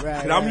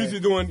 And I'm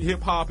usually doing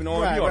hip-hop and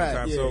R&B all the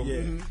time, so.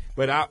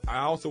 But I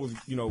also was,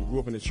 grew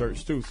up in the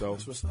church, too, so.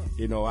 That's what's up.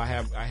 I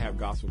have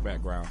gospel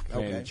background,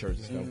 playing in church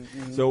and stuff.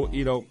 Mm-hmm. So,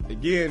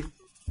 again,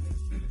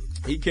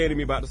 he came to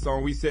me about the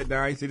song. We sat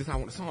down. He said, I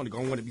want the song to go.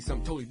 I want it to be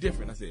something totally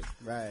different. I said,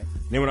 right.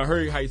 Then when I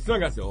heard how he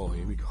sung, I said, oh,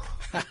 here we go.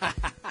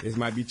 This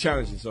might be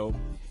challenging. So,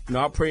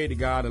 I prayed to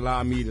God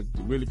allow me to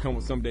really come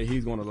with something that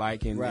he's going to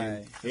like. And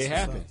it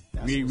happened.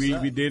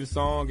 We did a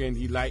song, and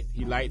he liked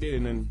it,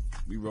 and then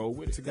we rolled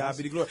with it. To God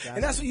be the glory.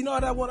 And that's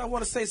what, I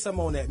want to say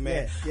something on that,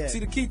 man. Yeah. See,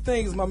 the key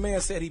thing is my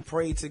man said he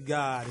prayed to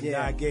God, and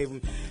God gave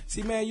him.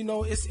 See, man,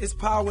 it's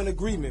power in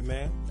agreement,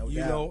 man.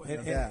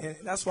 And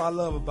that's what I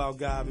love about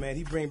God, man.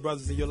 He bring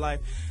brothers in your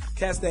life.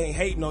 Cats, they ain't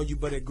hating on you,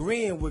 but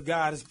agreeing with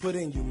God has put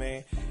in you,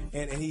 man.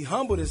 And he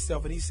humbled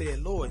himself, and he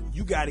said, Lord,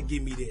 you got to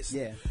give me this.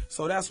 Yeah.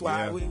 So that's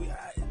why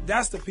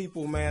that's the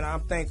people, man,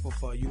 I'm thankful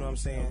for. You know what I'm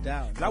saying? No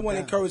doubt. And I want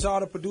to encourage all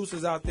the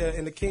producers out there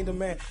in the kingdom,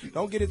 man.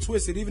 Don't get it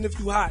twisted. Even if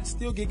you hot,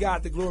 still give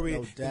God the glory. No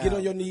and doubt. get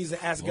on your knees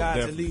and ask God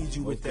to lead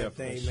you with that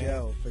thing,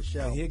 man. For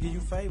sure. And he'll give you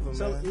favor,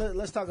 so man. So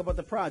let's talk about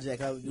the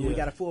project. We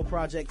got a full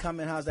project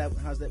coming. How's that?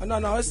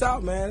 No, it's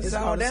out, man. It's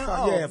out. Going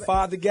down?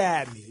 Father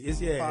Guide Me.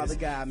 Father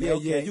Guide Me. Yeah,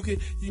 okay. yeah. You can.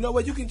 You know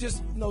what? You can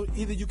just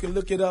either you can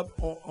look it up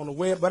on the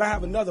web, but I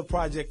have another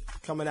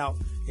project coming out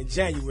in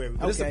January.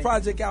 But it's a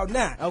project out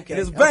now. Okay.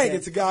 And it's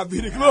banging. To God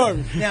be the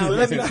glory. Now,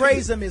 Let Me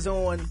Praise Him is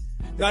on.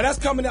 No, that's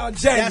coming out in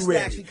January.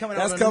 That's actually coming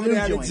out. That's coming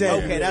out in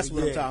January. Okay, that's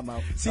what I'm talking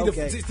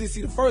about.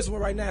 See, the first one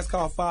right now is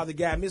called Father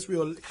Guide Me.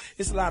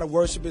 It's a lot of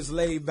worship. It's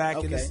laid back.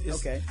 And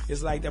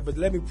it's like that. But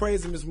Let Me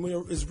Praise Him is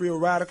real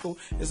radical.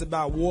 It's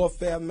about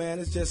warfare, man.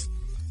 It's just.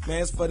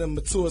 Man, it's for the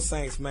mature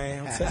saints,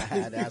 man. I'm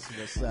telling you. That's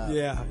what's up.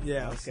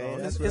 Yeah. Okay, so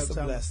that's it's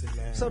a blessing,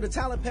 man. So the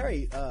Tyler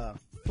Perry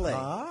play.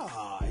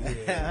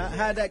 Yeah.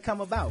 How'd that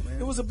come about, man?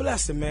 It was a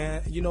blessing,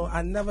 man.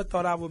 I never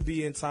thought I would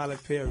be in Tyler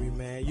Perry,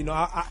 man.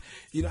 I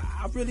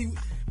really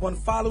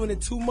wasn't following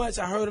it too much.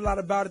 I heard a lot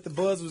about it. The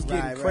buzz was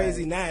getting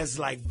crazy. Now it's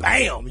like,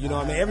 bam! You know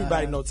what I mean?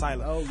 Everybody know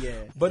Tyler. Oh yeah.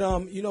 But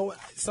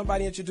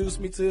somebody introduced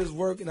me to his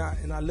work, and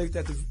I looked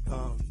at the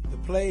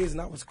plays,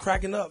 and I was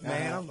cracking up,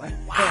 man. I'm like,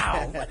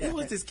 wow, who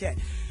was this cat?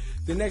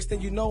 The next thing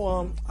you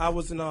know, I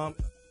was in I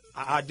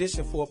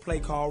auditioned for a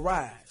play called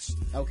Rise.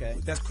 Okay.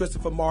 That's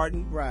Christopher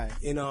Martin. Right.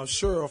 And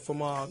Cheryl from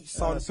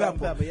Salt and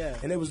Pepper. Yeah.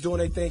 And they was doing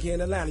their thing here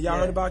in Atlanta. Y'all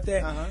heard about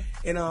that? Uh-huh.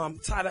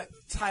 And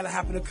Tyler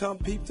happened to come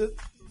peep the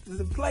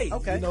play.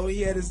 Okay.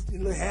 He had his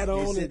little hat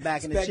on sit and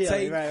back in the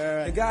chill.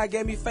 Right. The guy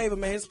gave me a favor,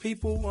 man. His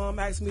people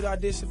asked me to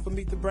audition for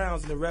Meet the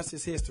Browns, and the rest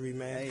is history,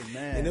 man. Hey,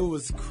 man. And it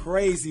was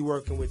crazy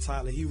working with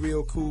Tyler. He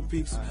real cool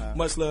peeps.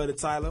 Much love to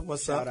Tyler.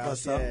 What's up?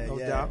 What's up? No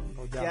doubt.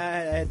 Yeah,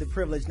 I had the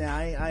privilege. Now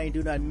I ain't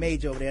do nothing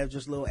major over there. I was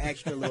just a little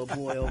extra little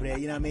boy over there.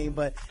 You know what I mean?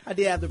 But I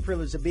did have the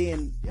privilege of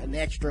being an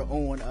extra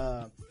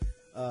on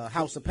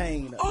House of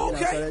Pain.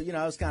 Okay.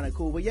 So it's kind of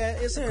cool. But yeah,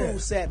 it's a cool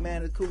set,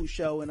 man. A cool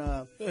show, and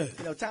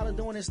Tyler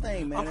doing his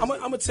thing, man. I'm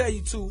gonna tell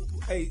you too,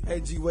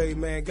 G Wade,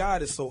 man.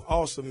 God is so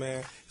awesome,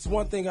 man. It's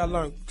one thing I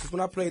learned because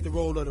when I played the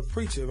role of the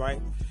preacher,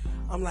 right,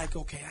 I'm like,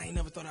 okay, I ain't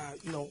never thought I'd,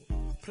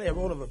 play a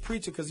role of a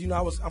preacher because,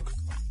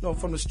 I'm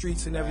from the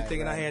streets and everything,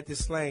 and I had this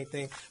slang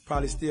thing.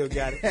 Probably still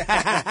got it.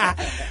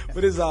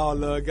 But it's all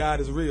love.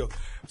 God is real.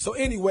 So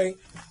anyway,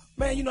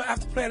 man,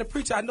 after playing the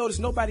preacher, I noticed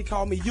nobody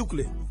called me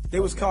Euclid. They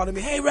was calling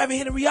me, hey,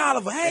 Reverend Henry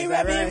Oliver. Hey,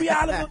 Reverend Henry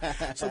Oliver.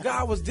 So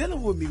God was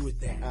dealing with me with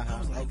that. I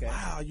was like,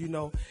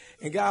 wow,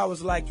 And God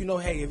was like,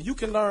 hey, if you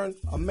can learn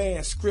a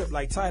man's script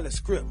like Tyler's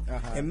script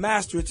and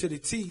master it to the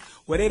T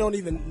where they don't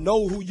even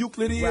know who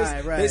Euclid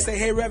is, they say,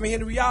 hey, Reverend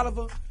Henry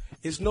Oliver,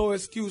 it's no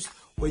excuse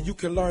where you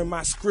can learn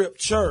my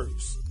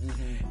scriptures.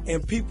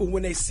 And people,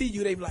 when they see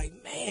you, they be like,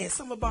 man,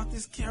 something about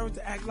this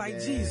character act like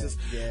Jesus.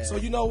 Yeah. So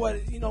you know what?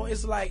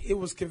 It's like it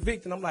was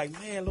convicting. I'm like,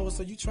 man, Lord,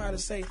 so you trying to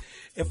say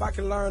if I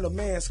can learn a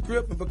man's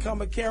script and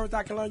become a character,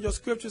 I can learn your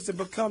scriptures and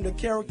become the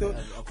character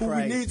who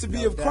we need to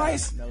be of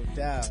Christ? No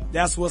doubt.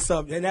 That's what's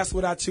up. And that's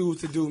what I choose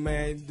to do,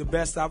 man, the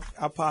best I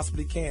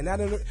possibly can. Not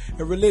in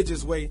a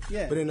religious way,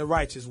 but in a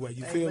righteous way.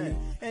 You feel me?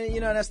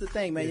 And, that's the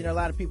thing, man. A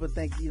lot of people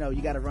think,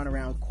 you got to run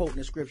around quoting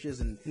the scriptures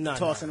and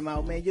tossing them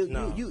out, man. You're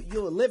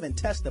a living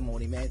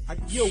testimony, man.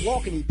 You're a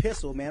walking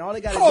epistle, man. All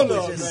they got to do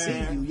is just see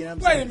you. You know what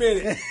I'm saying? Wait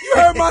a minute. You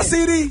heard my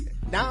CD?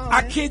 No,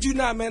 I kid you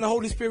not, man. The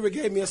Holy Spirit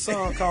gave me a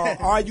song called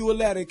Are You a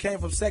Letter? It came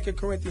from 2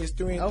 Corinthians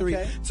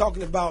 3:3,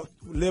 talking about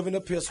living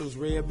epistles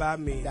read by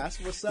me. That's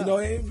what's up.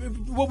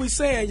 What we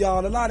saying,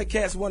 y'all, a lot of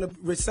cats want to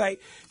recite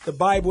the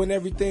Bible and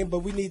everything, but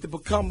we need to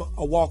become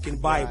a walking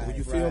Bible.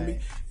 You feel me?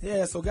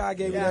 Yeah, so God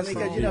gave me that song.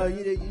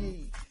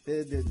 Because,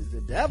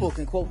 the devil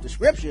can quote the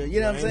scripture, you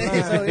know what I'm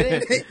saying?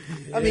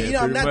 So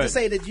I'm not to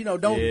say that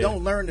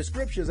don't learn the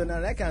scriptures and none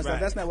of that kind of stuff.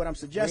 That's not what I'm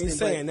suggesting. We ain't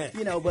saying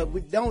that. But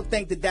we don't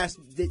think that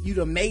you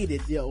done made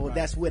it, or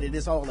that's what it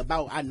is all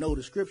about. I know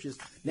the scriptures.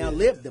 Now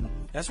live them.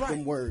 That's right.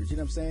 Them words, you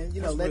know what I'm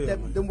saying?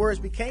 Let them words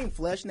became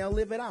flesh. Now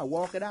live it out,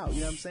 walk it out.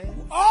 You know what I'm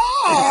saying?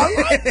 Oh,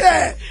 I like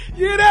that.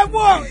 You hear that,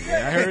 boy?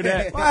 Yeah, I heard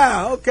that.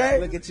 Wow. Okay.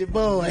 Look at your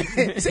boy.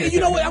 See, you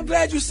know what? I'm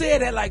glad you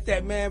said that like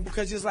that, man,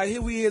 because it's like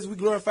here we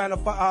glorifying the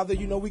Father.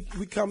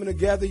 We coming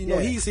together.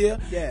 He's here.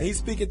 Yeah. And he's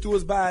speaking to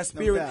us by His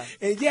Spirit,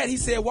 and yet He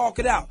said, "Walk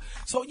it out."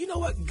 So you know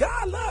what?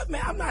 God love,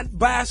 man. I'm not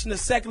bashing the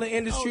secular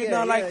industry and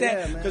nothing like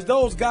that, because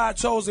those God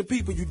chosen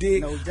people. You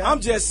dig? No doubt.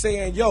 I'm just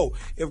saying,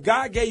 if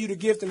God gave you the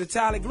gift and the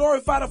talent,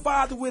 glorify the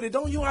Father with it.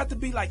 You don't have to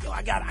be like,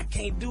 I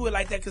can't do it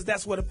like that, because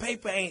that's where the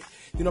paper ain't.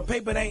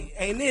 Paper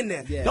ain't in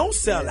there. Yeah. Don't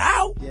sell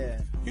out.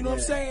 Yeah. You know what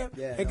I'm saying?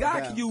 Yeah, and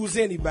God can use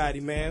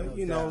anybody, man.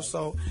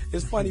 So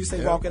it's funny you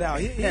say walk it out.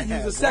 He used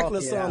a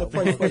secular song to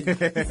pray for you.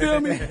 You feel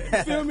me?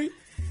 You feel me?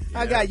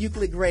 I got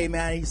Euclid Gray,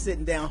 man. He's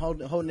sitting down,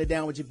 holding it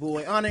down with your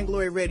boy. Honor and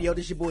Glory Radio.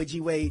 This your boy G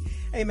Wade.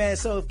 Hey, man.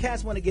 So if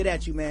cats want to get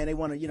at you, man, they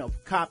want to,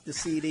 cop the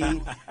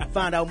CD,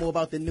 find out more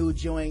about the new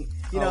joint.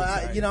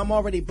 I'm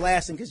already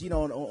blasting because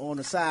on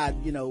the side,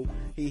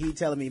 he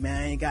telling me,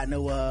 man, I ain't got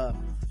no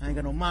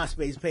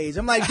MySpace page.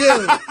 I'm like,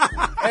 dude,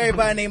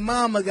 everybody named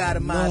Mama got a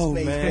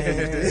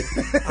MySpace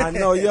page. I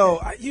know,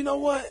 you know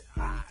what?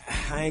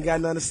 I ain't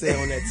got nothing to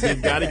say on that too.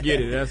 You gotta get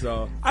it, that's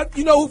all.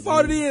 You know who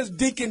fault it is?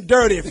 Deacon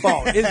Dirty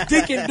fault. It's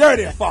Deacon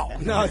Dirty fault.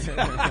 No.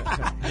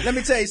 Let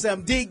me tell you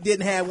something. Deke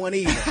didn't have one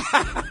either.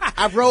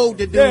 I rode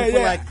the dude for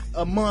like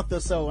a month or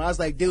so. I was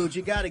like, dude,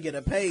 you gotta get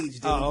a page,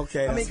 dude. Oh,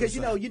 okay. I mean, because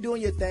you're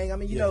doing your thing. I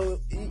mean,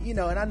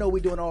 and I know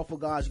we're doing all for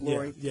God's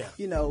glory. Yeah.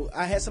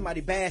 I had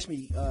somebody bash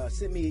me,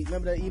 sent me.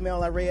 Remember the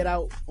email I read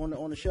out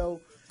on the show?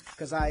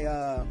 Because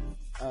I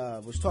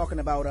was talking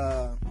about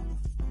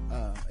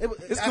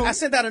I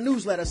sent out a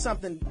newsletter,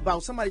 something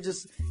about somebody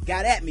just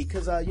got at me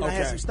because I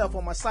had some stuff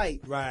on my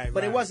site,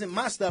 but it wasn't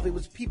my stuff. It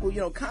was people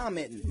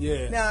commenting.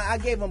 Yeah. Now I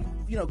gave them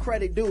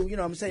credit due. You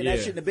know what I'm saying? That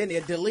shouldn't have been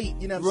there. Delete.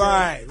 You know what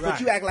I'm saying? Right.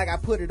 But you act like I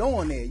put it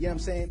on there. You know what I'm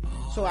saying?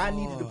 So I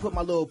needed to put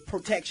my little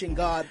protection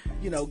guard.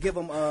 Give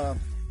them.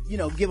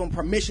 Give them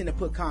permission to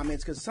put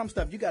comments because some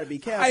stuff you got to be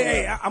careful.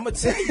 Hey, I'm gonna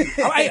tell you.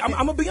 I'm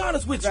gonna be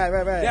honest with you.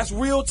 Right. That's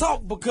real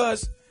talk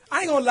because.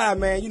 I ain't gonna lie,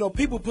 man.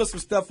 People put some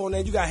stuff on there.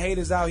 You got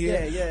haters out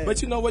here. Yeah.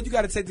 But you know what? You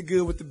got to take the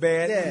good with the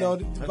bad. Yeah.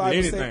 The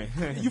Bible say,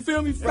 you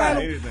feel me?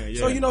 Anything,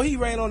 So, he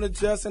ran on the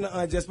just and the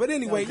unjust. But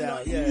anyway,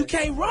 you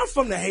can't run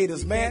from the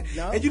haters, man.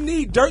 No. And you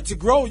need dirt to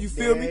grow, you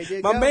feel me?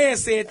 My go. man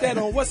said that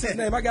on, what's his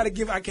name? I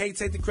can't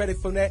take the credit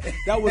from that.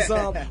 That was,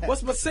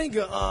 what's my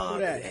singer?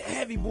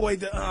 Heavy boy,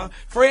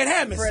 Fred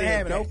Hammond said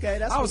Hammond, that. okay.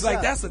 That's I was like,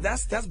 up.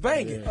 that's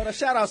banging. Oh, the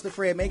shout outs to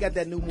Fred, man. He got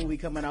that new movie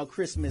coming out,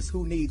 Christmas.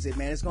 Who Needs It,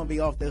 man? It's gonna be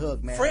off the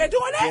hook, man. Fred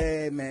doing that?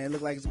 Yeah, man.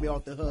 Look like it's gonna be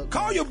off the hook.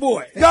 Call your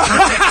boy. No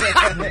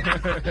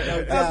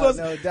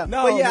doubt.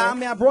 No, but yeah, man. I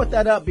mean, I brought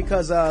that up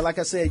because, like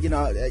I said,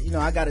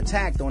 I got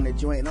attacked on that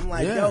joint, and I'm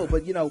like,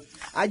 but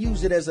I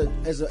use it as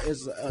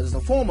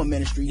a form of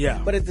ministry. Yeah.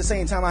 But at the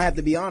same time, I have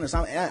to be honest.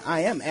 I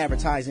am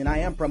advertising. I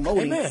am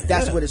promoting. Amen.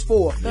 That's what it's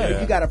for. Yeah.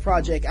 If you got a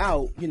project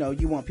out,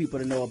 you want people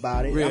to know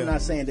about it. Real. I'm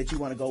not saying that you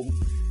want to go.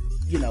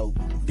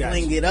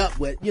 bling it up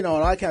with,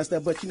 all that kind of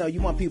stuff. But,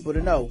 you want people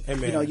to know.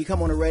 Hey, you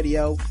come on the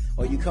radio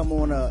or you come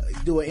on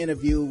do an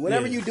interview.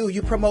 Whatever you do,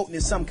 you're promoting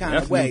in some kind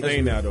of way. That's the new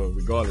thing now, though,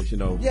 regardless.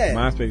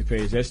 MySpace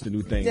page, that's the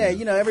new thing. Yeah,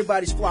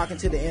 everybody's flocking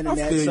to the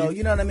internet. So,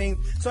 you know what I mean?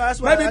 So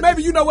that's why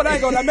maybe you know what I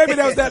ain't gonna. Maybe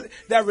that was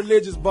that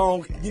religious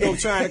bone,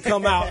 trying to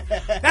come out.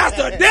 That's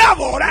the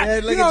devil.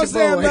 You know what I'm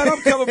saying, man?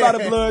 I'm covered by the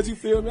blood. You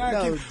feel me?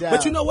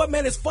 But you know what,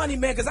 man? It's funny,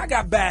 man, because I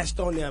got bashed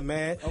on there,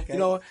 man. Okay.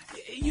 I'm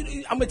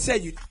gonna tell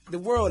you, the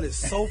world is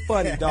so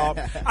funny, dog.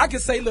 I can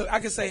say,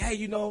 hey,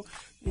 you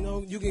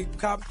can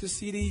copy the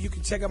CD. You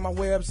can check out my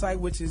website,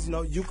 which is,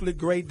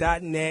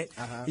 euclidgray.net.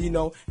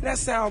 And that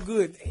sounds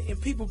good.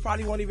 And people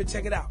probably won't even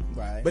check it out.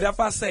 Right. But if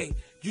I say,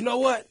 you know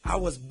what? I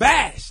was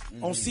bashed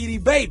on CD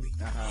Baby.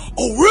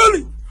 Oh,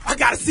 really? I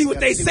gotta see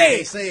what they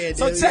said.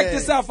 So check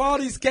this out for all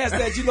these cats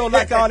that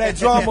like all that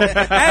drama.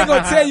 I ain't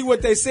gonna tell you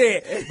what they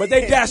said, but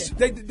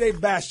they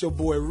bashed your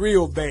boy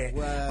real bad.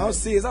 Wow. I'm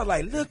serious. I'm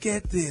like, look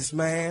at this,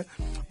 man.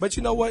 But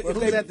you know what? Well,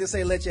 who's that to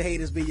say, let your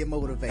haters be your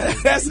motivator?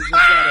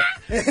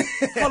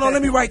 Hold on,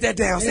 let me write that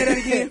down. Say that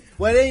again.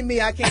 Well, it ain't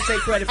me. I can't take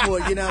credit for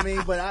it, you know what I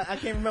mean? But I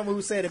can't remember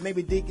who said it.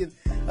 Maybe Deacon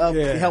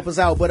help us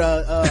out. But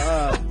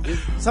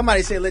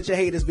somebody said, let your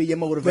haters be your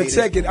motivator. But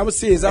check it. I'm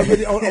serious. I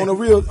really,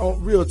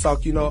 on real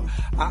talk,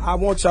 I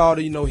want y'all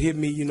to, hit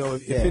me,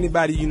 if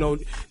anybody,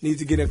 needs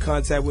to get in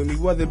contact with me,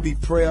 whether it be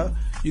prayer,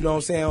 you know what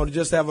I'm saying, or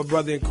just have a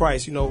brother in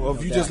Christ, or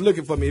if you're just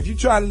looking for me. If you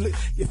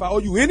if I owe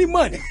you any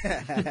money,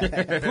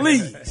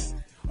 please.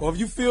 Or if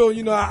you feel,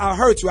 I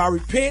hurt you, I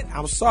repent,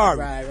 I'm sorry.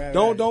 Right.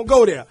 Don't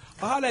go there.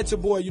 I'll holler at your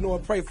boy,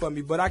 and pray for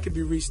me. But I can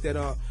be reached at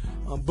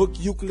Book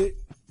Euclid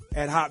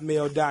at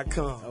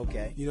hotmail.com.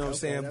 Okay. You know what I'm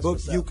saying? Book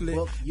Euclid.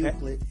 Book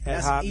Euclid.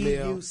 That's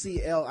Hotmail.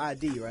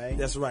 EUCLID, right?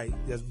 That's right.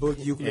 That's Book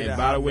Euclid. And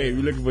by the way, if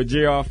you're looking for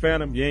JR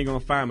Phantom, you ain't going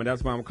to find me.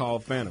 That's why I'm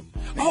called Phantom.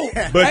 Oh!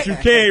 But you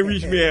can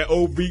reach me at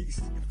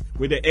Obeats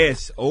with the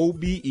S,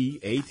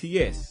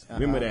 OBEATS.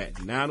 Remember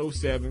that.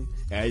 907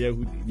 at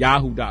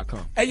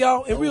yahoo.com. Hey,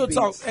 y'all, in real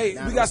talk, we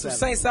got some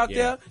saints out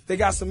there. They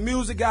got some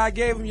music God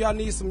gave them. Y'all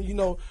need some,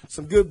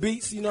 some good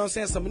beats. You know what I'm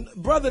saying? Some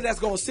brother that's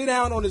going to sit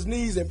down on his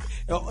knees and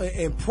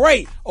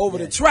pray over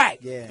the track.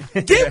 Yeah.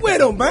 Get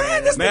with him,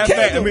 man. This Matter of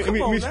fact, let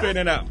me on,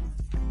 straighten that out.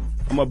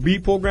 I'm a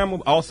beat programmer,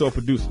 also a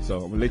producer, so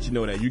I'm going to let you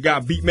know that. You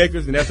got beat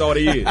makers, and that's all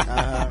they is.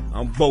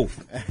 I'm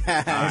both.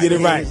 Get it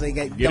right.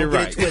 Get it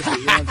right. Twisted,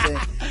 you know what I'm saying?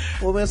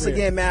 Well, once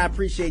again, man, I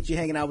appreciate you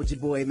hanging out with your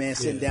boy, man,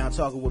 sitting down,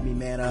 talking with me,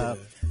 man.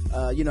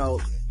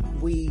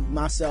 We,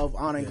 myself,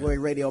 Honor and Glory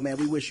Radio, man,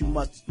 we wish you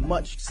much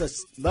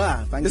success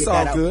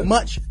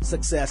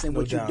in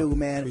what you do,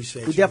 man. We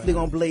definitely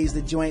going to blaze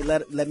the joint.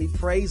 Let me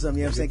praise them,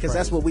 you know what I'm saying? Because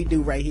that's what we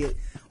do right here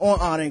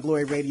on Honor and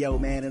Glory Radio,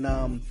 man. And,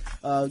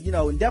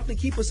 and definitely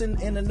keep us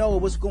in the know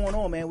of what's going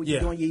on, man. When you're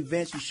doing your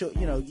events,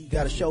 you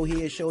got a show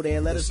here, show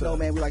there. Let us know,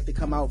 man. We like to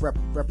come out,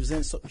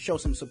 represent, show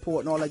some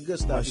support and all that good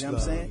stuff, you know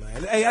what I'm saying?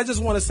 Man. Hey, I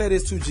just want to say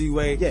this too,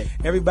 G-Wade. Yeah.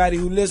 Everybody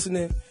who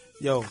listening,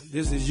 yo,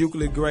 this is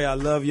Euclid Gray. I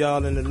love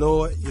y'all in the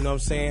Lord. You know what I'm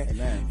saying?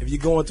 Amen. If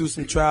you're going through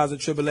some trials and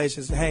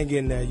tribulations, hang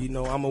in there.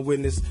 I'm a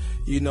witness.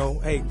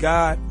 Hey,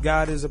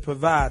 God is a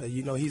provider.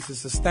 He's a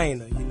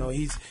sustainer.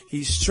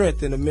 He's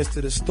strength in the midst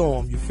of the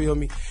storm. You feel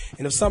me?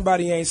 And if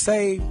somebody ain't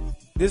saved,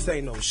 this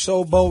ain't no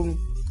showboating.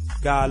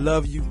 God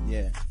love you.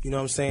 Yeah. You know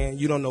what I'm saying?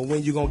 You don't know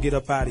when you're going to get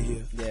up out of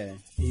here. Yeah.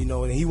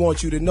 And he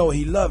wants you to know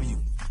he love you.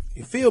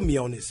 You feel me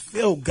on this?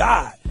 Feel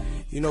God.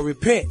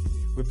 Repent.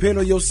 Repent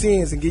of your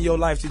sins and give your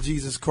life to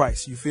Jesus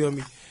Christ. You feel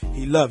me?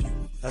 He love you.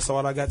 That's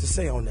all I got to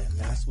say on that,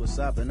 man. That's what's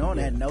up. And on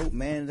that note,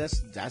 man,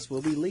 that's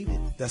where we leave it.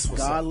 That's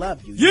what's God up.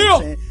 love you. Yeah. You know what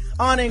I'm saying?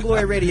 Honor and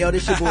Glory Radio.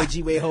 This your boy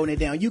G-Wade holding it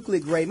down.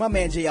 Euclid Gray, my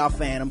man JR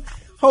Phantom,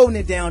 holding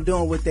it down,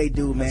 doing what they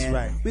do, man. That's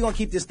right. We're going to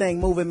keep this thing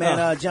moving,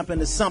 man. Jump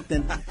into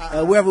something.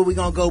 Wherever we're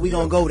going to go, we're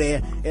going to go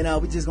there.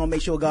 And we just going to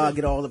make sure God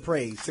get all the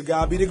praise. To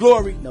God be the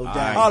glory. No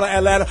doubt. Holla,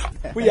 Atlanta.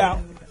 We out.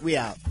 We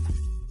out.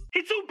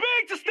 He too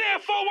big to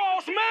stand 4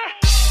 walls, man.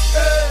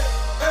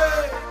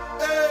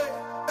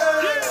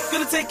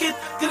 Gonna take it,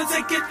 gonna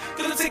take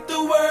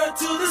the word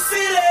to the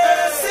city.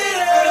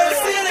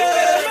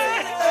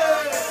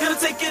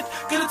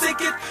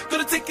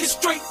 Gonna take it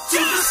straight to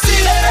the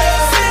city.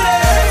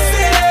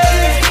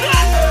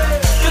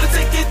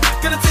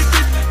 Gonna take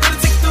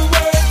the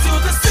word to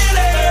the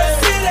city.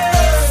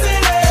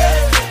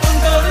 I'm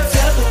gonna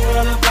tell the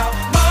world about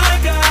my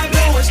God,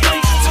 going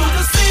straight to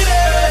the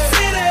city.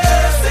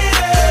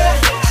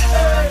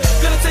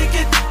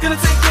 Gonna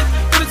take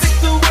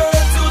the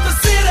word to the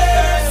city.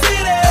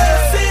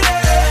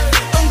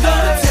 I'm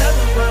gonna tell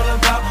the world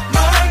about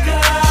my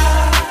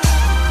God.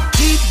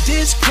 Deep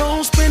dish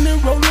clone, spinning,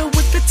 rolling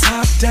with the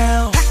top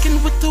down.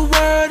 Packing with the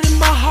word in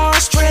my heart,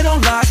 straight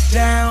on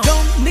lockdown.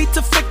 Don't need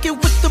to fake it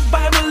with the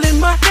Bible in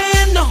my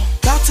hand, no.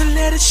 About to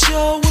let it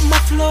show with my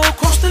flow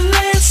across the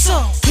land,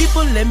 so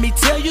people, let me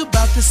tell you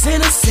about this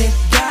innocent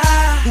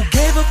guy who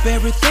gave up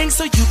everything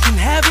so you can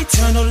have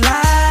eternal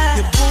life.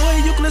 Your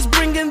boy Euclid's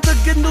bringing the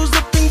good news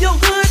up in your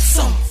hood,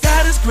 so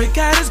God is great,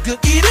 God is good,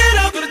 eat it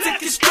up. Gonna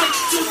take it straight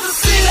to the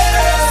city.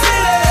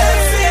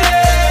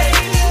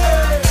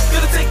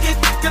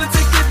 Gonna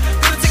take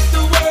the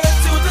word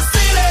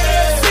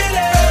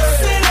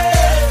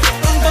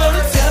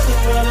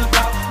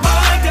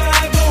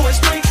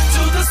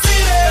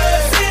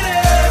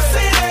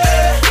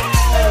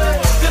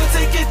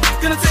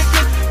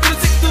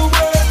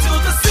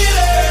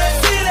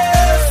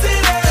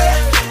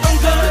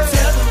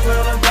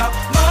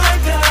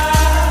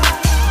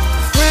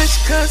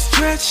Cuts,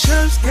 stretch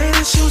shirts,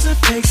 gator shoes, and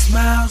fake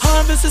smiles.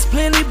 Harvest is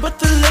plenty, but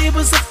the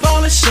labors are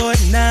falling short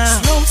now.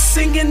 Slow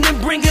singing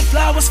and bringing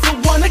flowers for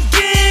one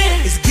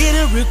again. It's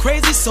getting real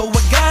crazy, so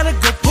I gotta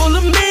go pull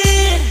them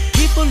in.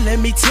 People, let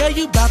me tell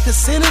you about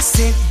this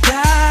innocent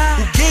guy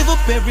who gave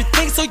up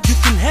everything so you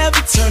can have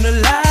eternal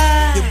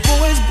life. Your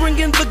boys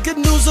bringing the good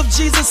news of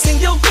Jesus in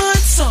your hood,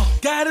 so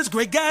God is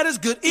great, God is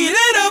good. Eat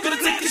it up, gonna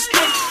take you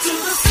straight to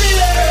the city,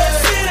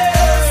 city,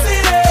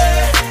 city.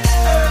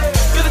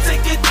 Gonna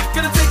take it,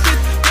 gonna take it,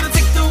 gonna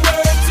take the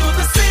word to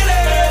the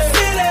city,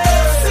 city,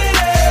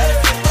 city.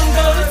 I'm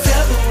gonna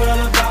tell the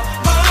world about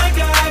my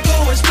guy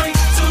going straight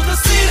to the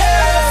city,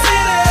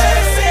 city,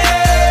 city.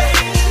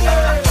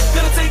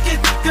 Gonna take it,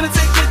 gonna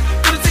take it,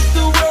 gonna take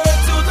the word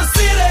to the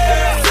city,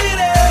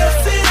 city,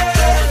 city.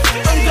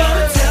 I'm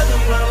gonna tell the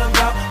world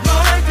about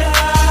my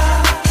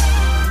guy.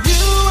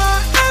 You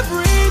are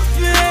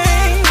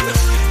everything,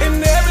 and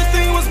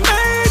everything was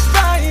made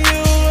by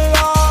you,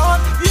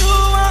 Lord. You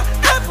are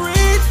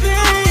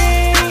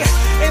everything,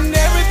 and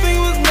everything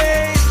was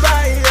made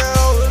by you,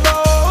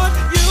 Lord.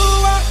 You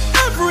are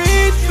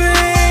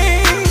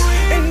everything,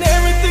 and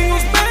everything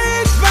was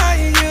made by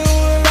you,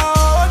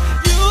 Lord.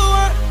 You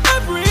are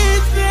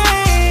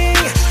everything,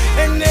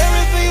 and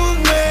everything was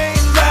made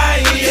by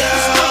you.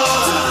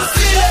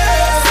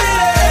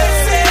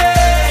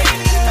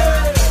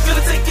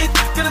 Gonna take it,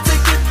 gonna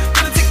take it,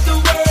 gonna take the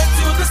word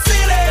to the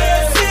city,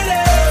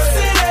 city,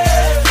 city.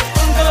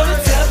 I'm gonna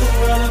tell the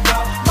world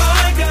about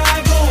my guy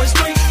going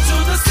straight to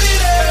the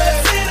city,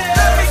 city.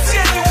 Let me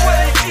tell you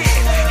what he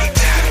did. He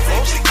died and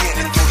rose again,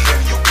 and through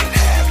him you can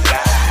have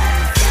life.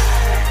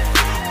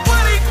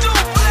 What he do,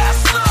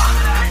 Blaster?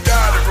 He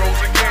died and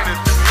rose again, and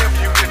through him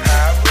you can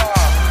have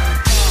life.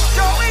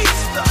 Yo,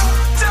 Easter,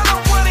 tell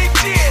him what he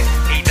did.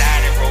 He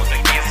died and rose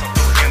again, so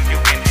through him you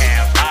can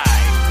have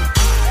life.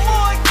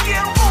 More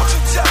again, won't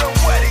you tell him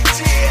what he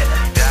did?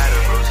 He died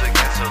and rose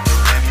again, so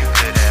through him you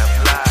could have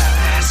life.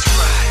 That's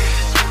right.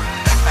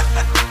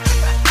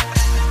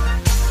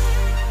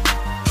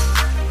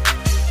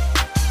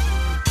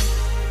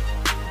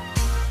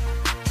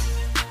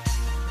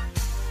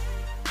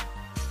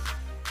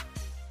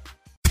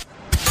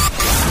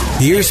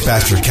 Here's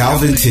Pastor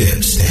Calvin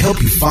Tibbs to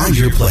help you find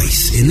your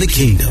place in the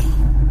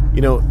kingdom. You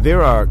know,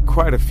 there are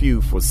quite a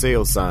few for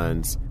sale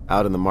signs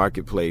out in the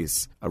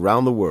marketplace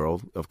around the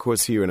world, of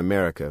course here in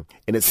America.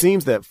 And it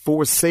seems that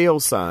for sale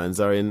signs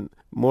are in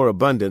more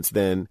abundance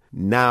than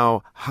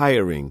now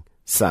hiring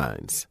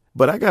signs.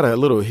 But I got a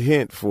little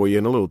hint for you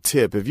and a little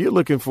tip. If you're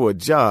looking for a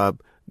job,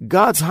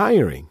 God's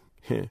hiring.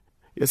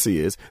 Yes, he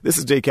is. This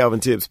is J. Calvin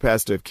Tibbs,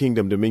 pastor of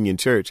Kingdom Dominion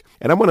Church.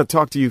 And I want to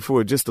talk to you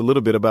for just a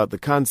little bit about the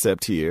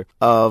concept here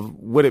of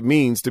what it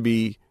means to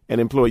be an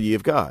employee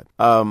of God.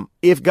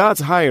 If God's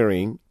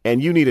hiring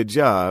and you need a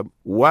job,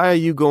 why are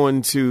you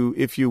going to,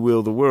 if you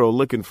will, the world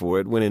looking for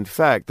it when in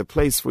fact the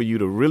place for you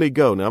to really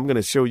go? Now, I'm going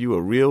to show you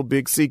a real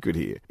big secret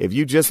here. If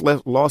you just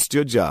lost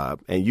your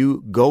job and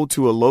you go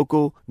to a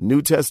local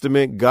New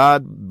Testament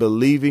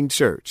God-believing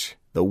church,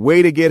 the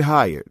way to get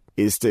hired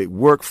is to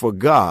work for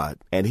God,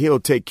 and he'll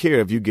take care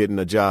of you getting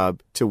a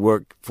job to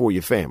work for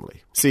your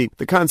family. See,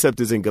 the concept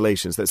is in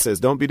Galatians that says,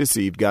 don't be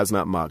deceived, God's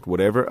not mocked.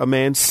 Whatever a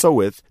man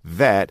soweth,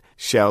 that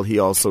shall he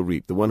also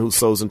reap. The one who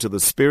sows into the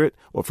spirit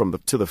or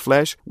to the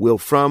flesh will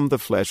from the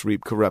flesh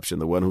reap corruption.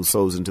 The one who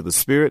sows into the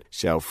spirit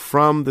shall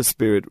from the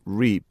spirit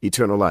reap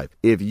eternal life.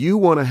 If you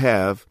want to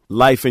have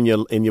life in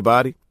your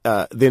body,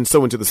 then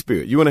sow into the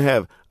spirit. You want to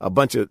have a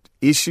bunch of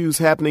issues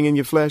happening in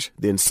your flesh,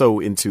 then sow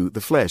into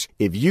the flesh.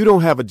 If you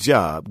don't have a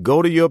job,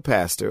 go to your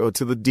pastor or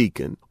to the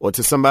deacon or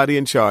to somebody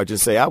in charge and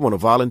say, I want to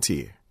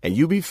volunteer. And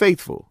you be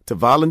faithful to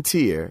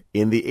volunteer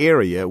in the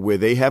area where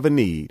they have a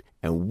need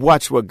and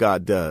watch what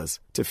God does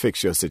to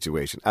fix your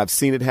situation. I've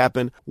seen it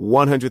happen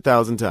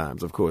 100,000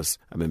 times. Of course,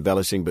 I'm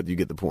embellishing, but you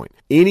get the point.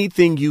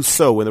 Anything you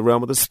sow in the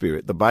realm of the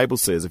spirit, the Bible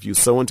says, if you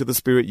sow into the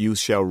spirit, you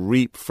shall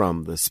reap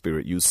from the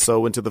spirit. You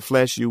sow into the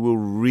flesh, you will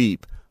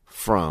reap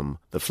from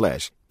the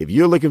flesh. If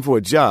you're looking for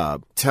a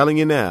job, telling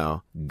you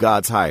now,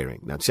 God's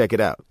hiring. Now check it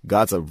out.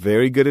 God's a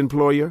very good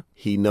employer.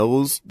 He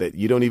knows that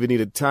you don't even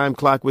need a time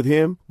clock with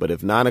him. But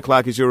if 9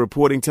 o'clock is your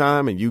reporting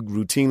time and you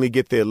routinely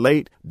get there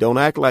late, don't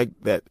act like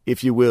that,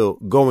 if you will,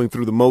 going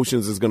through the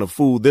motions is going to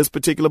fool this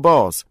particular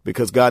boss,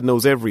 because God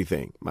knows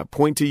everything. My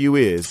point to you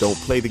is, don't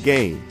play the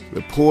game.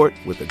 Report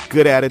with a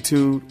good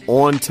attitude,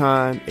 on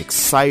time,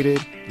 excited,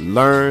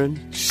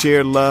 learn,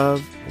 share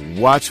love,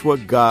 watch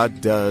what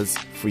God does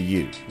for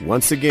you.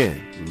 Once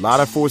again, a lot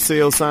of for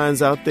sale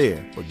signs out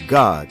there, but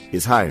God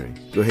is hiring.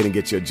 Go ahead and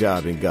get your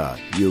job in God.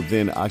 You'll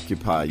then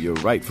occupy your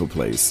rightful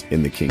place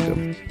in the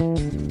kingdom.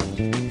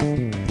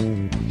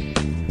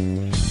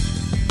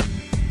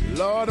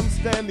 Lord, I'm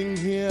standing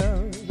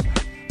here,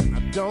 and I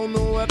don't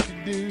know what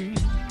to do.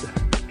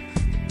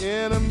 The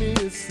enemy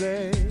is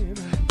saying,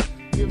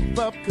 give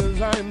up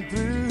 'cause I'm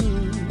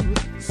through.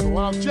 So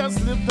I'll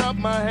just lift up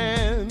my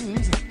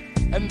hands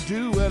and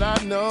do what I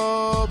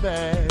know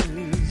best.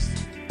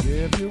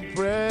 Give you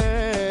praise.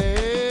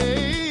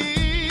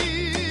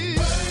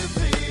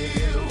 Worthy,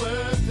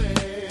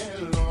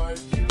 Lord,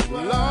 you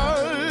are.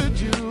 Lord,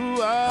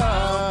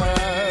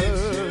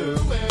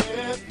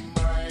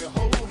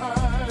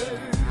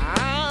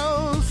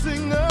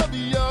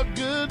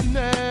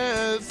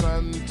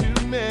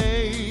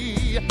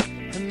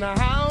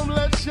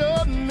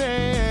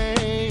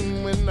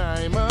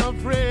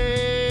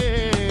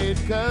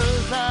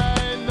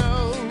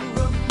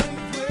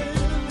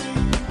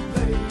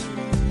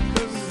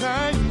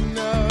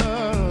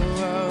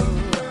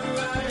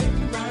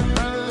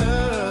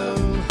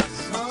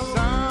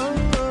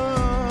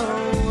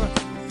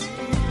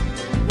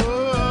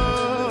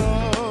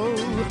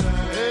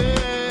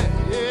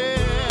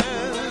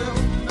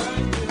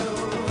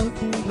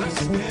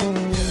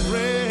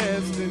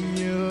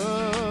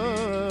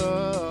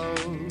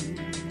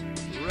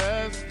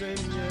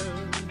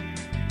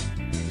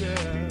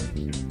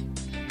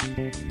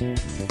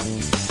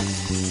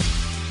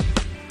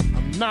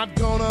 not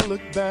gonna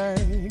look back,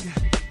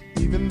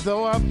 even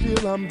though I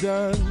feel I'm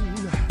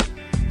done.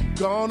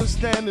 Gonna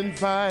stand and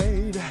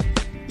fight,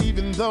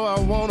 even though I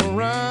wanna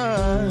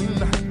run.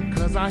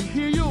 'Cause I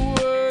hear your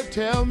word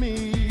tell me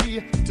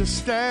to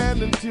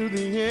stand until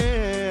the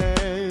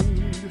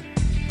end.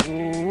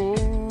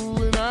 Oh,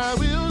 and I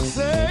will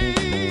say,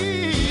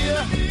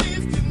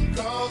 enemies can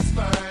cause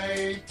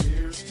my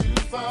tears to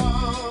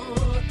fall,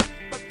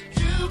 but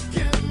you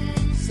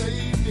can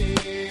save me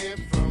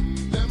from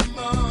them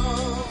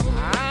all.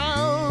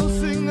 I'll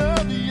sing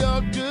of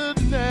your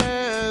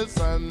goodness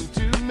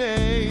unto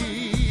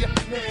me,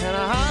 and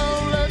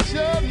I'll bless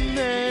your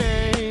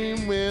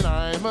name when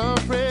I'm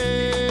afraid.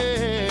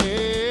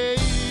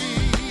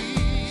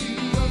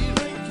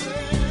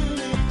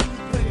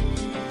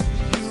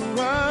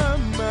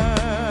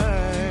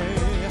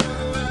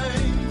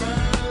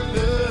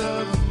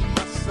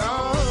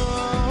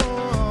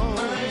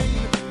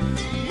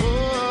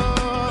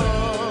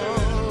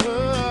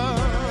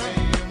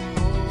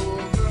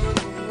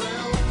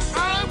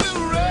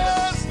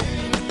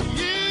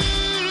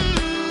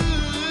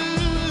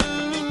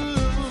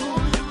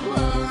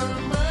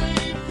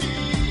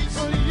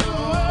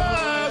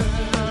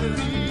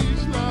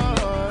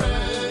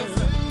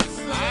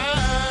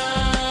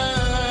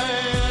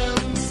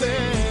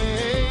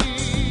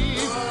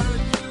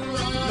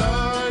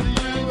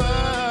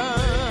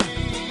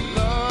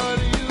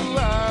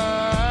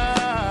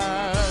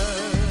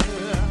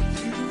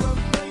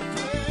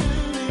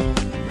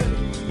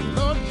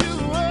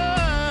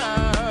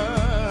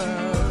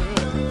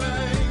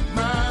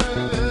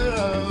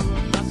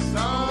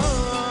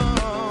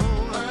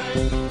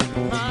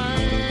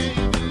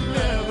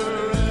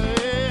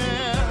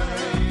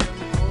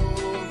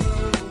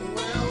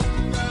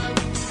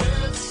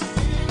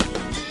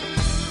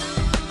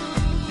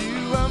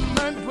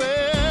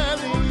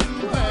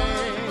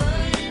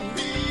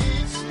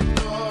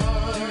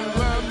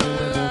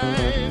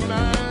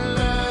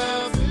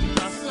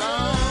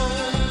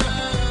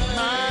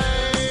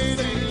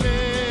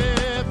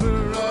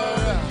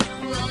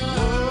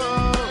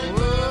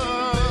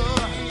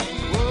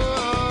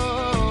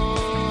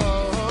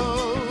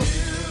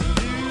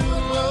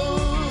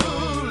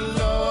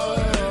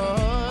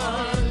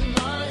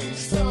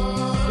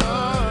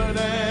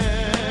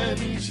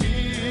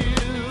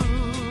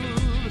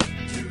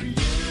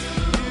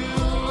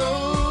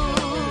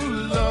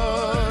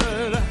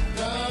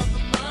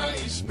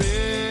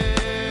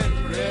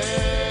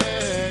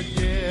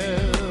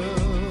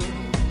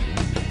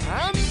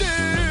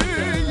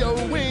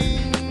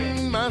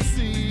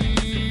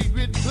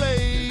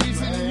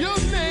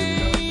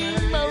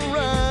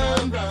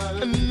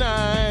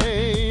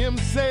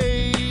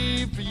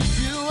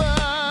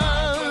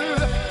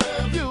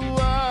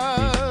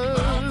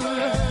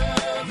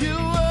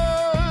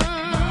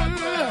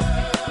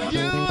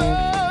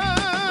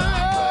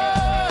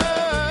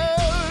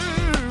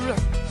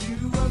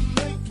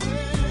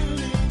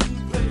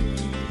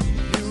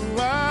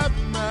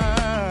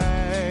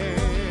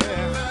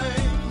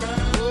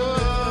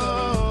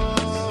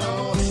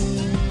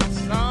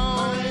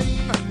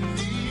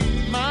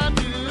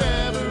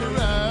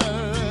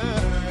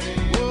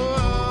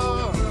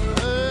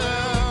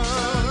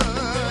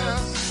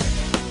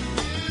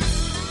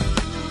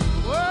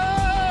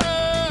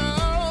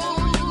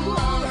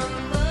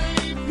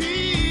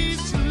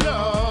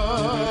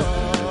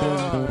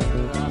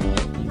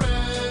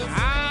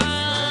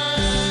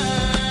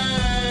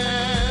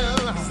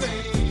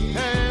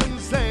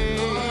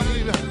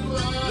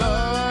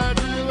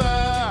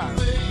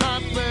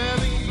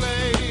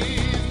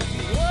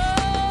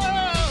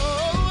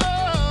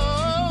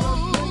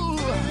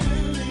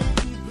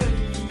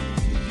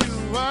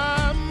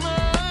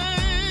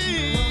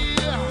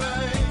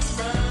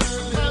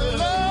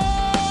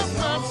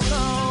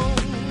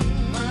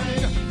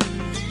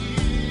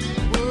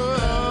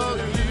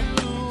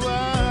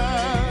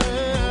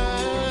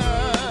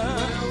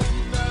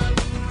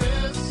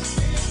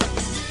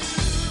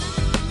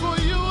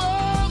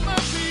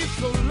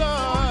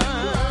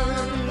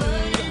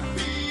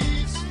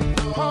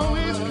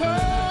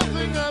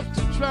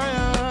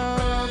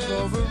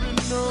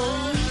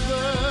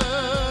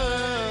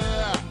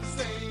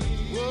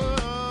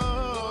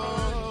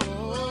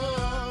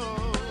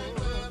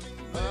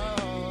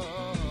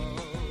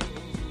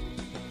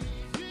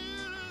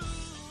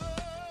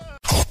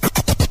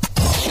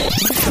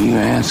 You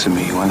answer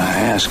me when I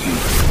ask you,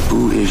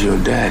 who is your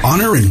daddy?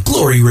 Honor and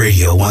Glory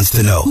Radio wants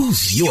to know,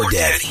 who's your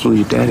daddy? Who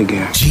your daddy,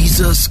 Gary?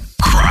 Jesus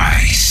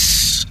Christ.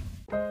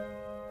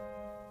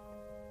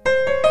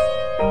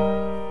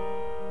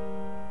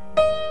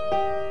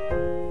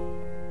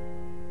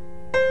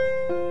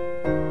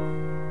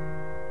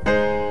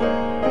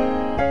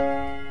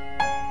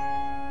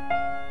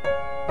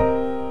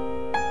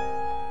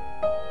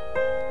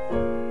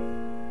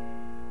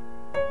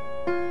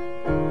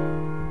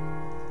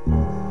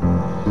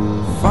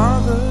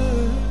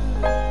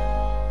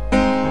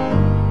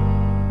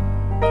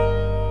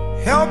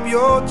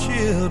 Your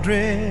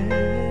children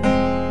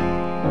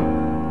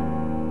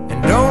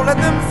and don't let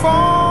them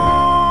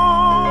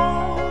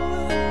fall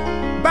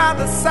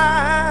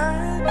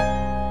side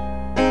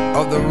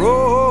of the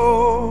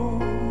road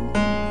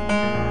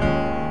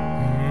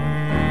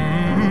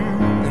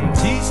and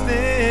teach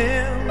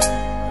them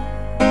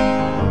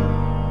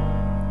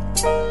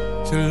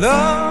to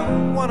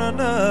love one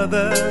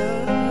another,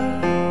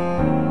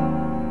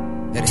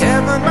 that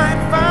heaven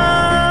might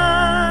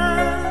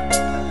find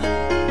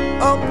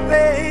a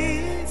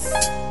place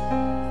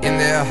in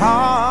their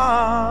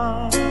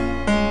hearts.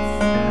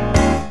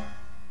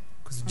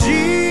 'Cause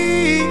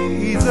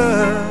Jesus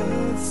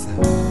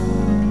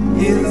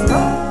is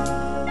love.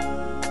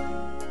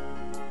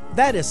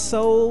 That is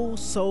so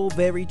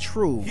very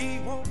true. He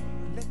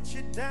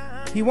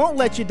won't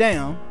let you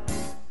down.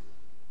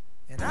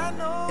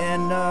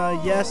 And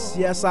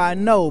yes, I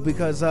know,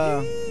 because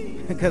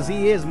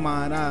he is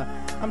mine.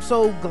 I'm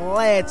so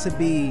glad to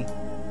be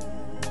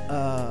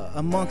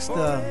amongst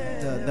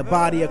the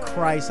body of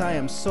Christ. I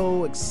am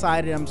so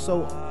excited.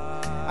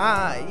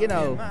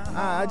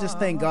 I just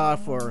thank God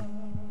for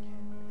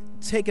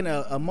taking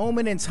a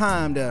moment in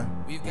time to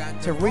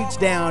reach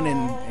down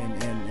and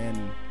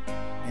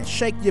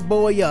shake your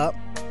boy up,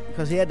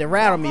 because he had to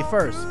rattle me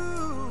first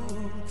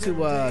to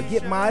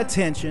get my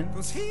attention,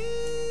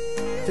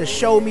 to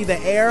show me the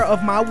error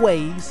of my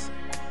ways,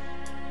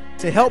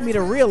 to help me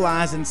to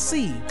realize and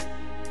see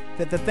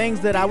that the things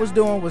that I was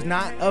doing was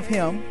not of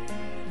him,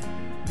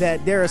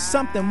 that there is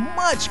something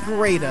much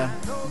greater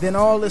than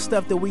all this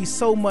stuff that we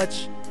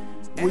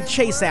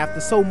chase after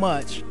so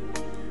much,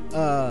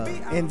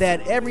 and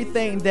that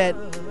everything that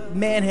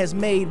man has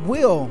made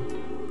will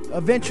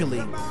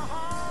eventually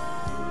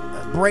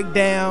break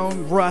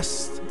down,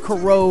 rust,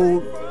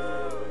 corrode.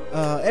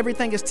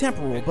 Everything is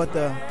temporal, but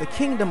the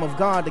kingdom of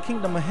God, the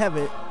kingdom of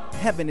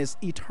heaven is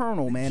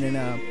eternal, man. And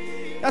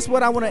that's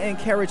what I want to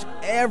encourage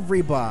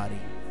everybody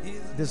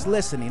that's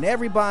listening,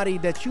 everybody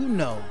that you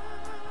know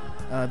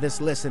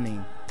that's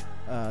listening.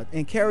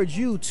 Encourage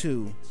you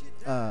to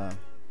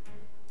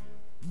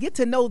get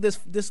to know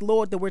this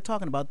Lord that we're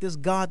talking about, this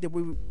God that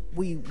we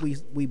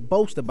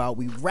boast about,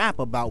 we rap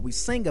about, we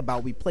sing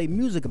about, we play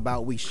music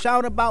about, we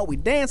shout about, we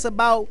dance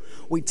about,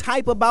 we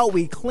type about,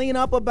 we clean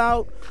up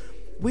about.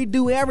 We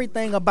do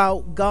everything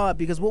about God,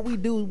 because what we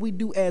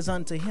do as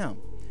unto him.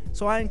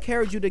 So I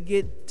encourage you to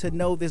get to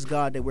know this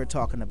God that we're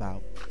talking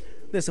about.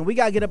 Listen, we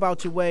got to get up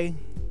out your way.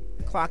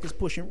 The clock is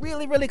pushing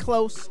really, really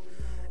close.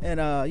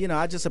 And,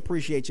 I just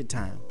appreciate your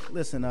time.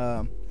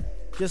 Listen,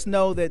 just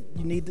know that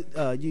you need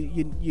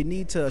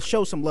to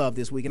show some love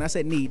this weekend. I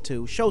said need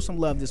to. Show some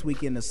love this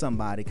weekend to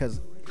somebody, because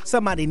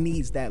somebody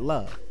needs that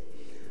love.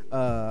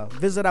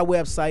 Visit our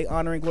website,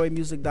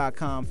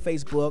 honoringglorymusic.com,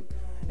 Facebook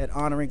at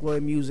Honoring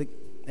Glory Music,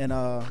 and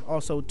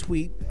also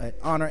tweet at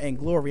Honor and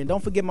Glory. And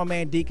don't forget my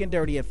man Deacon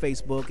Dirty at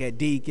Facebook at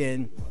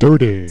Deacon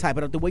Dirty. Type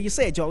it up the way you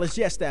said, y'all. It's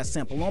just that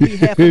simple. On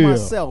behalf of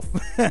myself,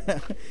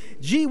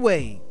 G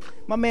Wade,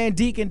 my man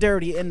Deacon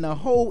Dirty, and the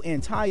whole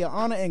entire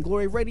Honor and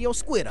Glory Radio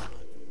squid up,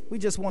 we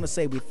just want to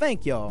say we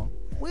thank y'all.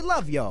 We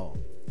love y'all.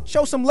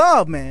 Show some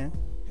love, man.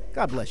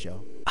 God bless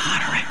y'all.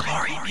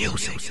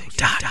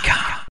 HonorandGloryMusic.com